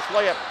 reverse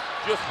layup,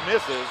 just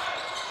misses.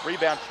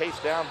 Rebound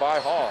chased down by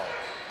Hall.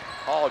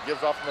 Hall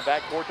gives off in the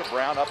backcourt to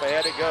Brown. Up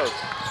ahead it goes.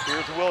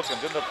 Here's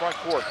Wilkins in the front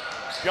court.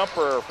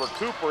 Jumper for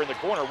Cooper in the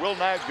corner. Will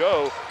not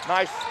go.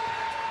 Nice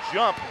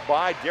jump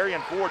by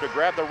Darian Ford to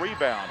grab the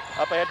rebound.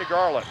 Up ahead to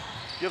Garland.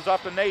 Gives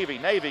off to Navy.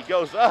 Navy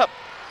goes up.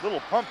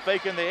 Little pump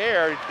fake in the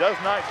air. Does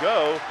not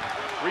go.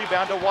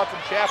 Rebound to Watson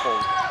Chapel.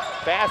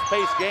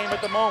 Fast-paced game at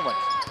the moment.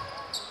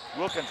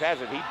 Wilkins has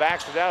it. He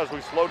backs it out as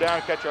we slow down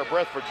and catch our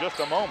breath for just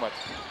a moment.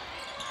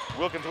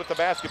 Wilkins with the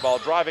basketball,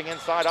 driving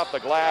inside off the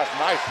glass.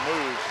 Nice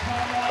move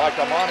by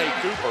Kamani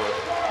Cooper.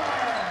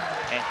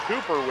 And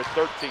Cooper with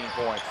 13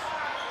 points.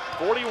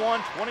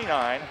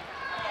 41-29.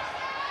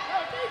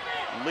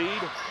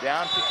 Lead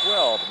down to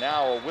 12.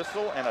 Now a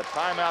whistle and a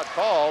timeout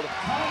called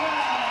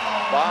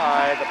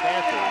by the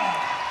Panthers.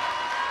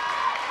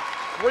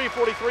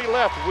 3:43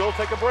 left. We'll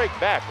take a break.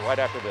 Back right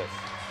after this.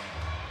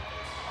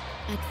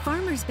 At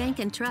Farmers Bank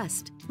and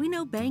Trust, we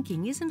know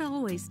banking isn't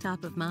always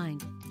top of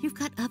mind. You've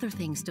got other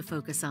things to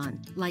focus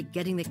on, like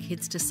getting the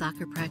kids to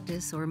soccer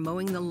practice or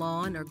mowing the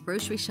lawn or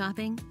grocery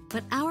shopping.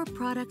 But our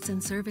products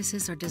and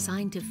services are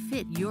designed to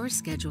fit your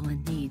schedule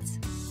and needs.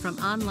 From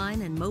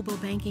online and mobile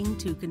banking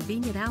to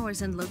convenient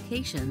hours and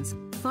locations,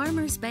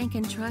 Farmers Bank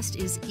and Trust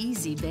is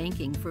easy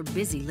banking for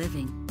busy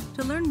living.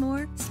 To learn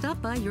more, stop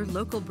by your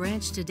local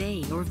branch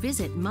today or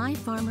visit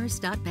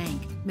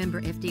myfarmers.bank.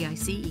 Member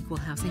FDIC Equal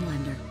Housing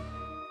Lender.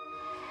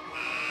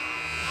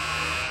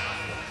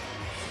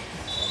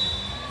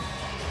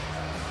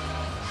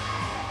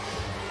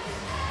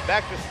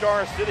 Back to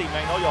Star City.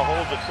 Magnolia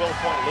holds a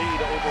 12-point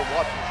lead over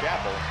Watson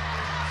Chapel.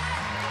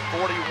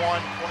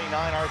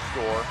 41-29 our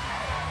score.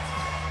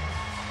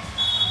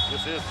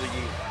 This is the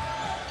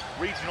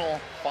regional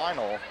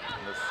final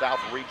in the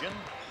South region.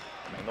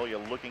 Magnolia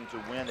looking to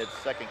win its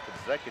second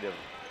consecutive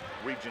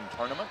region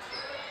tournament.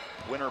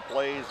 Winner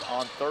plays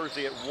on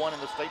Thursday at 1 in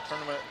the state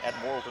tournament at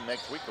Morrilton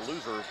next week. The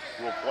loser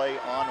will play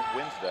on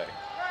Wednesday.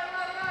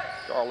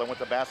 Garland with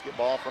the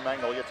basketball for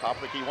Magnolia, top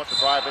of the key, wants to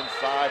drive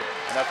inside,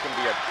 and that's going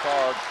to be a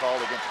charge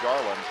called against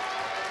Garland.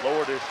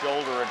 Lowered his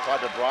shoulder and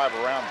tried to drive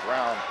around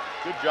Brown.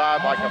 Good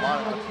job by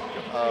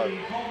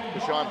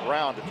Deshaun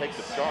Brown to take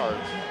the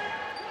charge.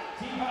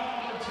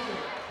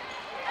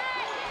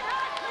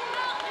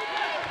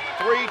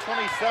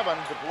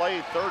 3:27 to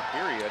play, third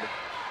period.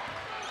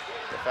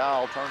 The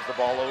foul turns the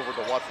ball over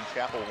to Watson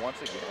Chapel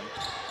once again.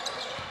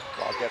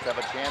 Wildcats have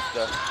a chance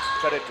to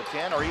cut it to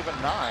 10 or even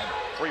 9.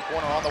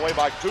 Three-pointer on the way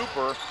by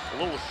Cooper. A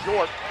little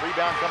short.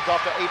 Rebound comes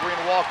off to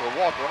Adrian Walker.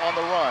 Walker on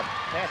the run.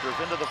 Panthers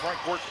into the front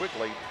court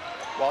quickly.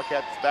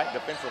 Wildcats back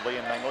defensively,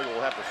 and Magnolia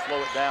will have to slow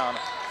it down,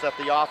 set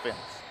the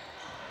offense.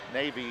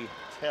 Navy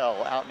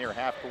Tell out near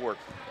half court.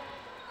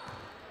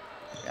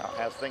 Now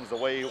has things the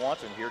way he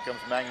wants, and here comes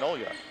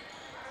Magnolia.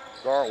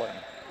 Garland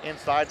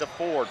inside to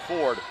Ford.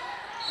 Ford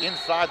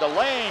inside the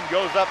lane,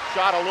 goes up,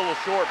 shot a little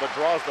short, but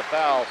draws the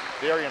foul.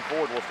 Darian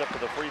Ford will step to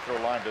the free throw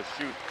line to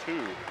shoot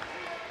 2.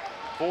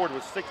 Ford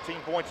with 16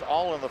 points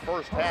all in the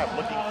first half,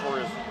 looking for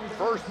his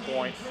first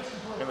points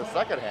in the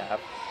second half.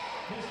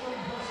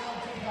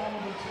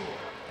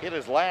 Hit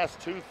his last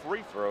 2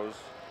 free throws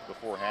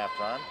before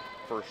halftime.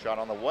 First shot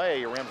on the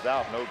way, rims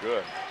out, no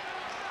good.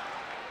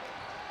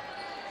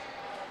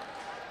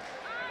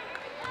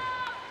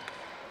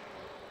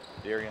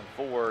 Darian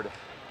Ford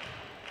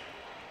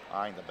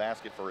eyeing the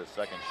basket for his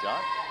second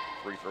shot.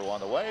 Free throw on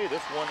the way.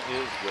 This one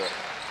is good.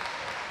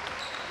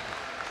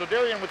 So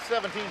Darien with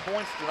 17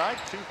 points tonight,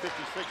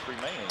 2:56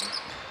 remaining.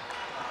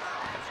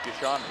 As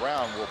Keyshawn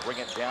Brown will bring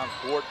it down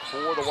court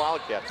for the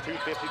Wildcats.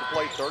 2:50 to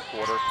play, third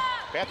quarter.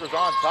 Panthers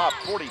on top,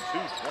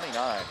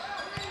 42-29.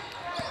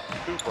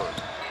 Cooper,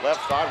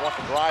 left side, wants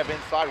to drive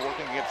inside,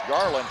 working against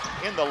Garland.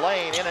 In the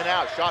lane, in and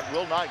out, shot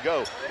will not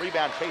go.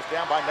 Rebound chased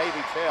down by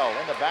Navy Tell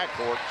in the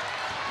backcourt.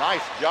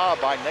 Nice job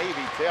by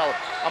Navy Tell.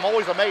 I'm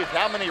always amazed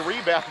how many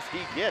rebounds he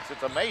gets.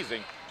 It's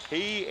amazing.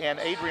 He and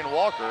Adrian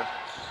Walker,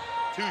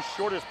 two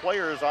shortest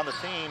players on the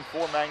team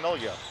for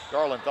Magnolia.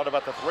 Garland thought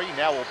about the three,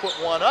 now will put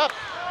one up.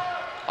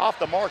 Off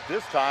the mark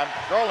this time.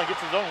 Garland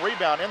gets his own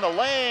rebound in the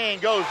lane,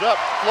 goes up,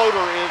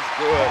 floater is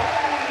good.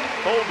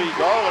 Colby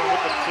Garland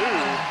with the two,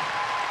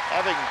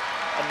 having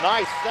a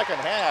nice second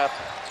half.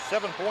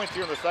 7 points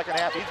here in the second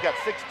half. He's got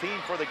 16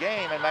 for the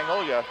game, and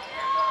Magnolia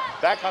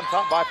back on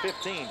top by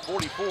 15,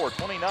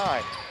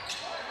 44-29.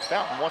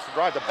 Fountain wants to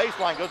drive the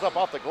baseline, goes up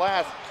off the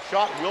glass.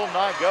 Shot will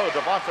not go.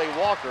 Devontae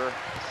Walker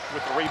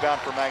with the rebound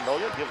for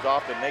Magnolia, gives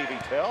off to Navy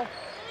Tell.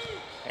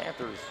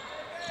 Panthers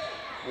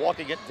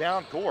walking it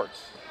down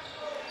courts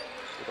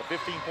with a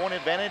 15-point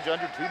advantage,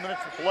 under 2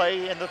 minutes to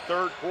play in the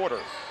third quarter.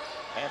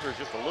 Panthers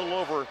just a little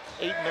over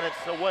 8 minutes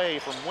away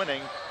from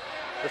winning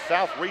the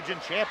South Region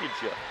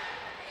Championship.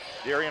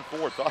 Darian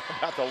Ford thought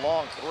about the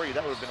long three.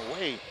 That would have been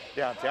way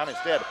downtown.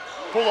 Instead,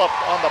 pull up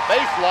on the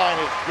baseline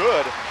is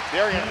good.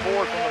 Darian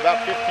Ford from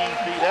about 15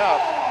 feet out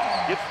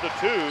gets the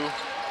two.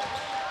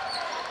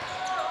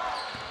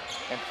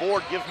 And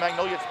Ford gives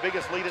Magnolia its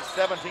biggest lead at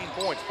 17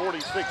 points,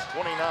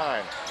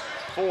 46-29.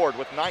 Ford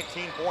with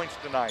 19 points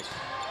tonight.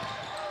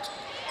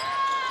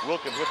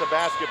 Wilkins with the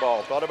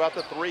basketball. Thought about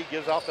the three,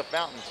 gives off to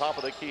Fountain, top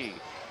of the key.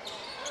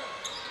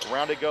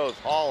 Around it goes.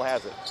 Hall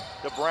has it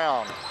to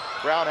Brown.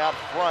 Brown out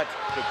front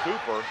to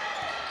Cooper.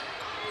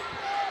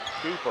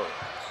 Cooper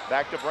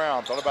back to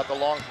Brown. Thought about the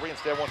long three,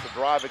 instead wants to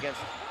drive against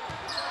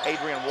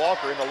Adrian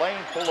Walker in the lane.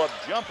 Pull-up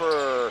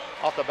jumper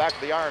off the back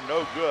of the iron,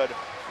 no good.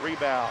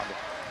 Rebound.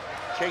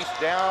 Chased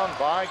down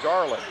by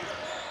Garland.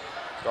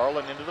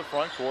 Garland into the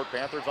front court.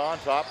 Panthers on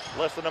top.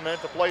 Less than a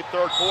minute to play,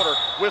 third quarter.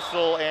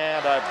 Whistle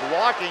and a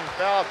blocking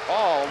foul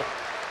called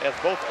as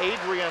both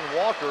Adrian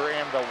Walker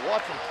and the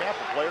Watson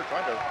Chapel player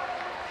trying to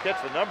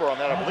catch the number on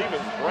that. I believe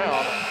it's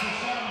Brown.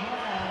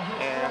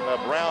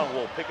 And Brown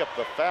will pick up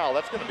the foul.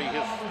 That's going to be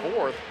his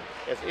fourth,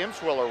 as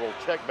Imsweller will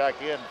check back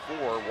in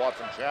for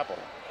Watson Chapel.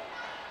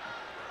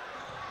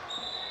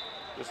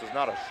 This is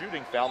not a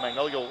shooting foul.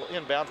 Magnolia will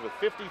inbounds with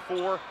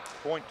 54.2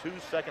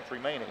 seconds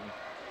remaining.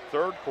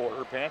 Third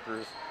quarter,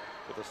 Panthers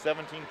with a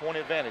 17-point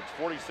advantage,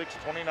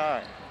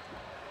 46-29.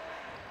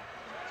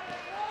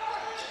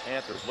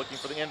 Panthers looking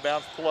for the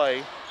inbounds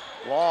play.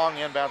 Long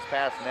inbounds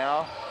pass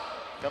now.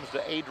 Comes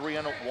to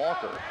Adrian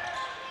Walker.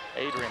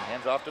 Adrian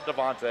hands off to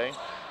Devontae.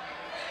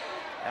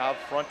 Out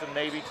front to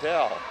Navy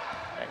Tell.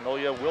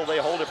 Magnolia, will they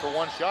hold it for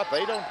one shot?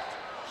 They don't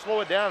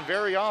slow it down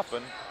very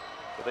often,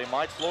 but they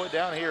might slow it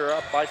down here,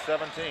 up by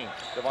 17.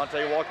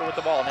 Devontae Walker with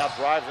the ball, now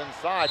drives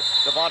inside.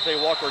 Devontae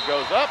Walker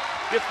goes up,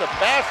 gets the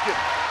basket,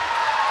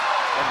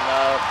 and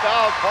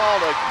foul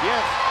called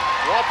against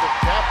Watson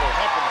Chapel,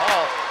 Hampton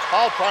Hall.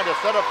 Hall trying to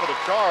set up for the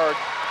charge,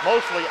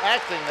 mostly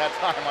acting that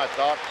time, I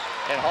thought,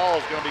 and Hall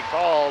is going to be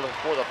called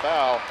for the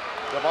foul.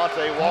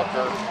 Devontae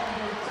Walker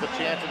with a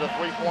chance at a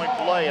three-point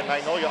play, and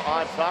Magnolia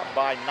on top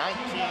by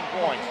 19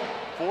 points,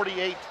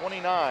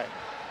 48-29.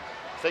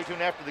 Stay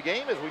tuned after the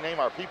game as we name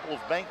our People's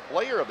Bank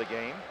Player of the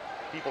Game.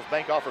 People's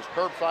Bank offers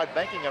curbside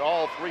banking at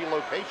all three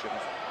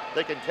locations.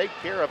 They can take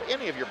care of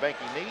any of your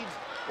banking needs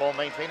while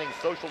maintaining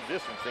social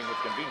distancing with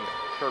convenient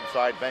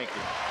curbside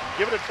banking.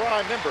 Give it a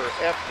try, member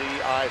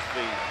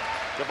FDIC.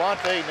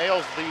 Devontae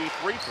nails the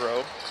free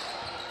throw.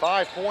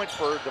 5 points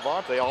for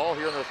Devontae, all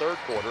here in the third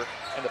quarter,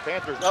 and the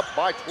Panthers up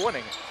by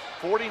 20,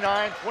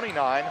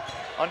 49-29,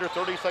 under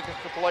 30 seconds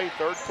to play,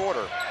 third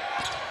quarter.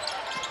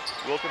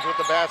 Wilkins with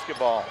the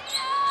basketball.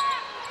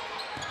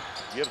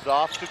 Gives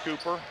off to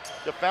Cooper,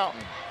 to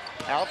Fountain,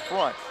 out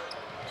front.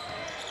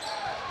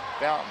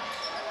 Fountain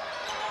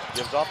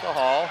gives off to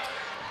Hall.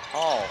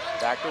 Hall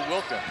back to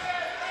Wilkins.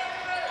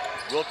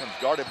 Wilkins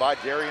guarded by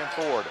Darian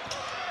Ford.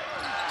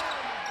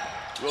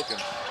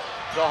 Wilkins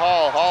to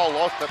Hall. Hall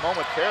lost it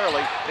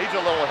momentarily, needs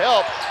a little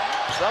help.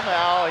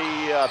 Somehow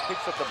he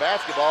picks up the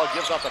basketball,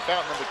 gives off to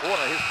Fountain in the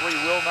corner. His three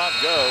will not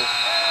go.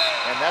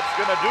 And that's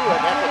going to do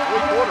it after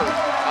three quarters.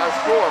 Our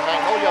score,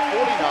 Magnolia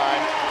 49,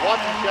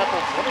 Watson Chapel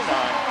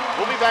 29.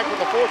 We'll be back with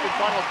the fourth and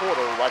final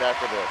quarter right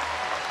after this.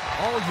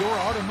 All your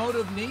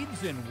automotive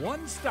needs in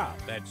one stop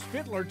at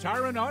Spittler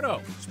Tire and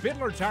Auto.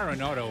 Spittler Tire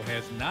and Auto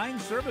has 9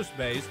 service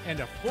bays and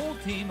a full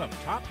team of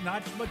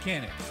top-notch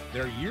mechanics.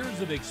 Their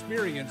years of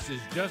experience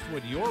is just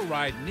what your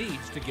ride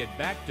needs to get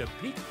back to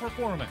peak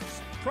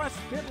performance. Trust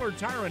Spittler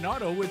Tire and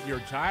Auto with your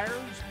tires,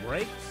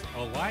 brakes,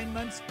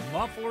 alignments,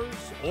 mufflers,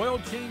 oil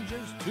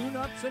changes,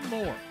 tune-ups, and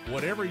more.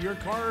 Whatever your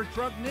car or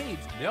truck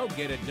needs, they'll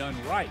get it done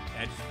right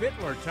at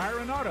Spittler Tire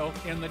and Auto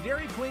in the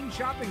Dairy Queen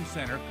Shopping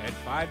Center at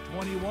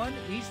 521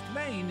 East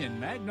Main in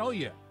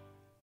Magnolia.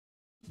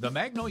 The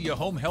Magnolia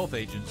Home Health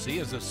Agency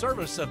is a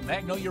service of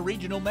Magnolia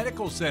Regional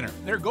Medical Center.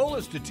 Their goal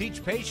is to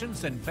teach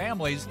patients and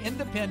families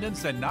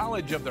independence and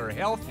knowledge of their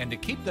health and to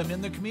keep them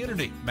in the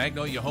community.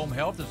 Magnolia Home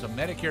Health is a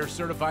Medicare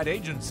certified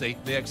agency.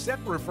 They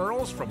accept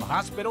referrals from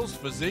hospitals,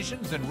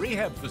 physicians, and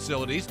rehab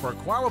facilities for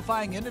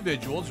qualifying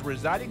individuals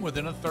residing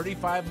within a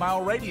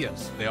 35-mile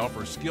radius. They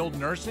offer skilled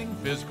nursing,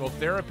 physical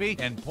therapy,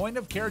 and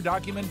point-of-care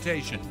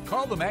documentation.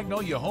 Call the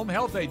Magnolia Home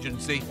Health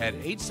Agency at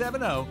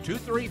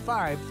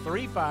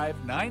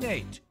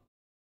 870-235-3598.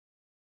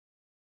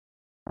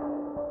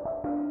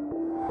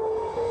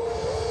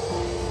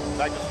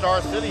 Back to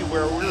Star City,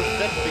 where we're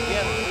set to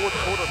begin fourth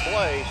quarter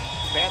play.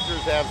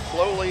 Panthers have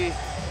slowly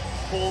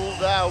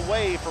pulled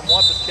away from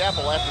Watson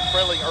Chapel after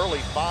trailing early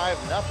 5-0.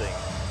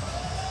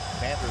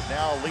 Panthers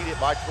now lead it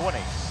by 20,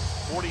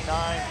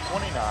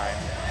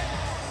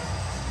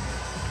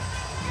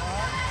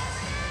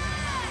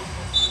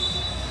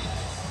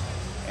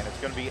 49-29. And it's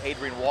going to be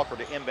Adrian Walker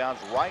to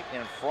inbounds right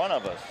in front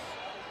of us.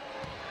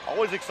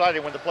 Always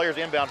excited when the players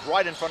inbounds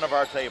right in front of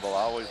our table.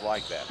 I always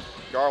like that.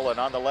 Garland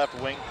on the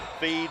left wing,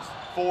 feeds.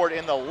 Ford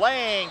in the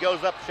lane,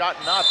 goes up, shot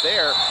not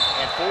there,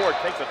 and Ford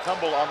takes a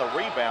tumble on the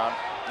rebound.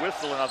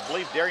 Whistle, and I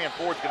believe Darian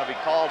Ford's going to be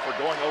called for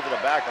going over the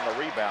back on the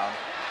rebound.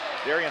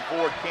 Darian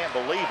Ford can't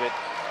believe it.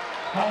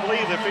 I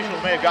believe the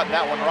officials may have gotten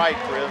that one right,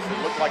 Chris. It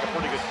looked like a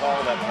pretty good call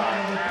that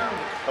time.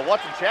 The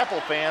Watson Chapel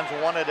fans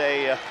wanted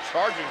a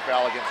charging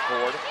foul against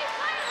Ford.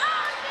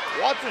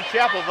 Watson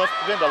Chapel must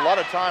spend a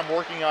lot of time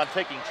working on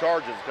taking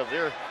charges because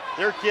their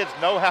kids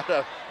know how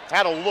to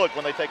look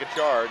when they take a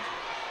charge.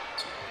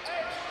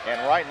 And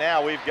right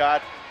now we've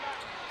got,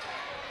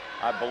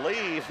 I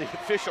believe, the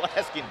official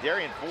asking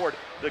Darian Ford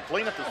to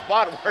clean up the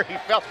spot where he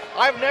fell.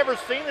 I've never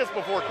seen this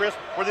before, Chris,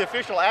 where the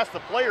official asked the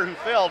player who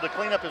fell to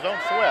clean up his own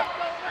sweat.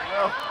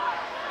 Well,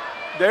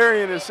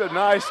 Darian is a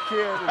nice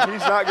kid, and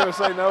he's not going to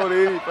say no to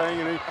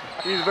anything, and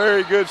he's a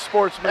very good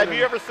sportsman. Have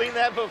you ever seen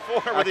that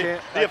before, where the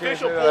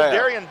official pulled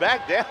Darian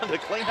back down to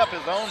clean up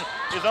his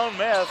own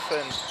mess,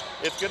 and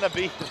it's going to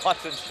be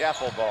Watson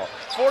Chapel ball.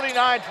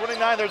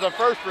 49-29, there's a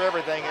first for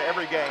everything in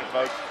every game,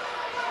 folks.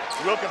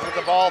 Wilkins with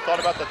the ball, thought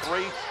about the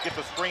three, gets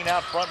a screen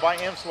out front by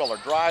Emsweller,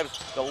 drives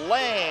the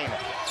lane.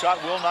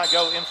 Shot will not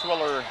go.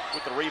 Emsweller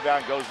with the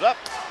rebound goes up.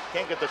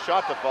 Can't get the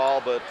shot to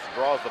fall, but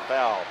draws the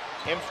foul.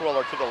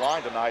 Emsweller to the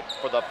line tonight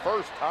for the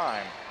first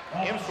time.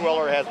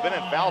 Emsweller has been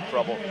in foul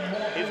trouble.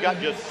 He's got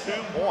just 2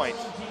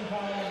 points.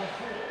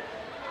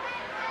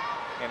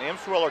 And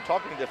Emsweller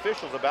talking to the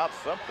officials about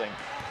something.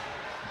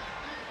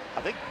 I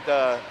think,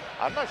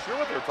 I'm not sure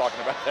what they were talking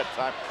about that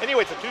time.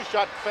 Anyway, it's a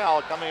 2-shot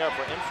foul coming up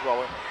for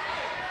Emsweller.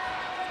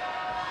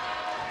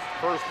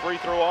 First free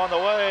throw on the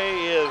way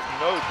is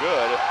no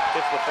good.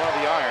 Hits the front of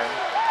the iron.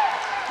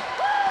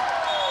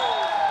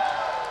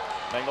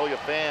 Magnolia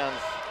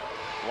fans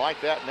like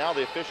that. Now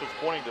the official's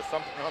pointing to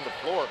something on the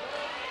floor.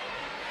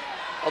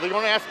 Are they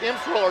going to ask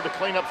Emsweller to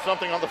clean up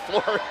something on the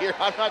floor here?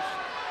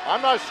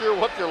 I'm not sure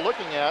what they're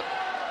looking at.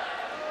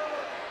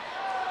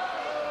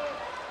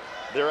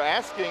 They're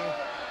asking.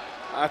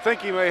 I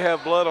think he may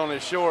have blood on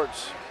his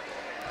shorts,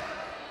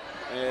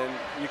 and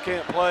you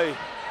can't play.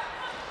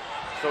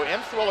 So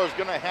Emsweller is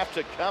going to have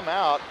to come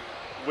out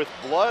with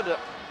blood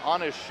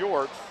on his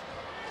shorts,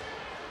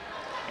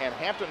 and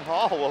Hampton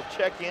Hall will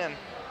check in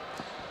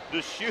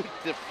to shoot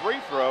the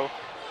free throw.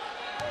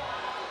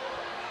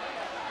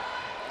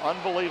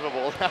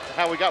 Unbelievable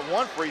how we got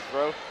one free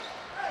throw.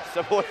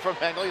 Someone from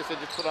Magnolia said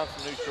just put on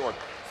some new shorts.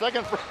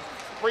 Second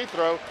free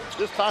throw,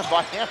 this time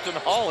by Hampton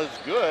Hall, is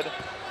good.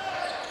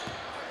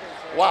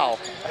 Wow.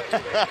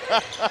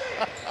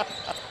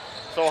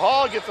 So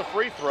Hall gets a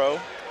free throw.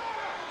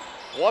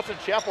 Watson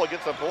Chapel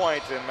gets a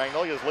point, and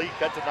Magnolia's lead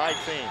cut to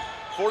 19.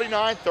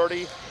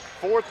 49-30,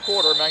 fourth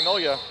quarter.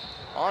 Magnolia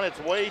on its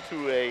way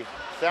to a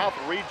South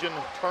Region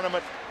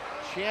Tournament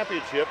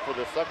championship for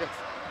the second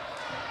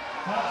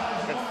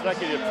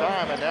consecutive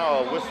time, and now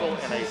a whistle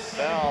and a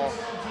foul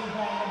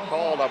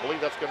called. I believe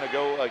that's going to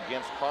go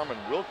against Carmen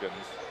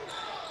Wilkins.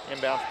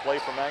 Inbounds play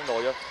for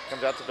Magnolia.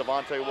 Comes out to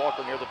Devontae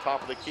Walker near the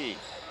top of the key.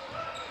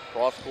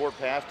 Cross-court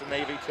pass to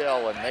Navy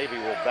Tell, and Navy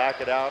will back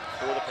it out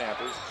for the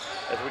Panthers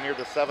as we near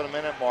the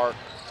 7-minute mark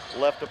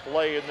left to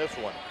play in this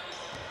one.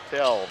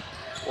 Tell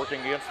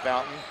working against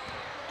Fountain.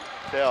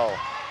 Tell,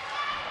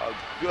 a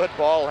good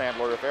ball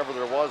handler if ever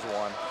there was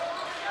one.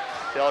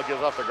 Tell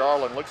gives up to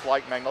Garland. Looks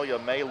like Magnolia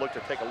may look to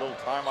take a little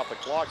time off the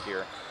clock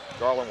here.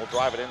 Garland will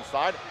drive it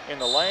inside, in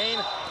the lane,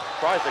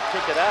 tries to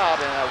kick it out,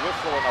 and a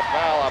whistle and a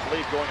foul, I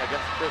believe, going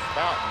against Chris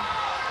Fountain.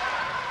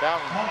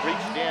 Fountain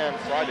reached in,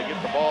 tried to get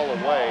the ball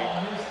away.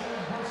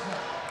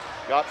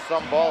 Got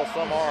some ball,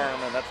 some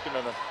arm, and that's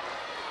going to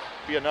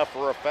be enough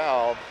for a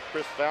foul.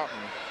 Chris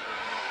Fountain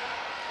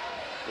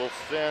will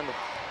send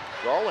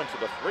Garland to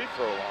the free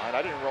throw line.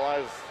 I didn't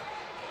realize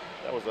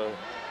that was going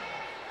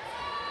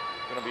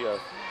to be a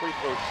free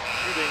throw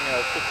shooting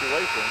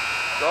situation.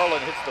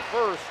 Garland hits the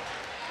first.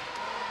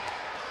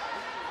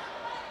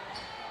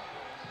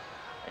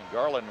 And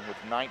Garland with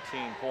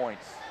 19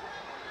 points.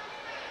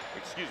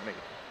 Excuse me,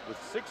 with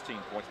 16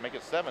 points, make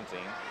it 17.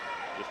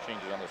 Just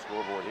change it on the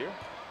scoreboard here.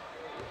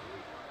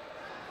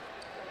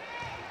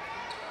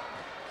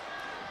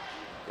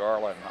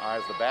 Garland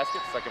eyes the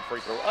basket. Second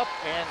free throw up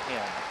and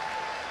in.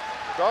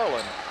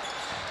 Garland,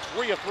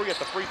 3 of 3 at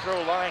the free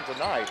throw line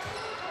tonight.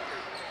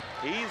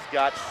 He's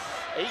got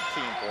 18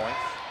 points.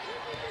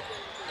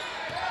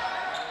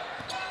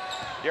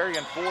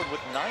 Darian Ford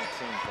with 19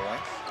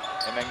 points.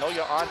 And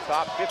Magnolia on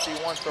top,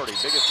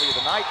 51-30. Biggest lead of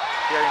the night.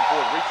 Darian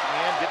Ford reaching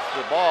in, gets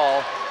the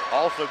ball,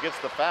 also gets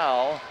the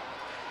foul.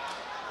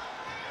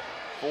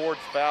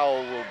 Ford's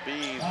foul will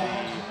be the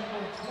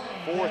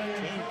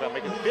 14th foul,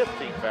 making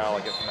 15th foul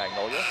against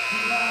Magnolia.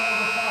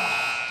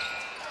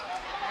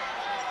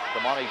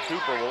 Damani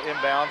Cooper will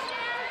inbound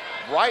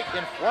right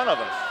in front of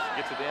us.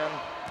 Gets it in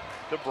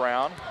to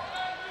Brown.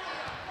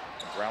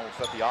 Brown will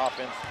set the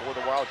offense for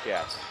the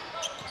Wildcats.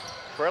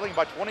 Trailing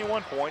by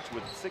 21 points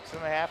with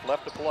 6.5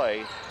 left to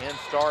play in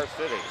Star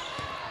City.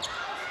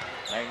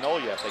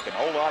 Magnolia, if they can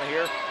hold on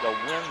here, they'll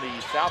win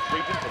the South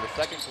Region for the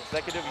second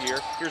consecutive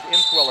year. Here's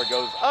Imsweller,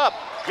 goes up,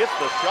 gets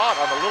the shot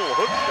on the little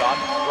hook shot,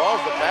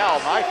 draws the foul.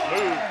 Nice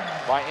move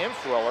by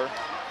Imsweller.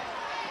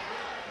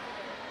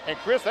 And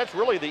Chris, that's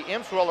really the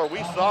Imsweller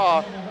we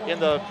saw in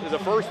the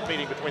first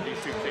meeting between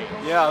these two teams.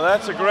 Yeah,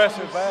 that's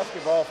aggressive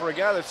basketball for a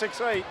guy that's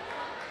 6'8".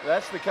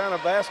 That's the kind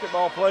of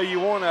basketball play you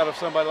want out of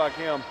somebody like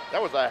him.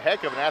 That was a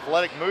heck of an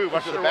athletic move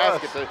under the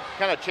basket to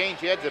kind of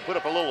change heads and put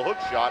up a little hook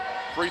shot.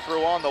 Free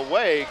throw on the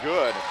way,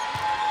 good.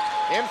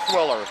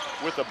 Imsweller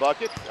with the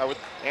bucket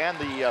and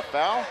the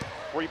foul.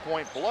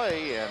 3-point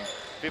play, and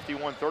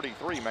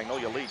 51-33.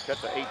 Magnolia lead cut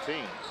to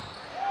 18.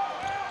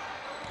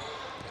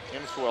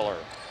 Imsweller,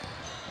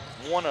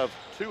 1 of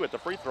 2 at the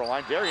free throw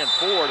line. Darian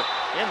Ford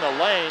in the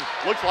lane.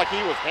 Looks like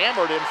he was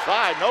hammered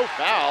inside, no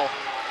foul.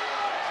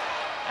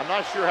 I'm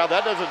not sure how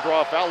that doesn't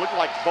draw a foul. Looked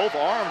like both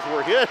arms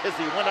were hit as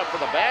he went up for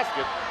the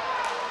basket.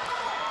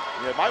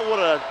 You might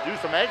want to do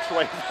some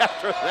x-rays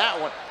after that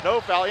one.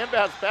 No foul.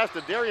 Inbounds pass to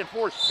Darian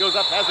Ford. Goes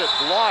up, has it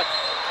blocked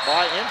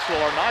by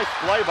Imsweller. Nice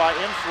play by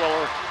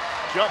Imsweller.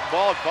 Jump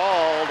ball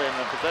called, and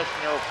the possession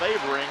arrow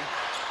favoring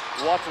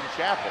Watson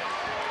Chapel.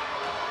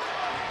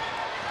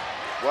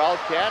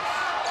 Wildcats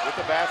with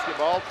the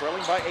basketball,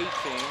 trailing by 18. 6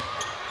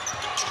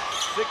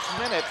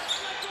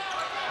 minutes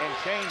and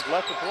change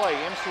left to play.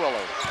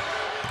 Imsweller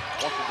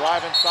wants to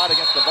drive inside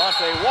against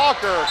Devontae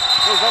Walker.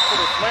 Goes up for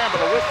the slam,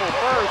 but a whistle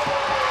first.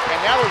 And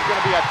now there's going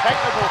to be a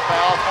technical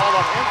foul called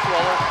on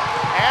Imsweller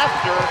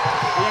after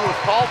he was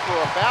called for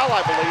a foul,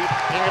 I believe.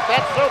 And if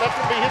that's so, that's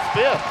going to be his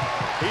 5th.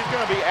 He's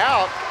going to be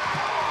out.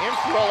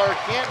 Imsweller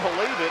can't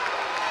believe it.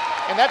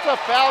 And that's a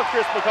foul,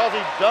 Chris, because he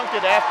dunked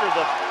it after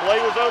the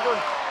play was over?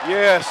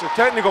 Yes, a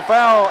technical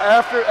foul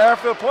after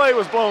the play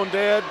was blown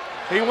dead.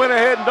 He went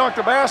ahead and dunked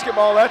the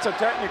basketball. That's a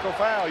technical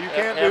foul. You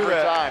can't do that.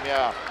 Every time,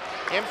 yeah.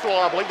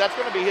 Imsweller, I believe that's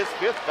going to be his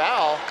 5th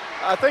foul.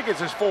 I think it's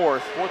his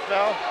 4th. 4th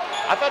foul?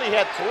 I thought he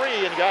had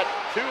 3 and got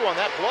 2 on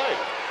that play.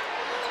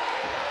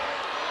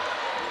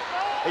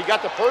 He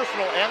got the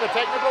personal and the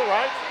technical,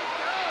 right?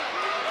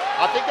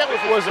 I think that was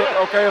his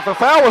 5th. Okay, if the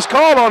foul was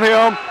called on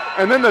him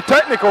and then the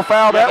technical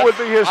foul, that would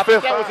be his 5th foul. I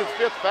think that was his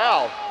 5th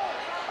foul.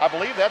 I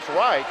believe that's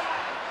right.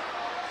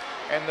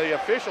 And the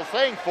official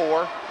saying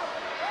 4.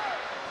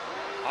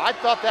 I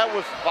thought that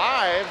was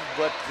 5,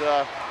 but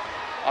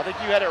I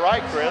think you had it right,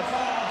 Chris.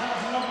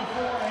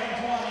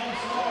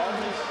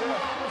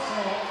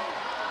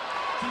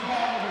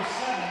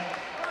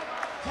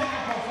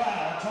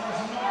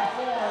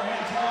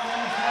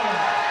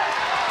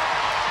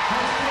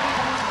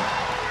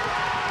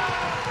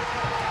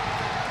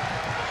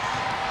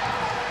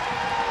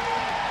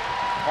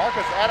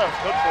 Marcus Adams,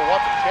 coach for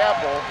Watson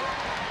Chapel,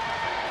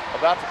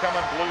 about to come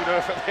unglued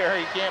over there.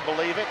 He can't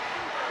believe it.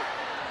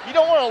 You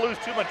don't want to lose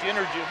too much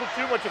energy,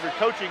 too much of your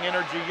coaching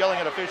energy yelling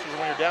at officials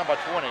when you're down by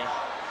 20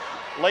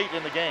 late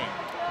in the game.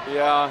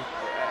 Yeah.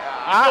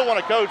 I still want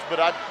to coach,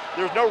 but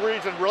there's no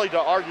reason really to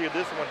argue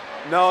this one.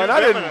 No, and I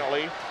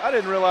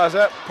didn't realize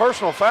that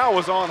personal foul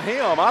was on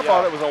him. I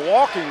thought it was a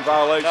walking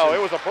violation. No,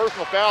 it was a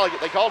personal foul.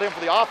 They called him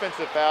for the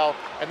offensive foul,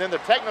 and then the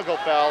technical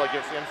foul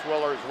against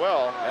Imsweller as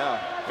well. Yeah,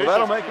 well,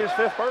 that'll make his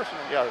 5th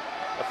personal. Yeah,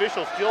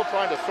 officials still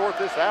trying to sort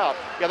this out.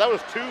 Yeah, that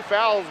was 2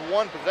 fouls,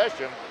 1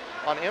 possession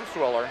on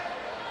Imsweller.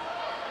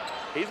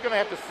 He's going to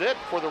have to sit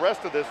for the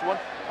rest of this one.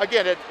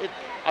 Again,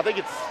 I think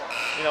it's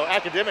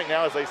academic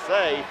now, as they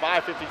say.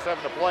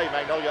 5:57 to play.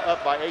 Magnolia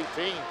up by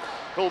 18.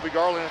 Colby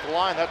Garland at the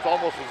line. That's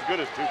almost as good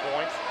as 2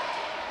 points.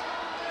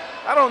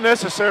 I don't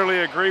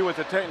necessarily agree with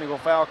the technical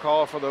foul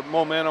call for the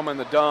momentum and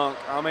the dunk.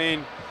 I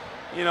mean,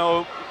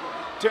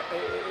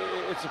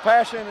 it's the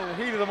passion and the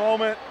heat of the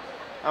moment.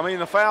 I mean,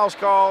 the foul's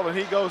called and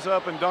he goes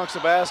up and dunks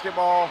the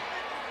basketball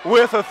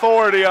with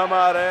authority, I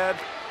might add.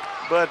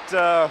 But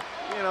I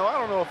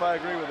don't know if I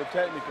agree with the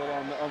technical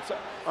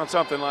on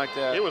something like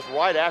that. It was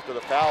right after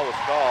the foul was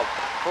called.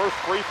 First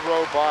free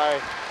throw by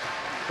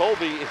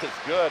Colby is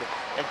good.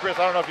 And Chris,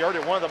 I don't know if you heard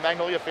it, one of the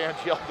Magnolia fans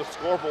yelled the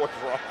scoreboard's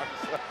wrong.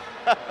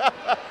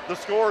 The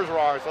score is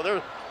wrong.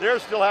 So they're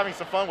still having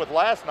some fun with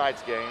last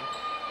night's game.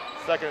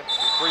 Second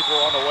free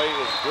throw on the way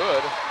is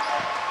good.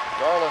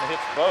 Garland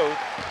hits both.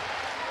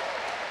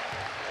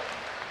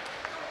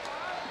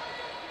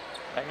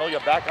 Magnolia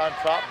back on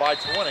top by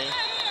 20.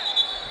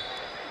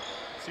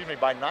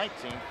 by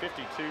 19,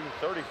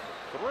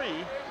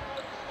 52-33.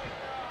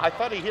 I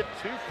thought he hit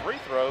 2 free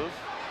throws.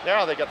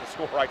 Now they got the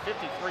score right,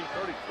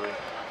 53-33.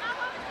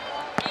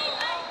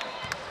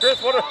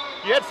 Chris,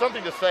 you had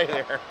something to say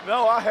there.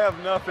 No, I have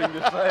nothing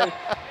to say,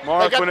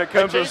 Mark, when it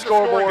comes to the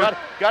scoreboard.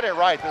 Got it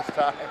right this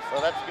time, so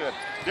that's good.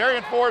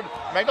 Darian Ford,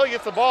 Magnolia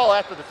gets the ball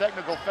after the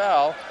technical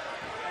foul.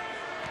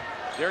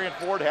 Darian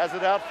Ford has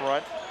it out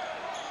front.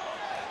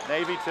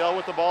 Navy Tell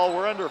with the ball.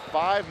 We're under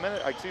 6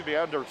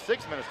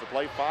 minutes to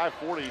play,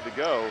 5:40 to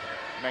go.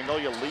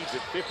 Magnolia leads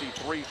at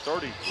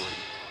 53-33.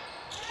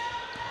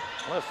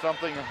 Unless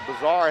something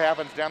bizarre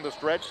happens down the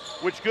stretch,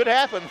 which could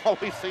happen, what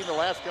we've seen the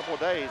last couple of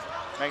days.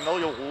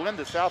 Magnolia will win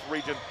the South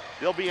Region.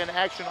 They'll be in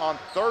action on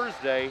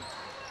Thursday,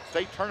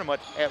 state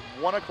tournament at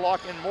 1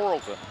 o'clock in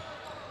Morrilton.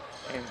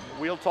 And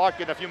we'll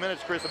talk in a few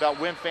minutes, Chris, about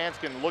when fans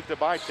can look to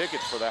buy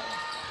tickets for that one.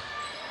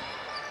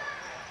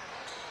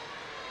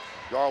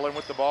 Garland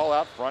with the ball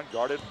out front,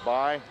 guarded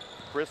by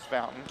Chris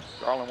Fountain.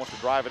 Garland wants to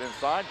drive it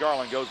inside.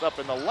 Garland goes up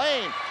in the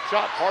lane.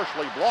 Shot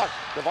partially blocked.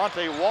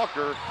 Devontae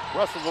Walker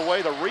wrestles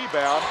away the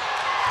rebound.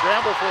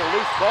 Scramble for a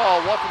loose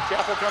ball. Watson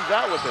Chapel comes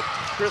out with it.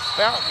 Chris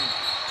Fountain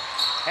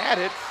had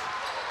it,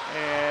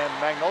 and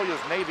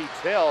Magnolia's Navy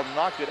Tell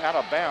knocked it out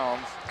of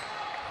bounds.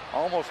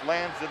 Almost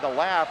lands in the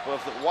lap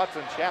of the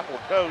Watson Chapel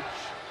coach.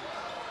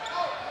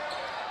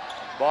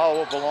 Ball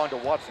will belong to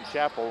Watson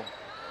Chapel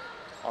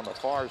on the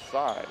far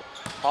side.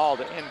 Hall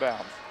to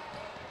inbounds.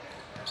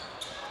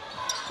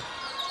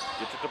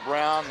 Gets it to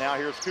Brown. Now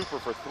here's Cooper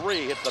for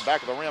 3. Hits the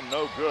back of the rim,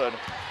 no good.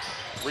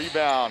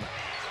 Rebound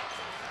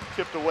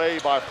tipped away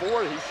by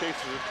Ford. He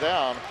chases it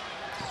down.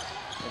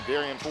 And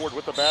Darian Ford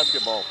with the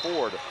basketball.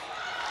 Ford.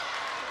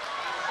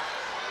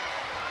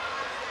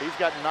 He's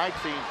got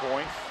 19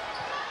 points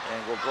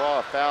and will draw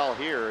a foul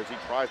here as he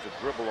tries to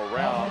dribble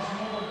around.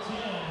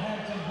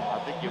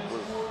 I think it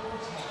was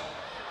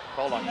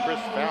called on Chris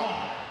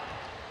Fountain,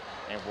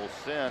 and will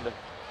send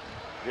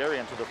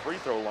Darian to the free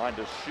throw line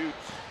to shoot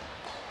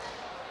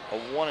a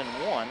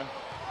 1-and-1.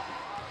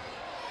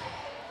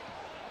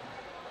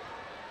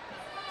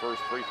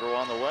 First free throw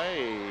on the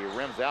way,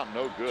 rims out,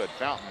 no good.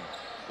 Fountain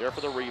there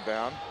for the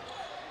rebound.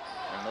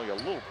 And a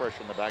little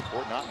pressure on the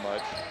backcourt, not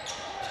much.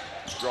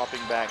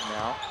 Dropping back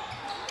now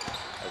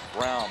as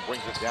Brown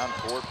brings it down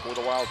court for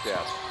the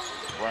Wildcats.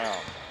 Brown,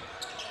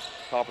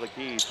 top of the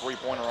key,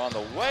 three-pointer on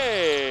the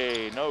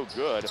way, no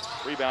good.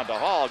 Rebound to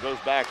Hall, goes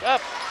back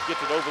up,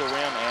 gets it over the rim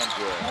and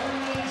good.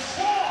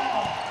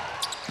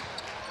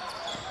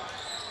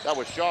 That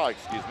was Shaw,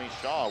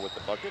 Shaw with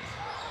the bucket.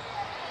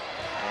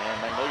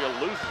 And Magnolia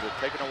loses it,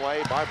 taken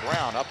away by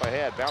Brown. Up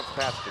ahead, bounce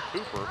pass to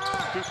Cooper.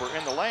 Cooper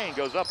in the lane,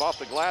 goes up off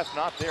the glass,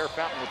 not there.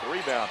 Fountain with the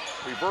rebound.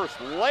 Reverse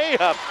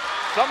layup,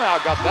 somehow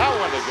got that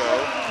one to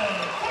go.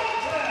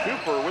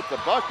 Cooper with the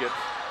bucket.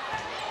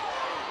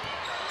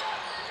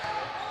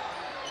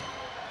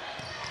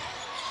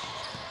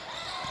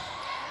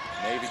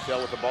 Navy Tell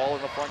with the ball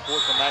in the front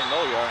court for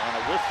Magnolia, and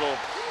a whistle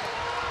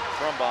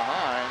from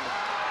behind.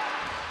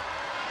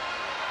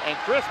 And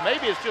Chris,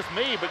 maybe it's just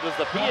me, but does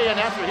the PA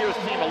announcer here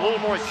seem a little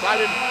more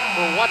excited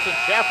for Watson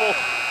Chapel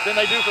than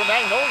they do for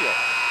Magnolia?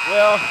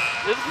 Well,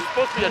 this is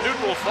supposed to be a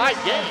neutral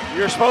site game.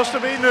 You're supposed to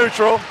be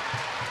neutral.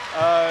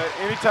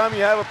 Anytime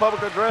you have a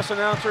public address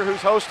announcer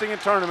who's hosting a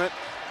tournament,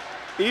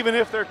 even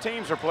if their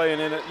teams are playing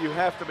in it, you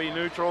have to be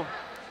neutral.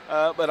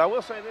 But I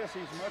will say this,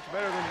 he's much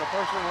better than the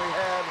person we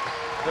had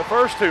the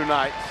first 2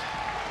 nights.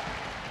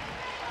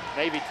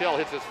 Navy Tell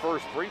hits his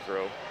first free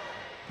throw.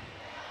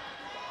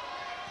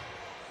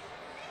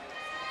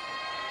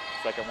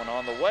 Second one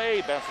on the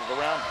way, bounces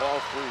around,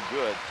 falls through,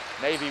 good.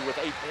 Navy with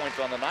 8 points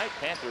on the night,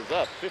 Panthers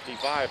up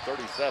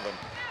 55-37.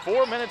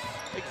 4 minutes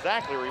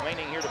exactly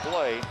remaining here to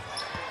play.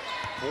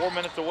 4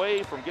 minutes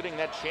away from getting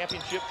that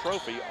championship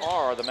trophy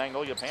are the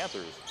Magnolia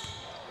Panthers.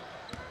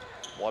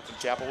 Watson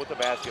Chapel with the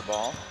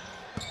basketball.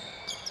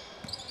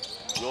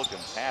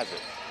 Wilkins has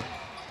it.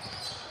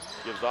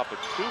 Gives off to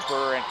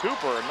Cooper, and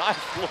Cooper, a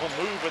nice little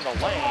move in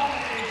the lane.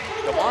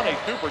 Damani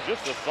Cooper,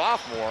 just a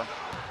sophomore.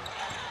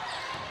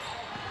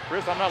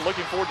 Chris, I'm not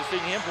looking forward to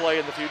seeing him play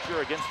in the future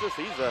against us.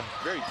 He's a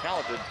very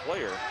talented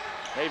player.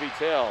 Navy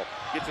Tell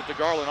gets it to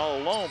Garland all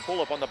alone.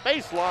 Pull up on the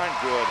baseline,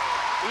 good.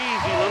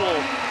 Easy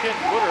little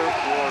 10-footer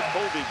for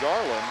Colby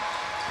Garland.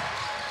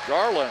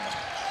 Garland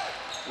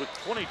with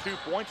 22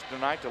 points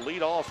tonight to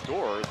lead all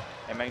scorers,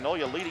 and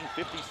Magnolia leading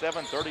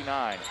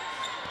 57-39.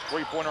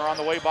 Three-pointer on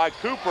the way by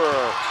Cooper.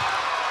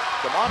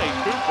 Damani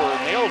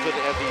Cooper nails it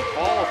as he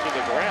falls to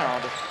the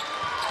ground.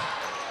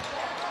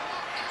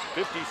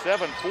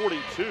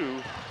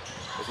 57-42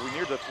 as we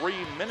near the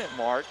 3-minute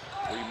mark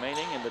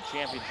remaining in the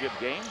championship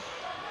game.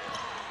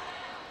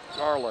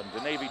 Garland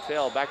to Navy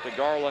Tell, back to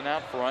Garland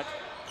out front.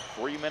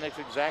 3 minutes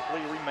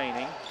exactly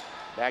remaining.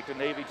 Back to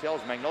Navy Tell.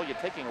 Magnolia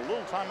taking a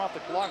little time off the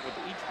clock with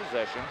each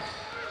possession.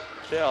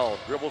 Tell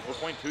dribbles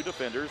between 2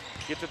 defenders,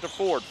 gets it to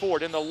Ford.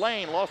 Ford in the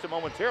lane, lost it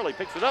momentarily,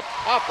 picks it up,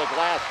 off the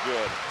glass,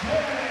 good.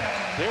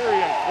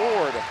 Darian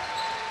Ford,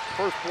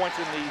 first points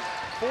in the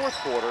fourth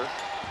quarter.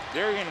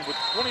 Darian with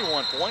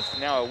 21 points,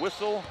 now a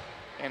whistle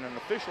and an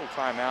official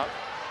timeout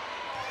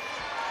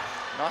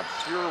Not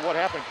sure what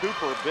happened.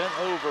 Cooper bent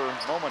over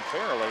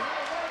momentarily.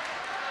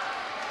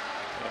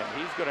 And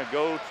he's going to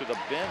go to the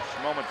bench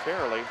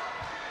momentarily,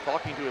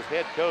 talking to his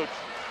head coach.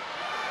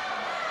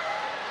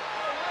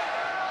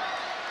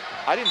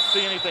 I didn't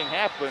see anything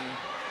happen,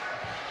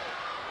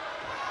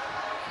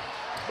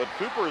 but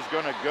Cooper is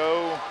going to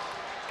go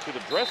to the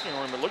dressing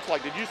room, it looks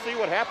like. Did you see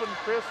what happened,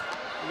 Chris?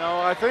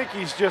 No, I think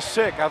he's just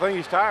sick. I think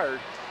he's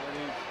tired. And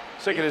he's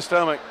sick in his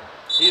stomach.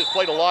 He has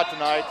played a lot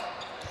tonight,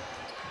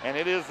 and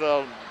it is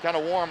kind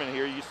of warm in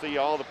here. You see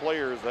all the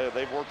players,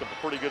 they've worked up a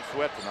pretty good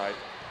sweat tonight.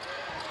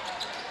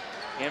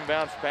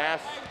 Inbounds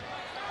pass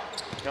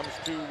comes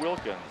to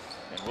Wilkins,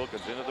 and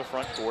Wilkins into the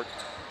front court.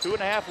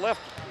 2.5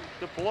 left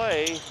to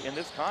play in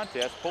this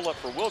contest. Pull up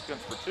for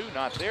Wilkins for 2,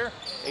 not there.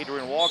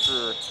 Adrian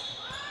Walker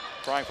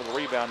trying for the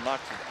rebound,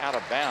 knocks it out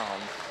of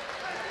bounds.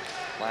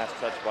 Last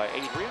touch by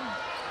Adrian.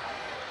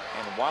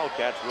 And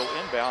Wildcats will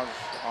inbounds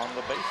on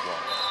the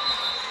baseline.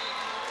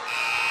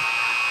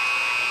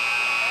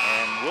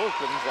 And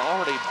Wilkins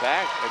already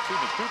back,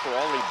 Cooper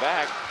already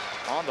back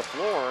on the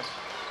floor.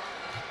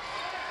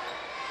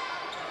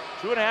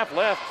 2.5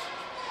 left.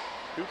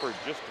 Cooper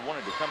just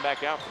wanted to come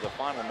back out for the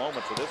final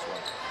moments of this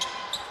one.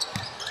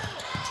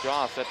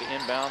 Shaw set the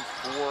inbounds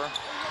for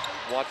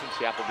Watson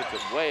Chapel. Gets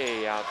it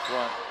way out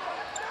front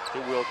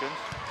to Wilkins.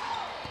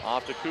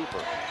 Off to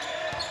Cooper.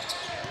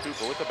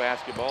 Cooper with the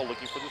basketball,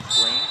 looking for the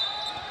screen.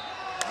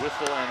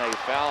 Whistle and a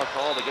foul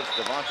called against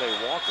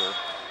Devontae Walker.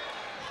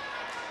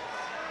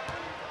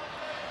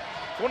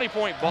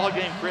 20-point ball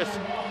game, Chris.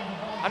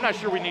 I'm not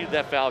sure we needed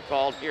that foul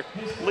called here.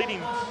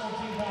 Leading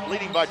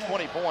by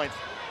 20 points.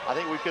 I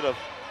think we could have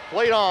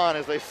played on,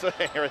 as they say,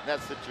 here in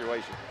that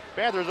situation.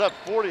 Panthers up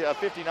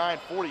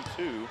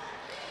 59-42.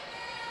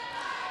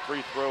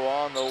 Free throw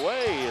on the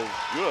way is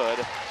good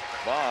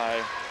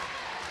by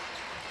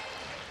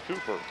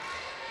Cooper.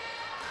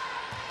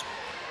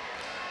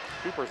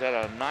 Cooper's had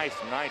a nice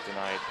night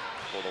tonight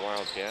for the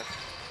Wildcats.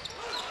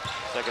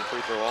 Second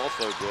free throw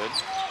also good.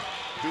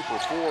 Cooper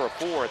 4 of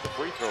 4 at the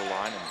free throw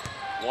line, and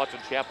Watson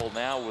Chapel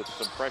now with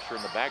some pressure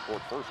in the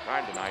backcourt. First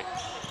time tonight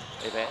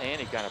they've had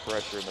any kind of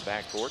pressure in the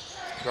backcourt.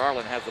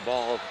 Garland has the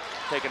ball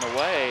taken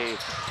away.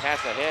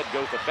 Pass ahead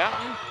goes to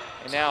Fountain,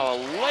 and now a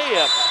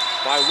layup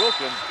by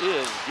Wilkins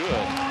is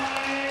good.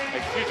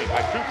 Excuse me,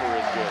 by Cooper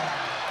is good.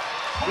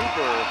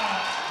 Cooper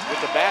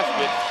with the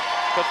basket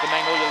puts the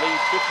Magnolia lead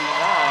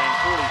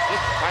 59-46.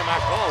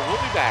 Timeout call.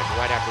 We'll be back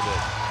right after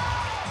this.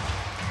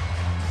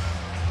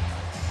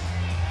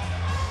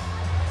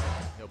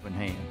 Open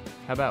hand.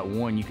 How about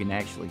one you can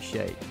actually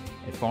shake?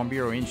 At Farm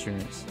Bureau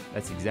Insurance,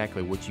 that's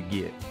exactly what you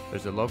get.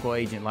 There's a local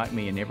agent like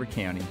me in every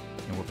county,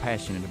 and we're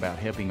passionate about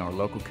helping our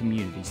local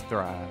communities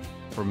thrive.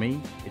 For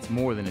me, it's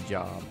more than a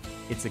job.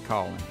 It's a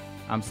calling.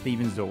 I'm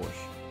Stephen Zorsch.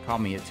 Call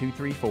me at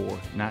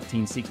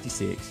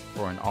 234-1966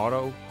 for an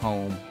auto,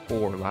 home,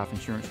 or life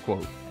insurance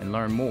quote, and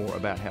learn more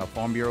about how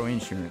Farm Bureau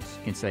Insurance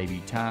can save you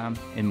time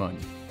and money.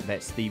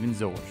 That's Stephen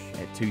Zorsch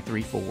at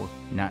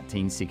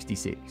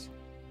 234-1966.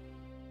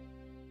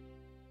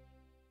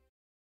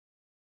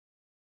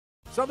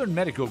 Southern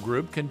Medical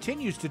Group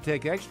continues to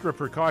take extra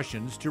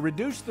precautions to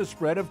reduce the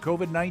spread of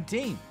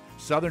COVID-19.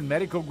 Southern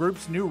Medical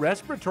Group's new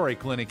respiratory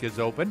clinic is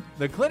open.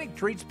 The clinic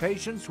treats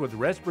patients with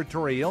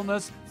respiratory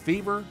illness,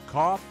 fever,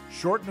 cough,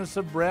 shortness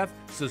of breath,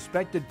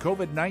 suspected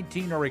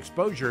COVID-19 or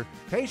exposure.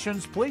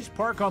 Patients, please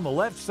park on the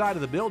left side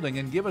of the building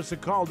and give us a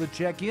call to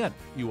check in.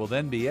 You will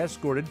then be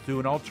escorted to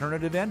an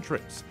alternative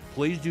entrance.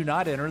 Please do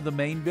not enter the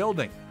main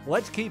building.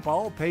 Let's keep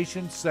all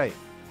patients safe.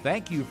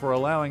 Thank you for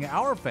allowing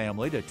our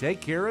family to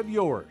take care of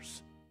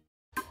yours.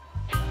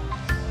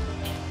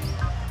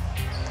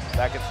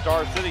 Back at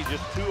Star City,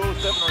 just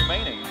 2:07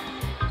 remaining.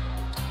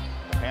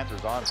 The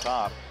Panthers on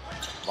top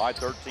by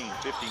 13,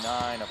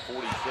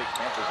 59-46.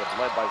 Panthers have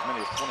led by as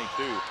many as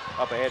 22.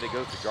 Up ahead it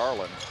goes to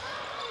Garland.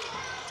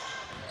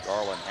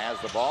 Garland has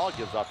the ball,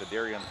 gives off to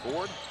Darian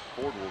Ford.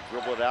 Ford will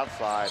dribble it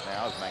outside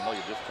now as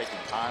Magnolia just taking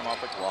time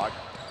off the clock.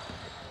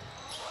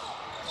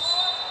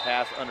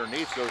 Pass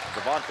underneath goes to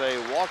Devontae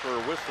Walker,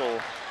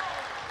 whistle,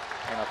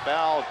 and a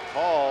foul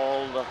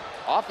called,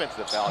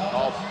 offensive foul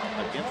called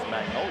against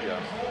Magnolia.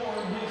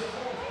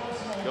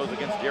 Goes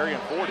against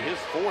Darian Ford, his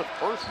 4th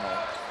personal.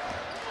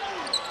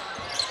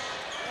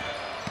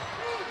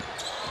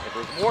 If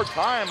there's more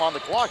time on the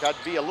clock,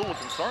 I'd be a little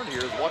concerned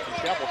here as Watson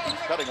Chapel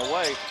keeps cutting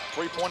away.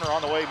 Three-pointer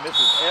on the way,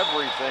 misses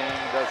everything,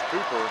 does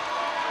Cooper.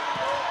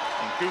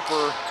 And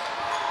Cooper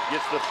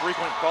gets the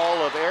frequent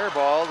call of air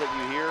ball that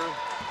you hear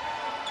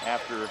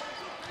after a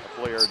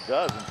player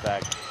does, in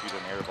fact, shoot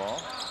an air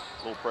ball. A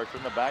little pressure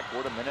in the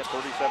backcourt,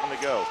 1:37 to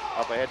go.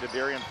 Up ahead to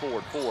Darian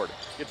Ford. Ford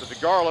gets it to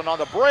Garland on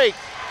the break.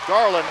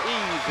 Garland,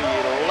 easy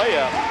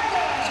layup.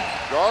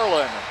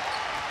 Garland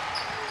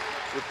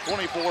with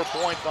 24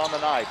 points on the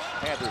night.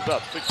 Panthers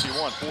up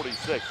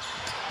 61-46.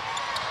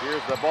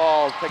 Here's the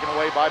ball taken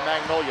away by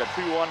Magnolia.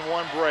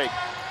 2-on-1 break.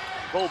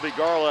 Colby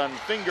Garland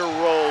finger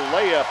roll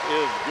layup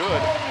is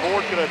good.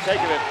 Ford could have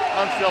taken it.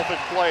 Unselfish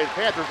play. The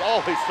Panthers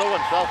always so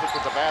unselfish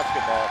with the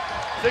basketball.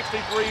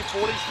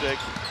 63-46.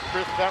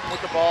 Chris Fountain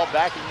with the ball,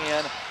 backing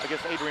in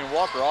against Adrian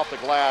Walker off the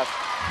glass.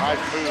 Nice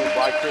move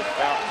by Chris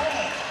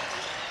Fountain.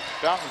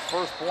 Fountain's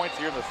first points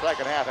here in the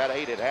second half, had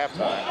 8 at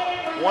halftime.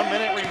 1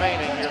 minute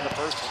remaining here in the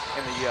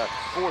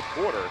fourth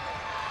quarter.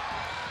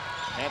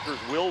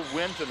 Panthers will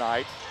win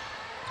tonight.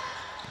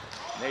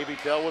 Navy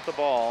Tell with the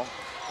ball.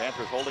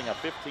 Panthers holding a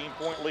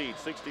 15-point lead,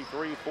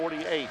 63-48.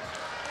 45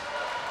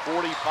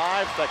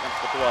 seconds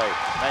to play.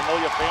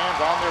 Magnolia fans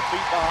on their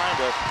feet behind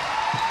us,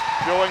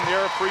 showing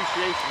their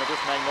appreciation of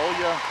this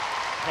Magnolia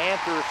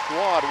Panthers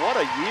squad. What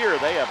a year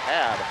they have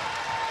had.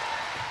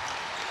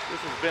 This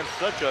has been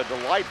such a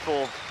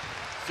delightful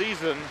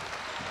season.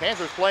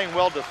 Panthers playing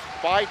well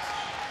despite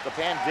the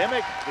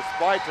pandemic,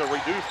 despite the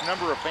reduced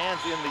number of fans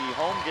in the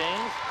home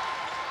games.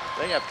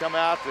 They have come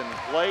out and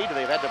played.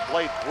 They've had to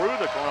play through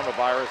the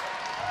coronavirus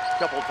a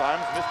couple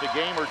times, missed a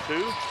game or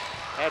two,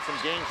 had some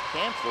games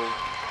canceled.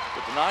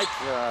 But tonight,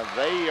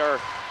 they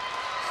are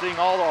seeing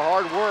all the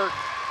hard work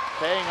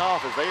paying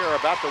off as they are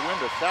about to win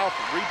the South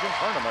Region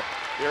Tournament.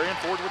 They're in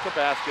Ford with the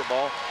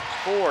basketball.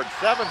 Ford,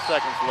 7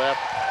 seconds left.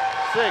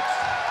 6, 5,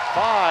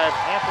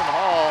 Hampton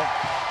Hall.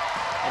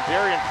 And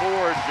Darian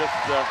Ford just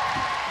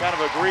kind of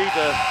agreed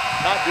to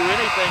not do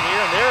anything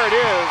here. And there it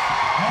is.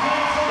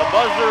 The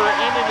buzzer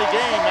ending the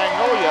game.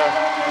 Magnolia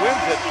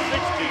wins it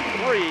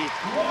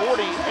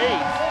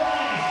 63-48.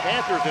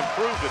 Panthers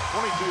improved to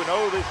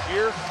 22-0 this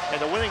year,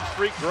 and the winning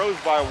streak grows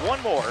by one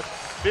more.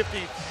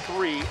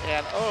 53-0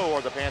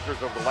 are the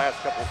Panthers over the last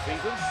couple of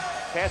seasons.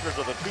 Panthers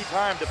are the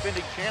two-time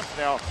defending champs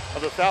now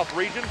of the South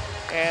Region.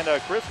 And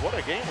Chris, what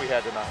a game we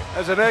had tonight. It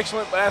was an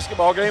excellent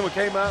basketball game. We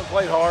came out and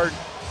played hard.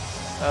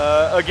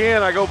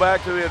 Again, I go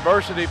back to the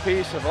adversity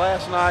piece of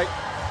last night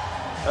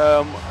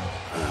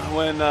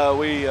when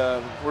we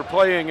were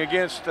playing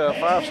against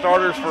 5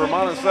 starters for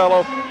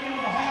Monticello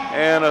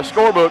and a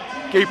scorebook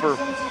keeper.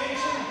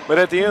 But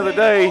at the end of the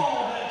day,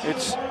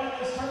 it's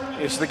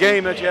the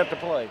game that you have to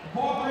play.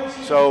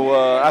 So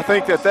I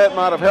think that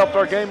might have helped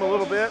our game a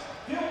little bit.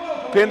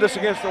 Pinned us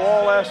against the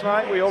wall last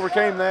night. We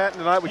overcame that,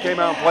 and tonight we came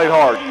out and played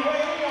hard.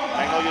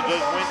 Magnolia does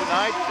win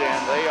tonight,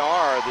 and they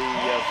are the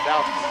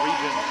South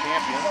Region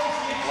champions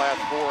in Class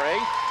 4A.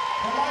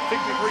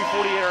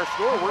 63-48 our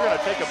score. We're going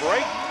to take a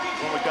break.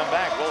 When we come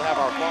back, we'll have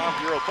our Farm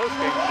Bureau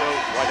postgame show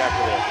right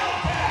after this.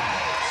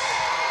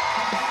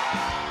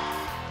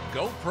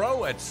 Go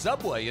Pro at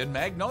Subway in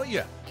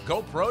Magnolia.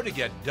 Go Pro to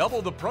get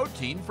double the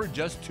protein for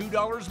just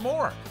 $2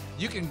 more.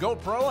 You can go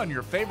Pro on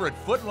your favorite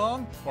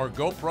footlong or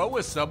go Pro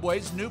with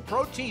Subway's new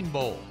protein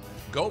bowl.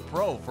 Go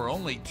Pro for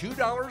only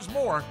 $2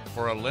 more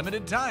for a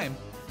limited time.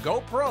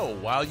 Go Pro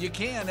while you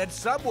can at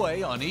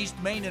Subway on East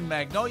Main in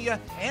Magnolia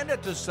and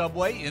at the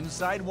Subway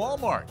inside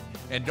Walmart.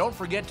 And don't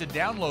forget to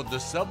download the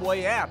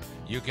Subway app.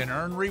 You can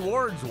earn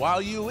rewards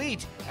while you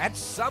eat at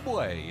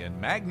Subway in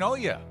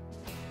Magnolia.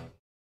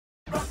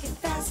 Rocket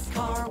Fast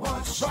Car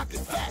Wash.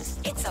 Rocket Fast.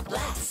 It's a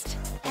blast.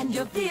 And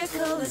your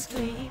vehicle is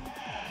clean.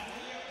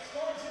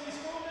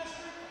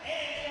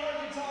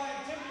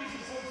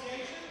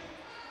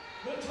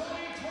 The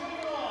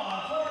 2021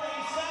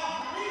 4A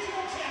South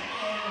Regional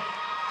Champion,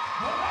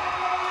 the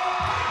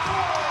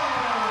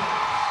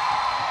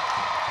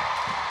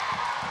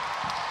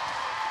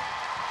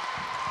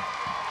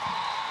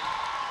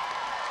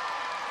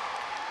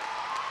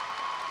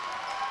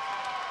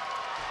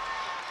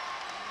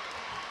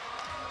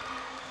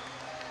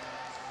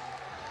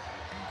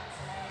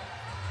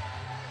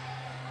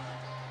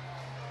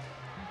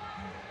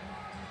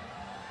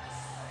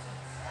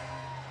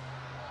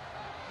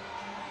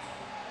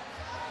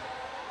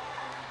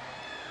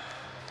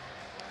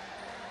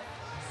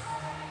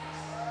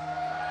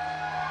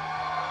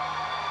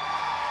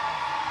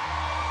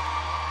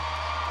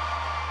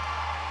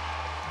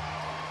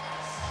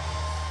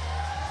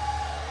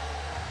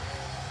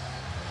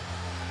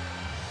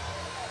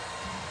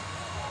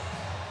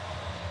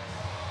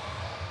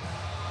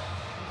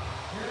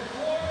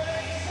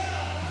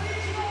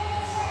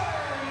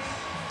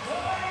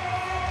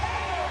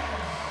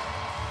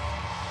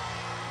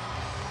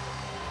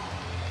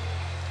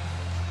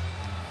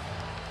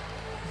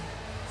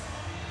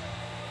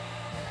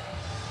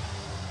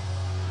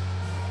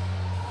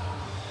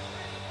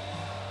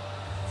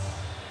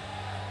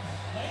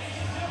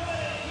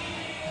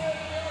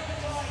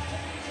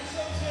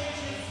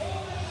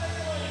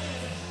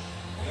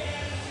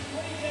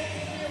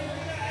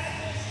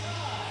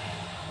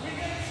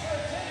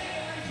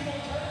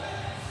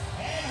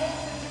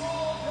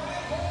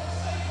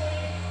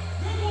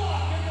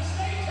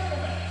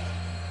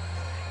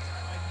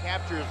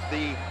Captures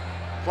the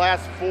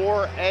Class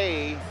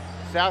 4A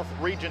South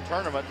Region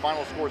Tournament.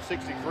 Final score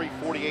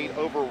 63-48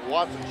 over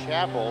Watson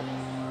Chapel.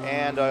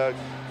 And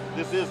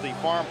this is the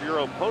Farm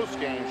Bureau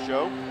post-game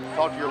show.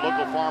 Talk to your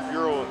local Farm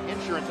Bureau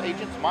insurance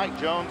agents, Mike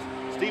Jones,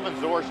 Stephen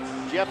Zorsch,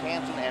 Jeff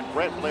Hansen, and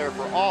Brett Blair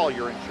for all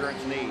your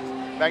insurance needs.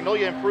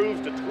 Magnolia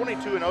improves to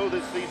 22-0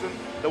 this season.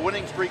 The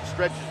winning streak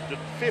stretches to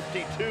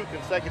 52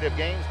 consecutive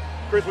games.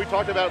 Chris, we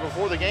talked about it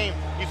before the game.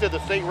 You said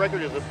the state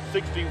record is a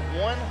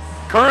 61.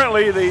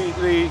 Currently,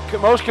 the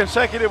most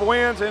consecutive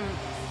wins in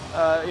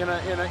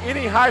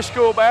any high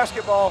school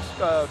basketball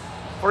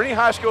for any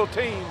high school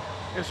team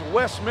is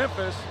West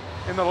Memphis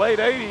in the late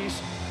 80s,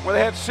 where they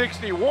had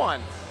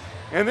 61.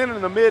 And then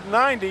in the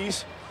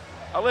mid-90s,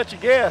 I'll let you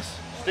guess.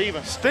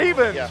 Stevens,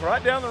 yeah.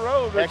 right down the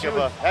road. Heck of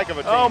a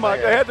team. Oh my!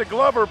 They had the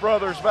Glover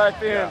brothers back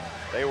then. Yeah,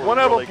 they were One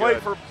of really them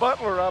played good. for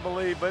Butler, I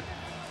believe. But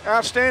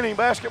outstanding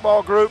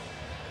basketball group.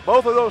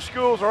 Both of those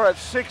schools are at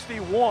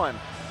 61.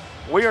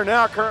 We are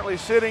now currently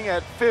sitting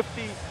at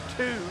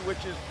 52,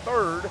 which is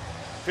third.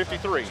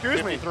 53.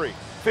 Excuse me. 53.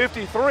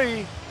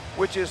 53,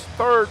 which is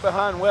third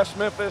behind West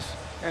Memphis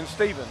and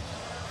Stevens.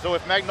 So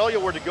if Magnolia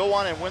were to go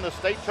on and win the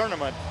state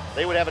tournament,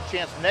 they would have a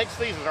chance next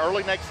season,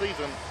 early next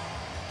season,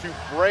 to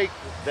break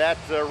that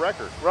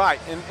record.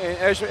 Right, and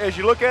as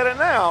you look at it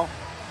now,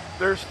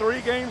 there's 3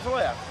 games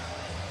left.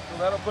 So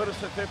that'll put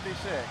us at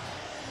 56.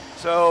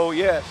 So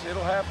yes,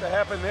 it'll have to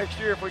happen next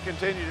year if we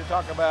continue to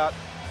talk about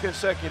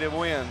consecutive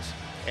wins.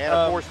 And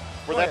of course,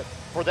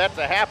 for that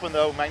to happen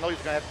though,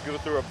 Magnolia's going to have to go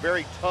through a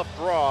very tough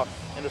draw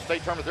in the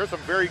state tournament. There's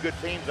some very good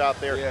teams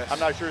out there. Yes. I'm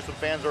not sure some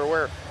fans are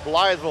aware.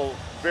 Blytheville,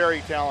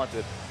 very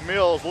talented.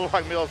 Mills, Little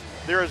Rock Mills,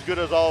 they're as good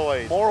as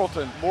always.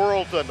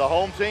 Morrilton, the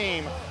home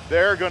team,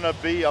 they're going to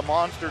be a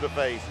monster to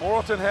face.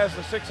 Morrilton has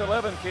the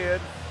 6'11"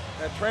 kid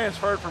that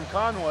transferred from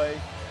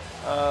Conway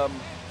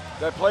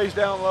that plays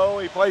down low.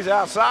 He plays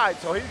outside,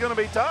 so he's going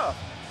to be tough.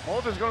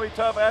 Morrilton's going to be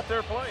tough at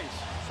their place.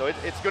 So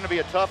it's going to be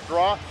a tough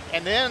draw.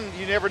 And then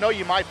you never know,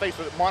 you might face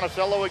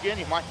Monticello again.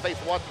 You might face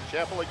Watson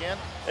Chapel again.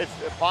 It's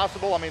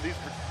possible. I mean,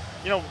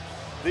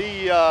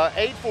 the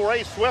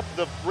 8-4A swept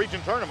the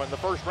region tournament in the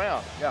first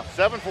round. Yeah.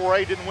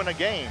 7-4A didn't win a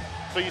game.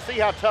 So you see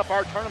how tough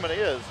our tournament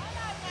is.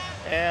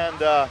 And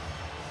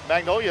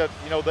Magnolia,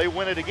 they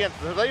win it again.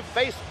 So they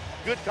face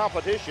good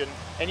competition.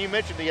 And you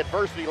mentioned the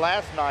adversity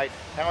last night,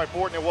 how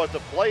important it was to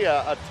play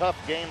a tough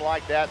game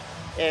like that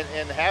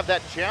and have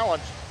that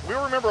challenge. We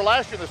remember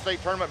last year in the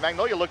state tournament,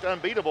 Magnolia looked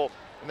unbeatable,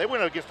 and they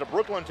went against a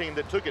Brooklyn team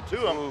that took it to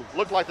them.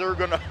 Looked like they were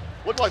going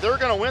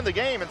to win the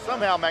game, and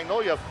somehow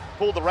Magnolia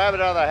pulled the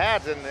rabbit out of the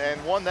hat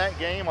and won that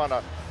game on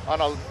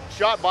a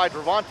shot by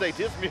Dravante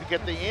Dismuke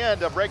at the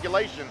end of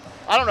regulation.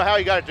 I don't know how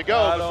he got it to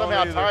go, but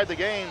somehow tied the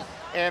game,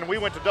 and we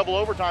went to double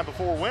overtime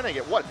before winning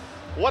it.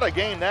 What a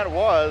game that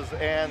was,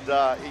 and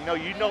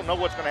you don't know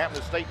what's going to happen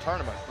in the state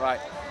tournament.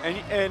 Right,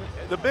 and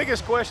the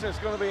biggest question that's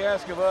going to be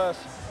asked of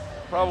us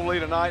probably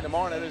tonight and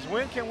tomorrow night is,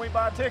 when can we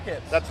buy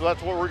tickets? That's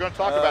what we're going to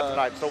talk about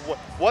tonight. So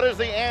what is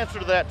the answer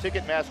to that,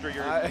 Ticketmaster?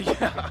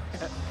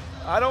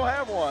 I don't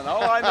have one.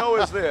 All I know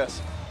is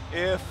this: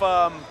 if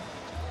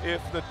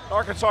the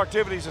Arkansas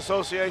Activities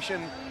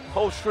Association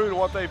holds true to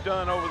what they've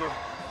done over the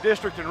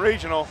district and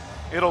regional,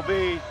 it'll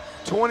be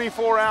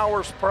 24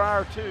 hours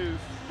prior to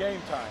game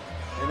time.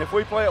 And if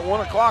we play at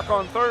 1 o'clock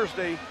on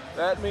Thursday,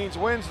 that means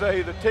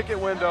Wednesday the ticket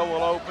window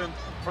will open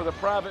for the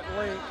private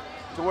link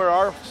to where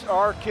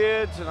our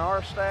kids and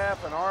our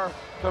staff and our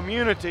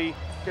community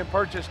can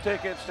purchase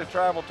tickets to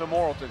travel to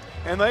Morrilton.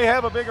 And they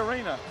have a big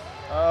arena.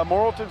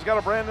 Morrilton's got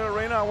a brand new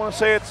arena. I want to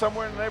say it's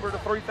somewhere in the neighborhood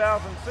of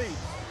 3,000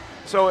 seats.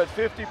 So at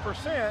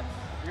 50%,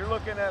 you're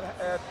looking at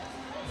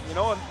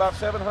about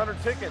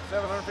 700 tickets,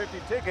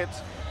 750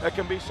 tickets that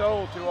can be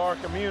sold to our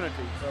community.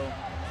 So.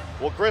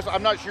 Well, Chris,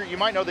 I'm not sure, you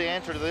might know the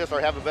answer to this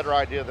or have a better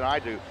idea than I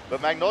do,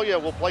 but Magnolia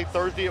will play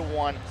Thursday at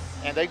 1,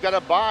 and they've got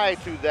to bye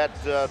to that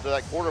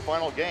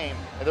quarterfinal game,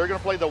 and they're going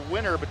to play the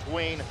winner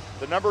between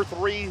the number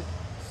 3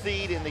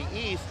 seed in the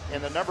East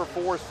and the number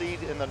 4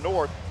 seed in the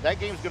North. That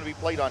game's going to be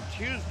played on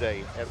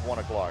Tuesday at 1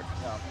 o'clock.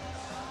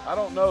 I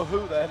don't know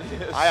who that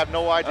is. I have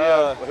no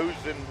idea who's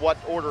in what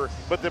order,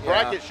 but the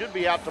bracket should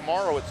be out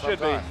tomorrow at some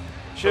time.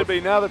 Should be.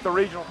 Now that the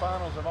regional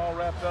finals have all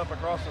wrapped up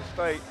across the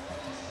state,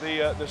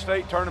 the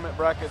state tournament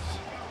brackets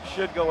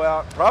should go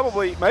out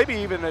probably, maybe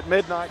even at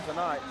midnight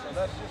tonight. So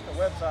that's just a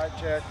website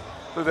check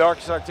through the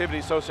Arkansas Activity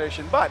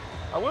Association. But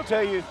I will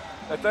tell you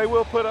that they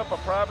will put up a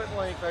private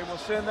link. They will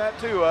send that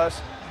to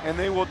us, and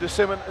we will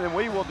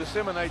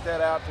disseminate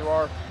that out to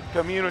our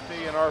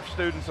community and our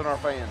students and our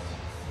fans.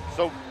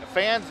 So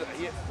fans,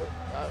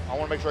 I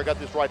want to make sure I got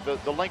this right.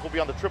 The link will be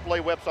on the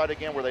AAA website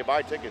again where they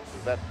buy tickets.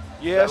 Is that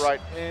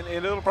right? And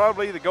it'll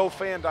probably be the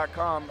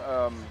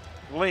gofan.com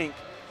link.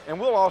 And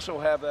we'll also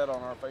have that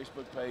on our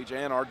Facebook page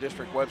and our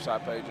district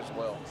website page as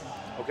well.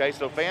 Okay,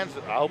 so fans,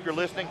 I hope you're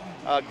listening.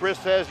 Chris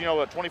says,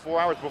 24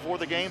 hours before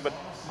the game, but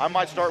I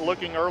might start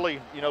looking early.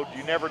 You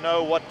never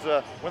know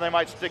when they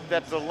might stick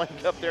that link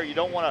up there. You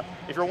don't want to,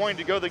 if you're wanting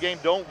to go to the game,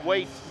 don't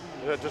wait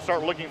to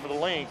start looking for the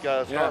link.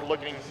 Start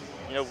looking,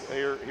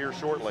 here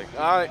shortly.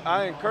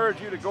 I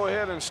encourage you to go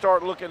ahead and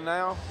start looking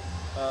now.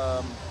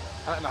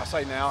 And I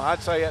say now,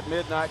 I'd say at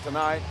midnight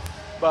tonight.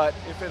 But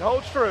if it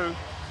holds true,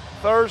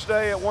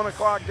 Thursday at 1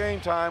 o'clock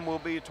game time will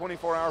be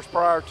 24 hours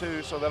prior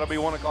to, so that'll be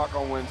 1 o'clock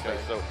on Wednesday.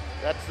 Okay, so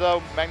that's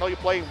Magnolia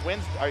play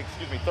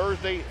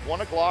Thursday,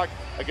 1 o'clock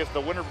against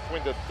the winner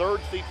between the 3rd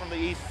seed from the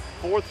East,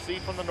 4th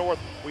seed from the North.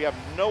 We have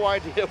no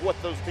idea what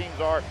those teams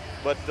are,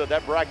 but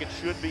that bracket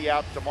should be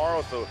out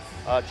tomorrow. So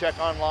check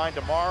online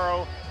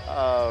tomorrow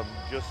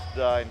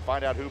and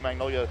find out who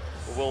Magnolia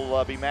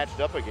will be matched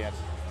up against.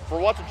 For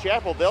Watson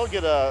Chapel, they'll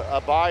get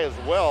a bye as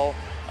well.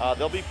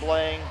 They'll be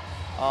playing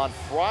on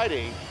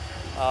Friday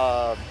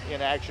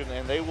in action,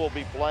 and they will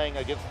be playing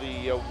against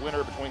the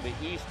winner between the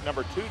East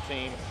number 2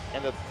 team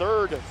and the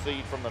 3rd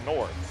seed from the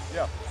North.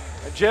 Yeah.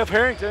 And Jeff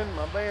Harrington,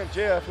 my man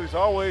Jeff, who's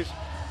always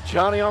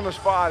Johnny on the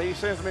spot, he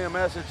sends me a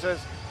message, says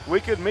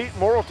we could meet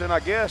Morrilton, I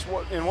guess,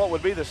 in what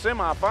would be the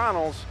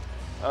semifinals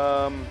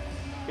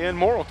in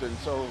Morrilton.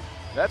 So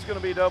that's going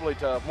to be doubly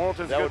tough.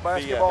 Morrilton's a good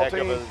basketball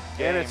team,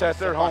 and it's at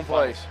their home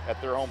place.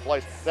 At their home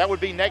place. That would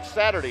be next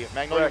Saturday if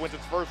Magnolia wins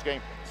its first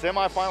game.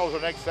 Semifinals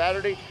are next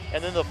Saturday,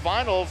 and then the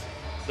finals,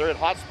 they're at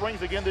Hot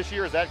Springs again this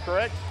year. Is that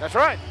correct? That's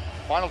right.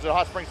 Finals at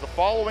Hot Springs the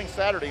following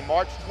Saturday,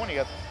 March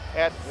 20th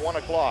at 1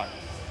 o'clock.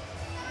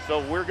 So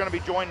we're going to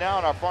be joined now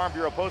on our Farm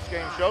Bureau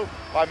postgame show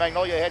by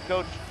Magnolia head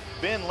coach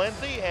Ben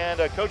Lindsay. And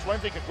Coach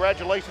Lindsay,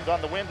 congratulations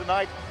on the win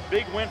tonight.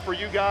 Big win for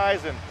you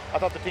guys, and I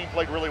thought the team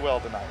played really well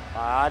tonight.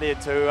 I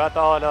did too. I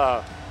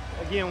thought,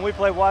 again, we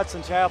play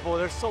Watson Chapel.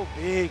 They're so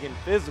big and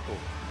physical.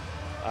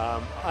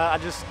 I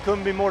just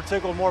couldn't be more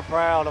tickled, more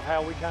proud of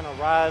how we kind of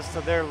rise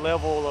to their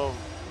level of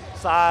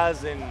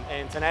size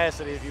and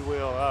tenacity, if you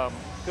will.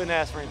 Couldn't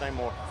ask for anything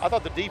more. I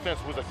thought the defense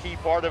was a key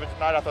part of it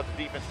tonight. I thought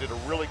the defense did a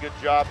really good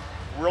job.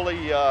 Really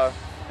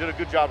did a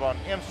good job on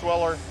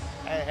Emsweller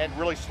and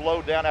really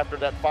slowed down after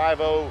that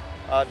 5-0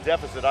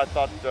 deficit. I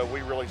thought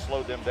we really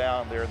slowed them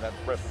down there in that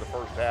rest of the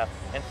first half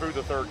and through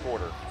the 3rd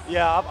quarter.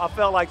 Yeah, I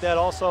felt like that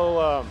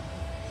also.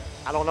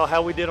 I don't know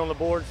how we did on the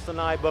boards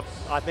tonight, but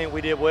I think we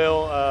did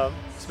well,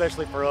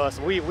 especially for us.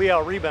 We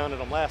out-rebounded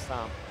them last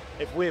time.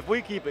 If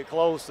we keep it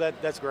close,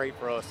 that's great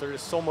for us. They're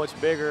just so much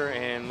bigger,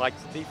 and like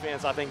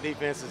defense, I think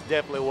defense is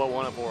definitely what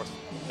won it for us.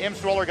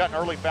 Emsweller got in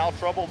early foul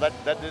trouble.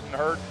 That didn't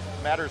hurt.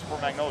 Matters for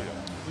Magnolia.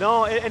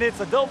 No, and it's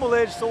a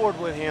double-edged sword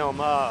with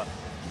him.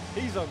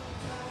 He's a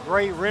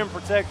great rim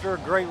protector,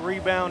 great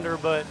rebounder,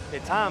 but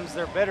at times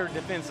they're better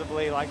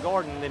defensively, like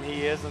Gordon, than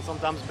he is, and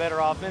sometimes better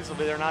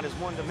offensively. They're not as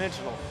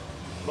one-dimensional.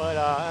 But,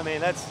 I mean,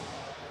 that's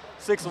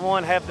 6 of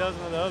one, half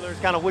dozen of the other. It's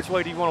kind of which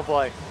way do you want to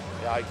play?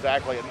 Yeah,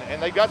 exactly.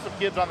 And they've got some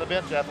kids on the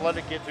bench,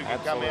 athletic kids who can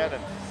come in.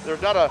 And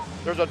there's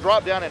a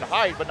drop down in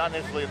height, but not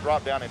necessarily a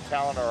drop down in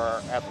talent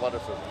or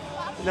athleticism.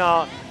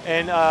 No,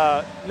 and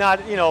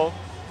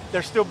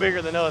they're still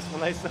bigger than us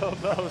when they sub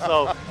though,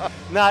 so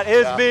not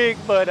as big,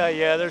 but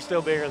yeah, they're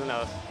still bigger than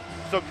us.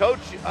 So, Coach,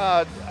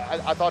 I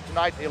thought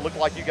tonight it looked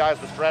like you guys,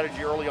 the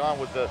strategy early on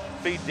was to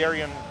feed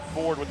Darian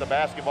forward with the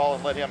basketball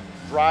and let him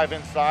drive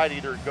inside,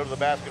 either go to the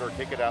basket or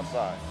kick it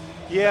outside.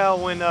 Yeah,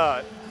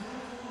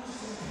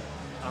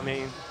 I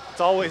mean,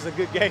 it's always a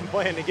good game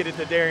plan to get it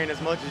to Darian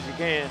as much as you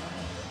can.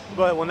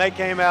 But when they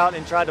came out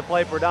and tried to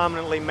play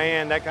predominantly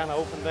man, that kind of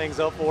opened things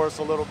up for us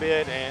a little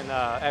bit. And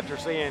after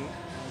seeing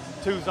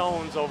 2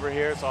 zones over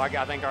here, so I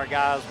think our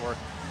guys were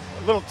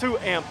a little too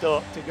amped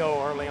up to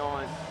go early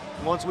on.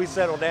 And once we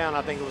settled down,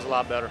 I think it was a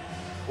lot better.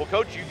 Well,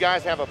 Coach, you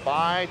guys have a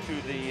bye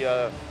to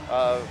the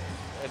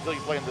until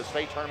you play in the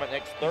state tournament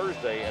next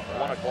Thursday at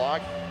 1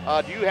 o'clock.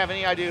 Do you have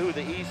any idea who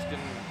the East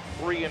and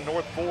 3 and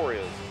North 4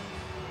 is?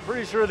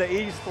 Pretty sure the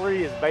East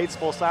 3 is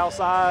Batesville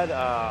Southside.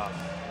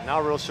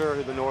 Not real sure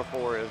who the North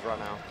 4 is right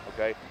now.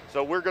 Okay,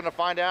 so we're going to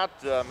find out.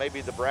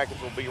 Maybe the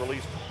brackets will be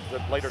released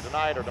later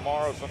tonight or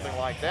tomorrow, something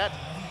like that.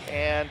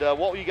 And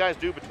what will you guys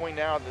do between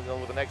now and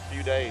over the next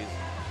few days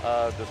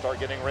to start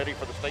getting ready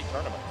for the state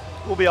tournament?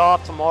 We'll be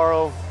off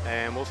tomorrow,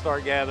 and we'll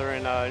start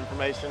gathering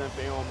information and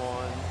film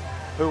on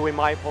who we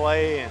might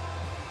play. And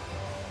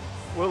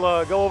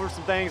we'll go over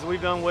some things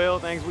we've done well,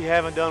 things we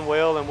haven't done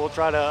well, and we'll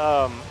try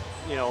to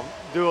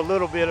do a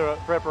little bit of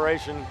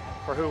preparation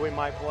for who we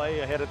might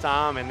play ahead of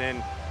time. And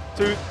then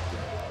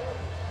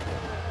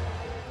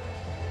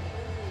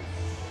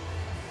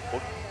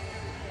Well,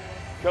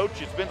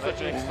 Coach, it's been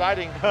such an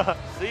exciting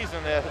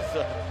season as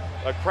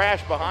a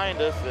crash behind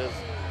us is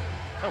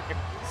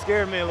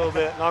scared me a little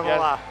bit, not gonna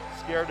lie.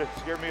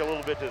 Scared me a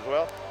little bit as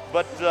well.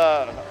 But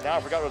now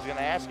I forgot what I was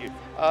gonna ask you.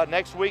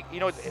 Next week,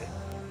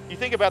 you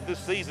think about this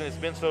season, it's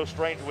been so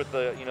strange with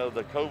the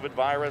COVID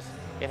virus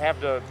and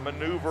have to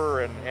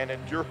maneuver and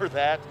endure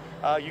that.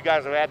 You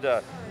guys have had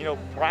to,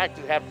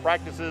 have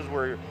practices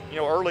where,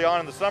 early on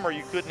in the summer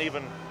you couldn't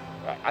even,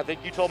 I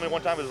think you told me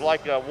one time it was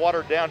like a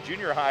watered down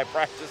junior high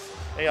practice,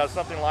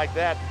 something like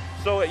that.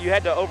 So you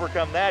had to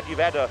overcome that. You've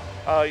had to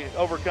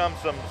overcome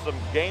some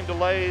game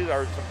delays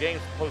or some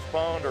games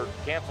postponed or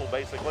canceled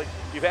basically.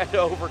 You've had to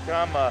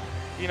overcome,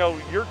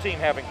 your team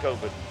having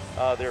COVID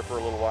there for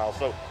a little while.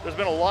 So there's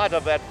been a lot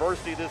of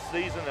adversity this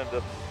season, and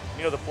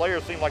the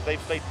players seem like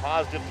they've stayed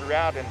positive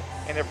throughout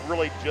and have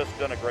really just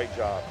done a great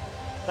job.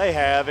 They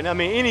have, and I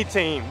mean, any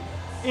team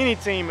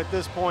at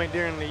this point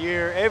during the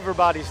year,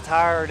 everybody's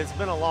tired. It's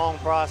been a long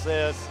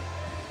process.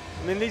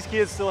 I mean, these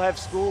kids still have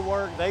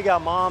schoolwork. They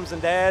got moms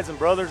and dads and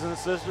brothers and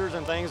sisters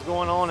and things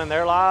going on in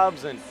their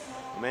lives. And,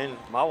 I mean,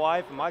 my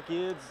wife and my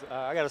kids,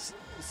 I got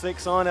a sick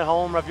son at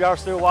home. If y'all are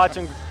still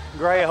watching,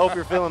 Gray, I hope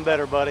you're feeling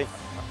better, buddy.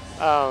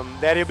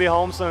 Daddy will be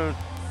home soon.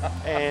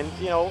 And,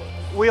 you know,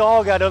 we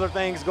all got other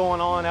things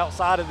going on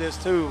outside of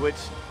this too, which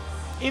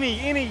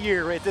any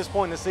year at this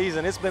point in the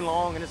season, it's been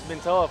long and it's been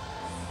tough.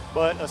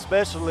 But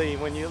especially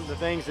when the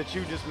things that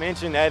you just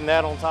mentioned, adding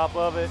that on top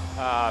of it,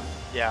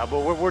 yeah, but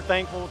we're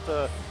thankful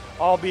to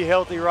all be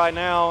healthy right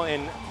now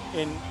in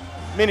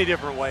many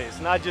different ways,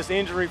 not just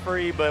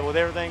injury-free, but with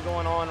everything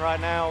going on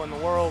right now in the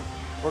world,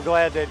 we're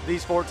glad that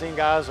these 14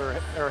 guys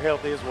are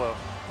healthy as well.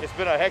 It's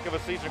been a heck of a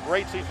season,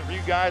 great season for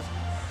you guys.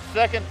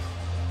 Second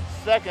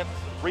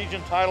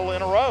region title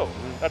in a row.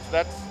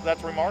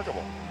 That's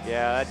remarkable.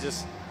 Yeah, that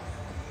just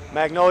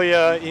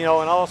Magnolia, you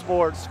know, in all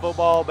sports,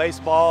 football,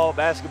 baseball,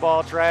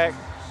 basketball, track,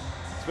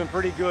 it's been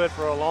pretty good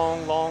for a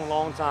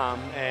long time.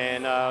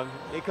 And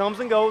it comes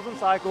and goes in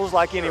cycles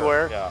like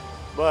anywhere. Sure, yeah.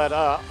 But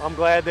I'm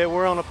glad that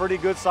we're on a pretty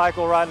good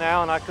cycle right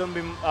now, and I couldn't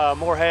be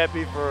more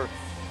happy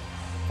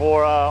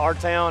for our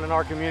town and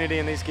our community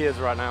and these kids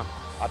right now.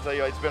 I'll tell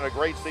you, it's been a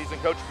great season.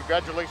 Coach,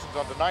 congratulations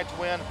on tonight's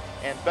win,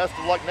 and best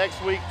of luck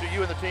next week to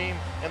you and the team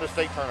in the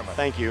state tournament.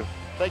 Thank you.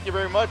 Thank you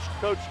very much,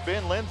 Coach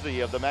Ben Lindsay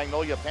of the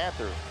Magnolia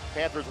Panthers.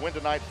 Panthers win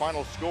tonight,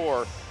 final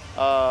score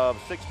of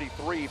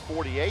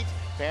 63-48.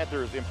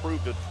 Panthers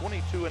improved to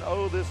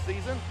 22-0 this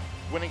season.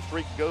 Winning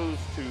streak goes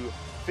to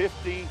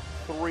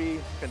 53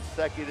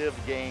 consecutive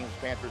games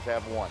Panthers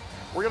have won.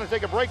 We're going to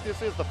take a break.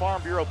 This is the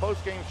Farm Bureau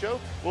postgame show.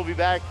 We'll be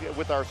back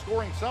with our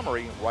scoring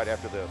summary right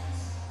after this.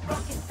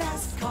 Rocket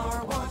Fast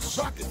Car Wash.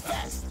 Rocket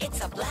Fast.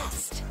 It's a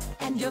blast.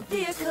 And your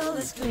vehicle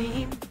is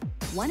clean.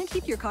 Want to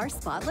keep your car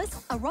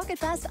spotless? A Rocket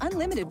Fast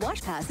Unlimited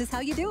Wash Pass is how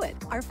you do it.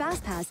 Our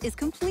Fast Pass is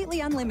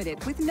completely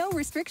unlimited with no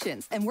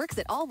restrictions and works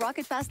at all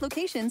Rocket Fast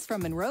locations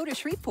from Monroe to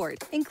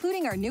Shreveport,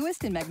 including our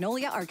newest in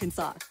Magnolia,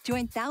 Arkansas.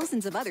 Join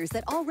thousands of others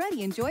that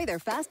already enjoy their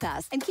Fast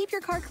Pass and keep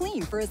your car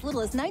clean for as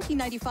little as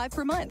 $19.95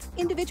 per month.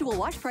 Individual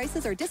wash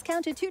prices are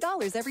discounted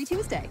 $2 every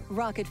Tuesday.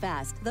 Rocket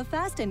Fast, the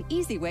fast and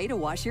easy way to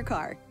wash your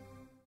car.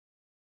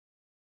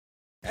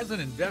 As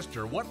an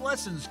investor, what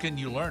lessons can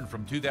you learn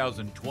from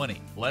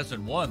 2020?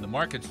 Lesson 1, the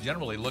markets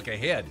generally look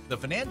ahead. The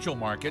financial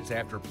markets,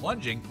 after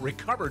plunging,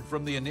 recovered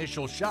from the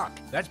initial shock.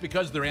 That's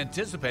because they're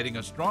anticipating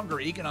a stronger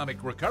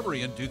economic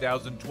recovery in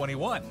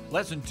 2021.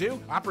 Lesson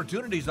 2,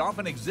 opportunities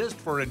often exist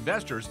for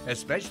investors,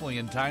 especially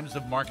in times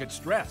of market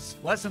stress.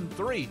 Lesson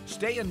 3,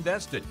 stay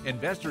invested.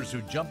 Investors who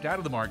jumped out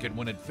of the market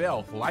when it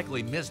fell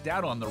likely missed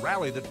out on the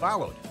rally that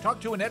followed. Talk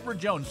to an Edward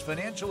Jones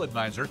financial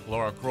advisor,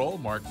 Laura Kroll,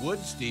 Mark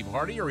Woods, Steve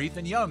Hardy, or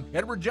Ethan Young.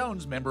 Edward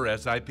Jones, member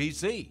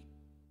SIPC.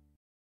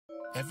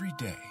 Every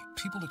day,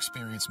 people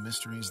experience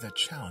mysteries that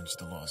challenge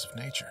the laws of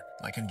nature,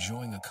 like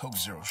enjoying a Coke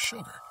Zero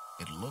Sugar.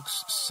 It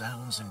looks,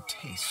 sounds, and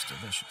tastes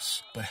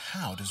delicious. But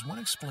how does one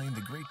explain the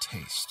great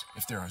taste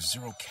if there are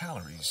 0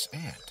 calories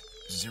and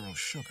 0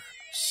 sugar?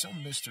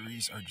 Some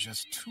mysteries are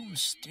just too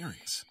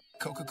mysterious.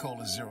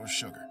 Coca-Cola Zero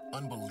Sugar,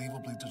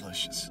 unbelievably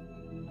delicious.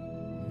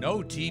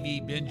 No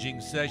TV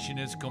binging session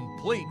is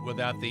complete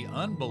without the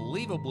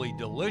unbelievably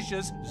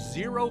delicious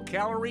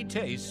 0-calorie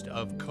taste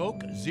of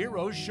Coke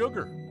Zero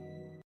Sugar.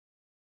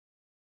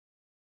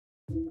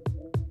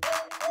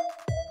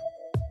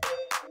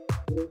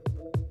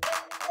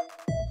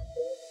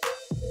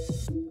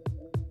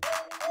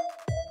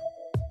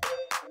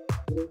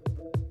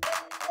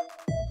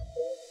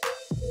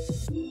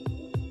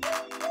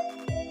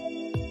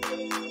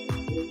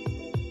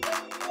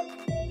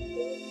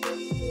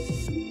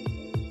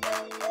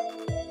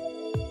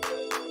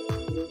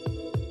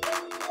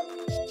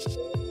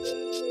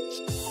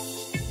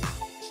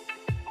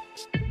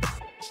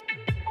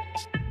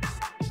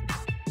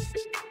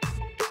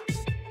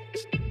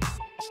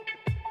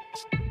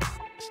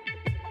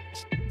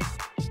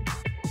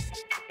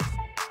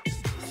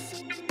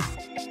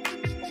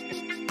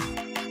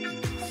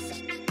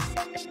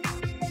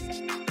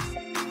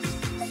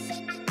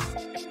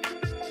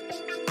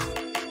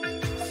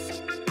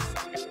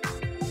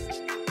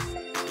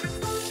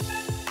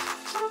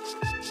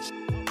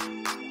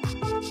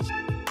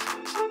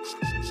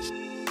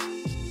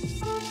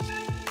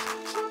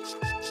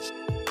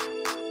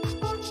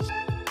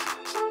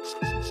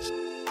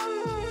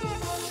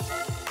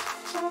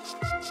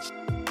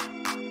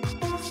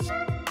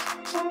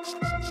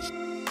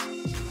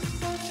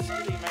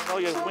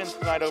 Magnolia wins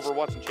tonight over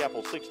Watson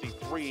Chapel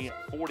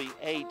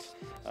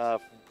 63-48.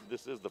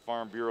 This is the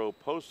Farm Bureau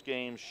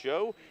post-game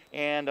show.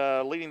 And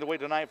leading the way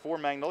tonight for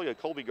Magnolia,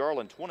 Colby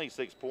Garland,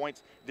 26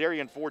 points.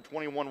 Darian Ford,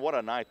 21. What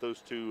a night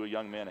those two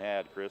young men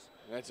had, Chris.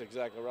 That's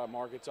exactly right,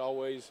 Mark. It's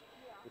always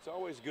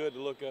good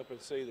to look up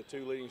and see the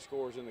two leading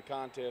scorers in the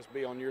contest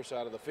be on your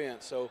side of the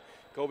fence. So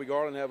Colby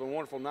Garland having a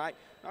wonderful night.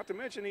 Not to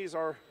mention he's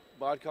our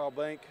Vodcall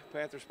Bank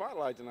Panther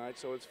Spotlight tonight,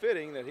 so it's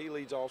fitting that he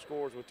leads all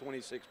scorers with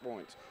 26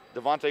 points.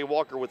 Devontae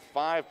Walker with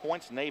 5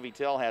 points. Navy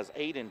Tell has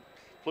 8,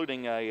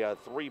 including a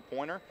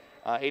three-pointer.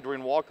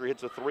 Adrian Walker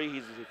hits a three.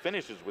 He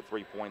finishes with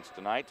 3 points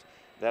tonight.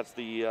 That's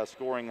the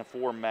scoring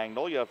for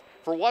Magnolia.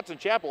 For Watson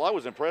Chapel, I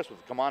was impressed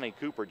with Kamani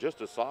Cooper,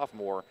 just a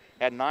sophomore.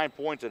 Had 9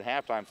 points at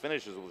halftime,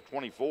 finishes with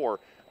 24,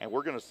 and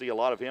we're going to see a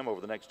lot of him over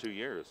the next 2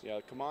 years. Yeah,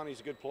 Kamani's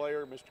a good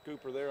player, Mr.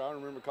 Cooper there. I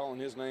remember calling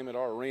his name at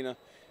our arena.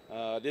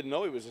 Didn't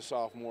know he was a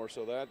sophomore,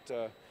 so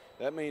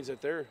that means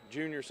that they're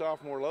junior,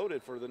 sophomore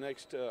loaded for the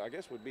next, I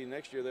guess would be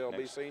next year. They'll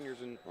be seniors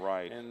and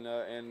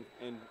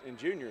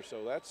juniors.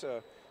 So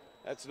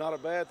that's not a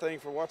bad thing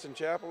for Watson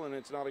Chapel, and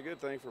it's not a good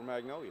thing for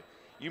Magnolia.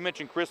 You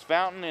mentioned Chris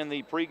Fountain in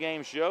the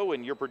pregame show,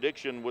 and your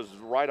prediction was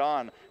right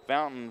on.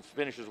 Fountain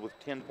finishes with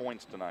 10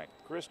 points tonight.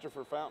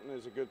 Christopher Fountain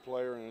is a good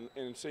player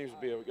and seems to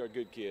be a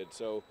good kid.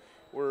 So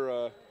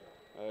we're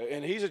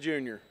and he's a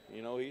junior.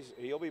 You know,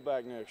 he'll be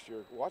back next year.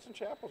 Watson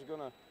Chapel's they're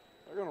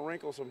gonna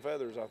wrinkle some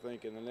feathers, I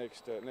think, in the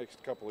next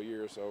couple of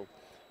years. So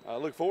I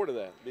look forward to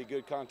that. Be a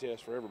good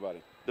contest for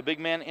everybody. The big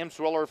man, M.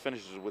 Sweller,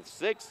 finishes with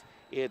 6.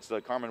 It's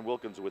Carmen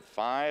Wilkins with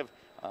 5.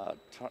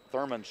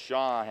 Thurman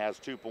Shaw has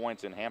 2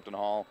 points, and Hampton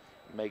Hall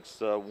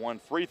makes 1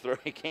 free throw.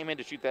 He came in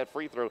to shoot that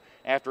free throw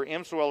after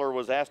M. Sweller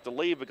was asked to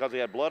leave because he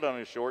had blood on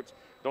his shorts.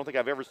 Don't think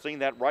I've ever seen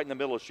that, right in the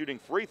middle of shooting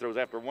free throws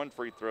after 1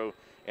 free throw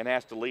and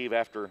asked to leave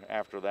after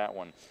that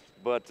one.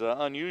 But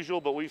unusual,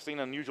 but we've seen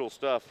unusual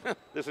stuff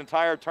this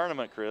entire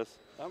tournament, Chris.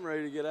 I'm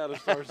ready to get out of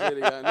Star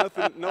City.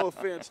 No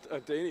offense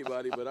to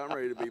anybody, but I'm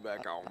ready to be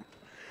back home.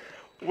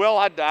 Well,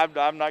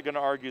 I'm not going to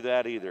argue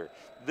that either.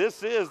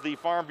 This is the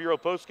Farm Bureau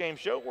postgame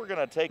show. We're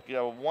going to take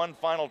one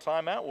final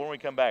timeout. When we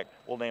come back,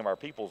 we'll name our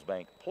People's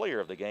Bank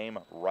Player of the Game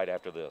right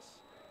after this.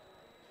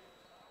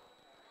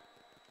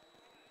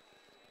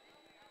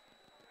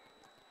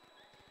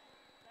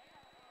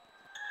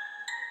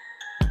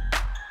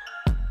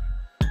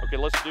 Okay,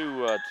 let's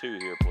do 2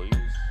 here, please.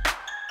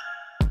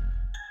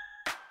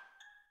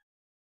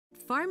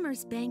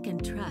 Farmers Bank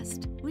and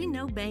Trust. We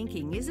know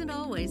banking isn't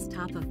always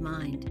top of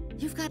mind.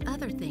 You've got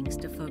other things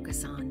to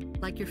focus on,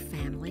 like your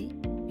family,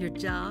 your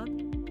job,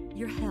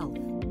 your health.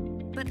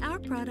 But our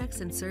products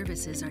and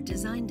services are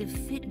designed to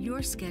fit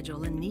your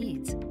schedule and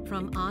needs,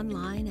 from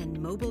online and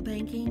mobile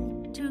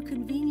banking to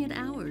convenient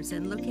hours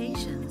and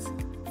locations.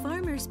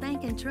 Farmers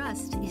Bank and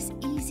Trust is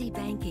easy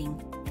banking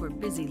for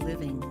busy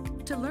living.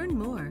 To learn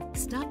more,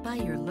 stop by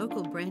your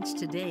local branch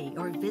today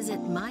or visit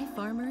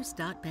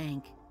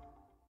myfarmers.bank.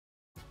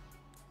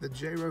 The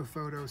J-Row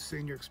Photo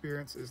Senior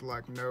Experience is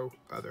like no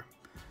other.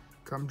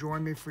 Come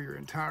join me for your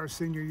entire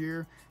senior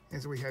year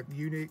as we have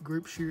unique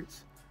group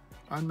shoots,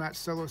 unmatched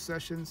solo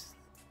sessions,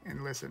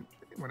 and listen,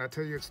 when I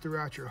tell you it's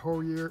throughout your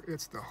whole year,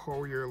 it's the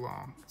whole year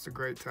long. It's a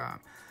great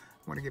time.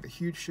 I want to give a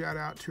huge shout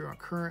out to our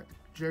current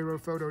J-Row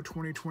Photo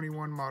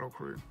 2021 model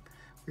crew.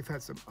 We've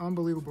had some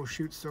unbelievable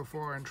shoots so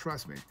far, and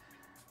trust me,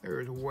 there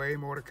is way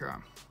more to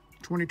come.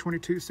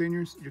 2022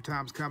 seniors, your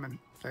time's coming.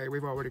 Hey,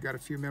 we've already got a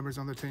few members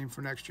on the team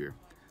for next year.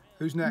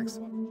 Who's next?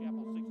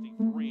 Chapel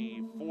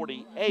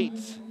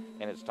 63-48,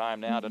 and it's time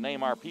now to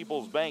name our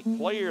People's Bank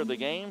Player of the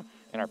Game.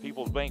 And our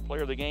People's Bank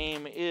Player of the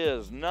Game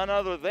is none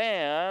other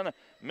than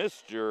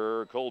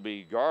Mr.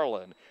 Colby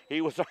Garland. He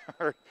was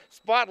our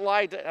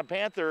spotlight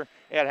Panther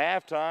at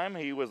halftime.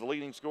 He was the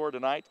leading scorer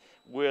tonight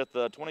with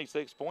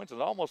 26 points. It's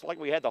almost like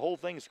we had the whole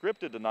thing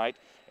scripted tonight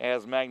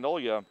as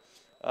Magnolia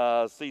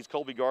sees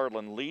Colby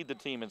Garland lead the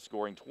team in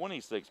scoring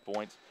 26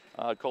 points.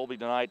 Colby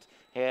tonight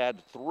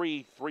had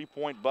 3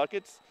 3-point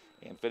buckets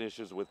and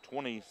finishes with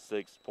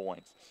 26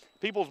 points.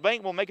 People's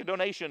Bank will make a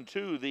donation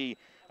to the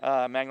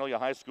Magnolia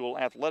High School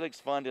Athletics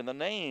Fund in the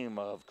name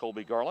of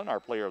Colby Garland, our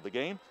player of the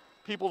game.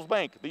 People's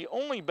Bank, the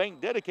only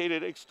bank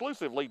dedicated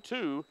exclusively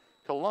to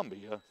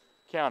Columbia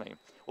County.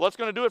 Well, that's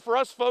going to do it for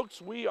us,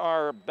 folks. We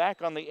are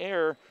back on the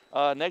air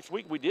next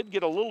week. We did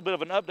get a little bit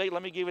of an update.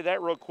 Let me give you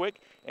that real quick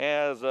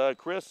as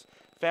Chris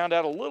found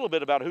out a little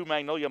bit about who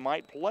Magnolia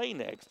might play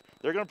next.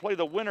 They're going to play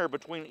the winner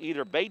between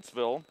either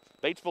Batesville.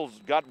 Batesville's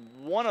got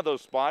one of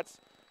those spots,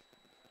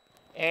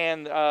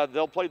 and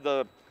they'll play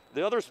the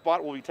other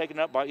spot will be taken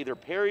up by either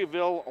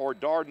Perryville or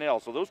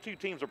Dardanelle. So those two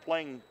teams are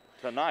playing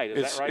tonight.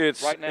 Is that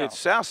right? Right now. It's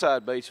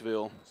Southside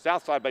Batesville.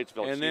 Southside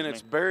Batesville, and then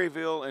it's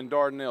Berryville and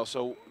Dardanelle.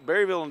 So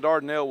Berryville and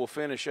Dardanelle will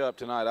finish up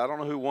tonight. I don't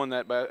know who won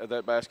that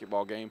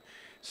basketball game.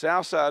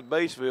 Southside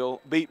Batesville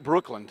beat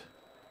Brookland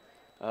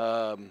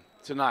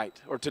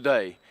tonight or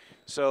today.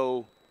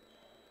 So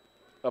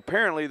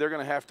apparently they're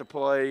going to have to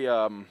play,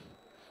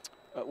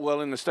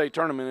 well, in the state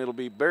tournament, it'll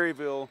be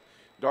Berryville,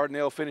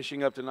 Dardanelle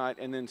finishing up tonight,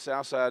 and then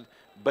Southside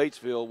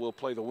Batesville will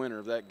play the winner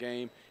of that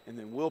game, and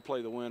then we'll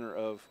play the winner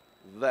of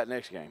that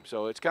next game.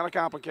 So it's kind of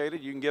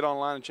complicated. You can get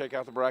online and check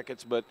out the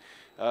brackets, but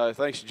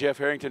thanks to Jeff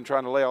Harrington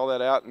trying to lay all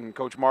that out and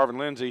Coach Marvin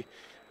Lindsay,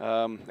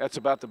 that's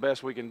about the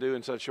best we can do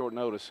in such short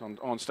notice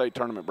on state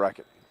tournament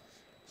bracket.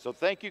 So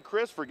thank you,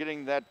 Chris, for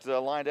getting that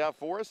lined out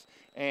for us.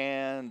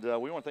 And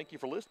we want to thank you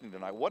for listening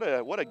tonight. What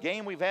a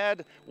game we've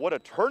had. What a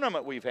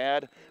tournament we've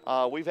had.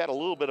 We've had a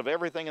little bit of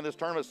everything in this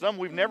tournament. Some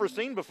we've never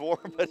seen before,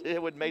 but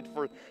it would make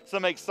for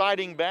some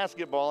exciting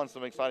basketball and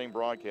some exciting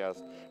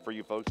broadcasts for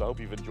you folks. I hope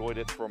you've enjoyed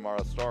it from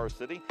our Star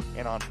City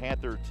and on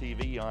Panther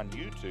TV on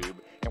YouTube.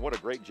 And what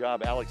a great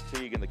job Alex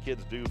Teague and the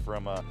kids do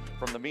from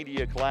the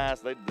media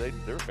class.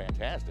 They're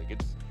fantastic.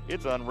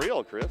 It's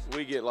unreal, Chris.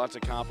 We get lots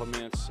of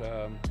compliments.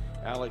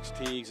 Alex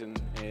Teagues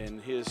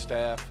and his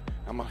staff,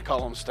 I'm going to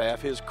call them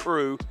staff, his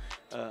crew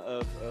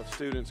of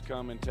students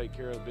come and take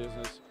care of the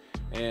business.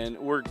 And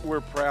we're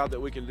proud that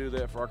we can do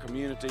that for our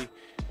community.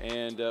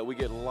 And we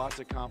get lots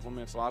of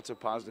compliments, lots of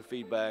positive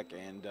feedback.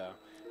 And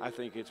I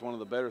think it's one of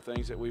the better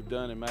things that we've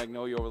done in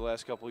Magnolia over the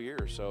last couple of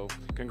years. So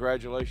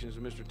congratulations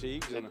to Mr.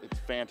 Teagues. It's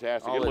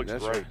fantastic. It looks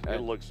great.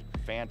 It looks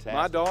fantastic.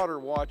 My daughter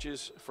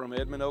watches from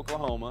Edmond,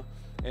 Oklahoma.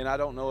 And I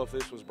don't know if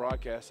this was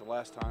broadcast the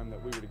last time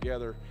that we were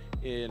together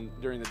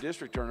during the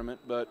district tournament,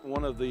 but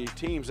one of the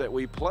teams that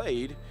we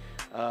played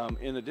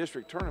in the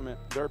district tournament,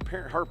 her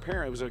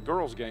parent, it was a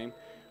girls' game,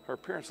 her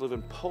parents live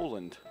in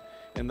Poland,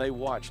 and they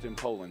watched in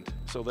Poland.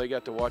 So they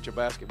got to watch a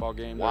basketball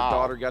game. Wow. Their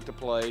daughter got to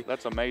play.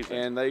 That's amazing.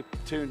 And they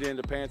tuned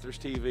into Panthers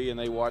TV, and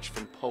they watched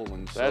from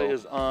Poland. That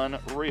is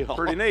unreal.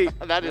 Pretty neat.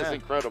 That is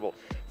incredible.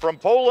 From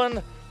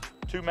Poland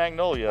to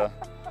Magnolia.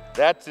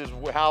 That is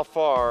how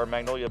far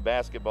Magnolia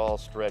basketball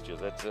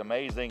stretches. It's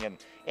amazing, and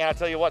I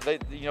tell you what,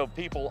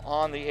 people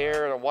on the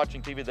air and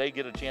watching TV, they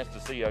get a chance to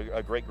see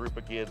a great group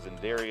of kids,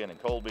 and Darian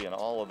and Colby and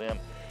all of them.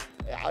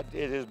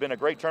 It has been a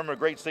great tournament, a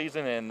great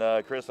season,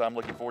 and Chris, I'm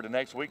looking forward to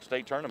next week's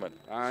state tournament.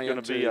 It's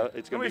going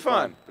to be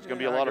fun. It's going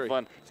to be a lot of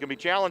fun. It's going to be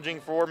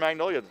challenging for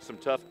Magnolia. Some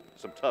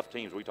tough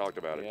teams. We talked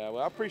about it. Yeah,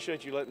 well, I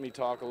appreciate you letting me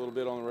talk a little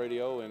bit on the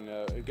radio,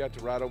 and got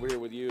to ride over here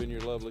with you and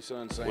your lovely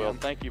son, Sam. Well,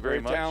 thank you very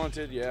much. Very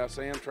talented, yeah,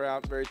 Sam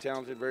Trout, very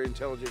talented, very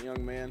intelligent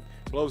young man.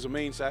 Blows a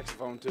mean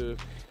saxophone, too,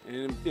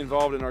 and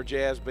involved in our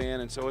jazz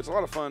band, and so it's a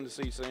lot of fun to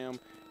see Sam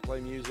play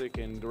music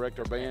and direct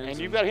our bands. And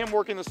you've got him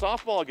working the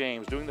softball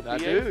games, doing the PA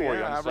for you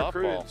on the softball. I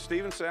recruited.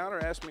 Steven Souter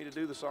asked me to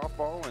do the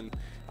softball, and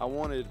I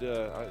wanted,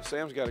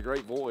 Sam's got a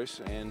great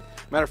voice, and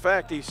matter of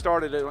fact, he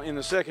started in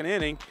the second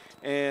inning,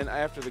 and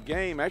after the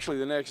game, actually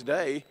the next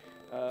day,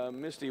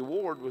 Misty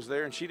Ward was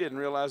there, and she didn't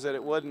realize that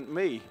it wasn't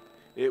me.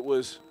 It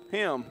was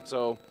him,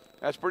 so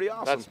that's pretty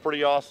awesome. That's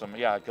pretty awesome,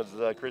 yeah,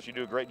 because, Chris, you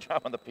do a great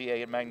job on the PA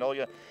at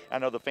Magnolia. I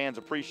know the fans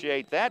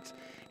appreciate that.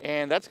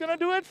 And that's going to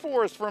do it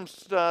for us from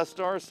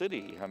Star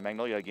City.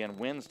 Magnolia, again,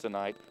 wins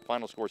tonight.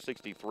 Final score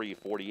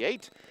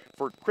 63-48.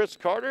 For Chris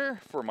Carter,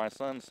 for my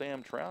son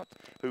Sam Trout,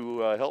 who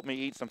helped me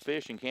eat some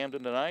fish in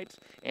Camden tonight,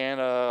 and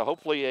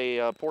hopefully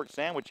a pork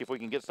sandwich if we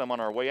can get some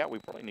on our way out. We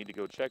probably need to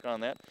go check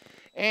on that.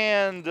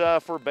 And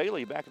for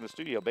Bailey back in the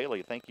studio.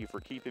 Bailey, thank you for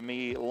keeping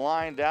me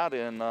lined out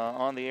and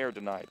on the air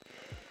tonight.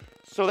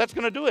 So that's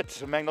going to do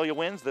it. Magnolia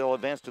wins. They'll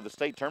advance to the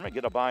state tournament,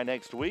 get a bye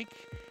next week.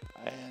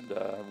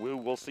 And we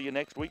will see you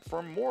next week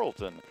from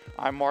Morrilton.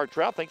 I'm Mark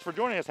Trout. Thanks for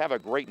joining us. Have a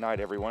great night,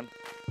 everyone.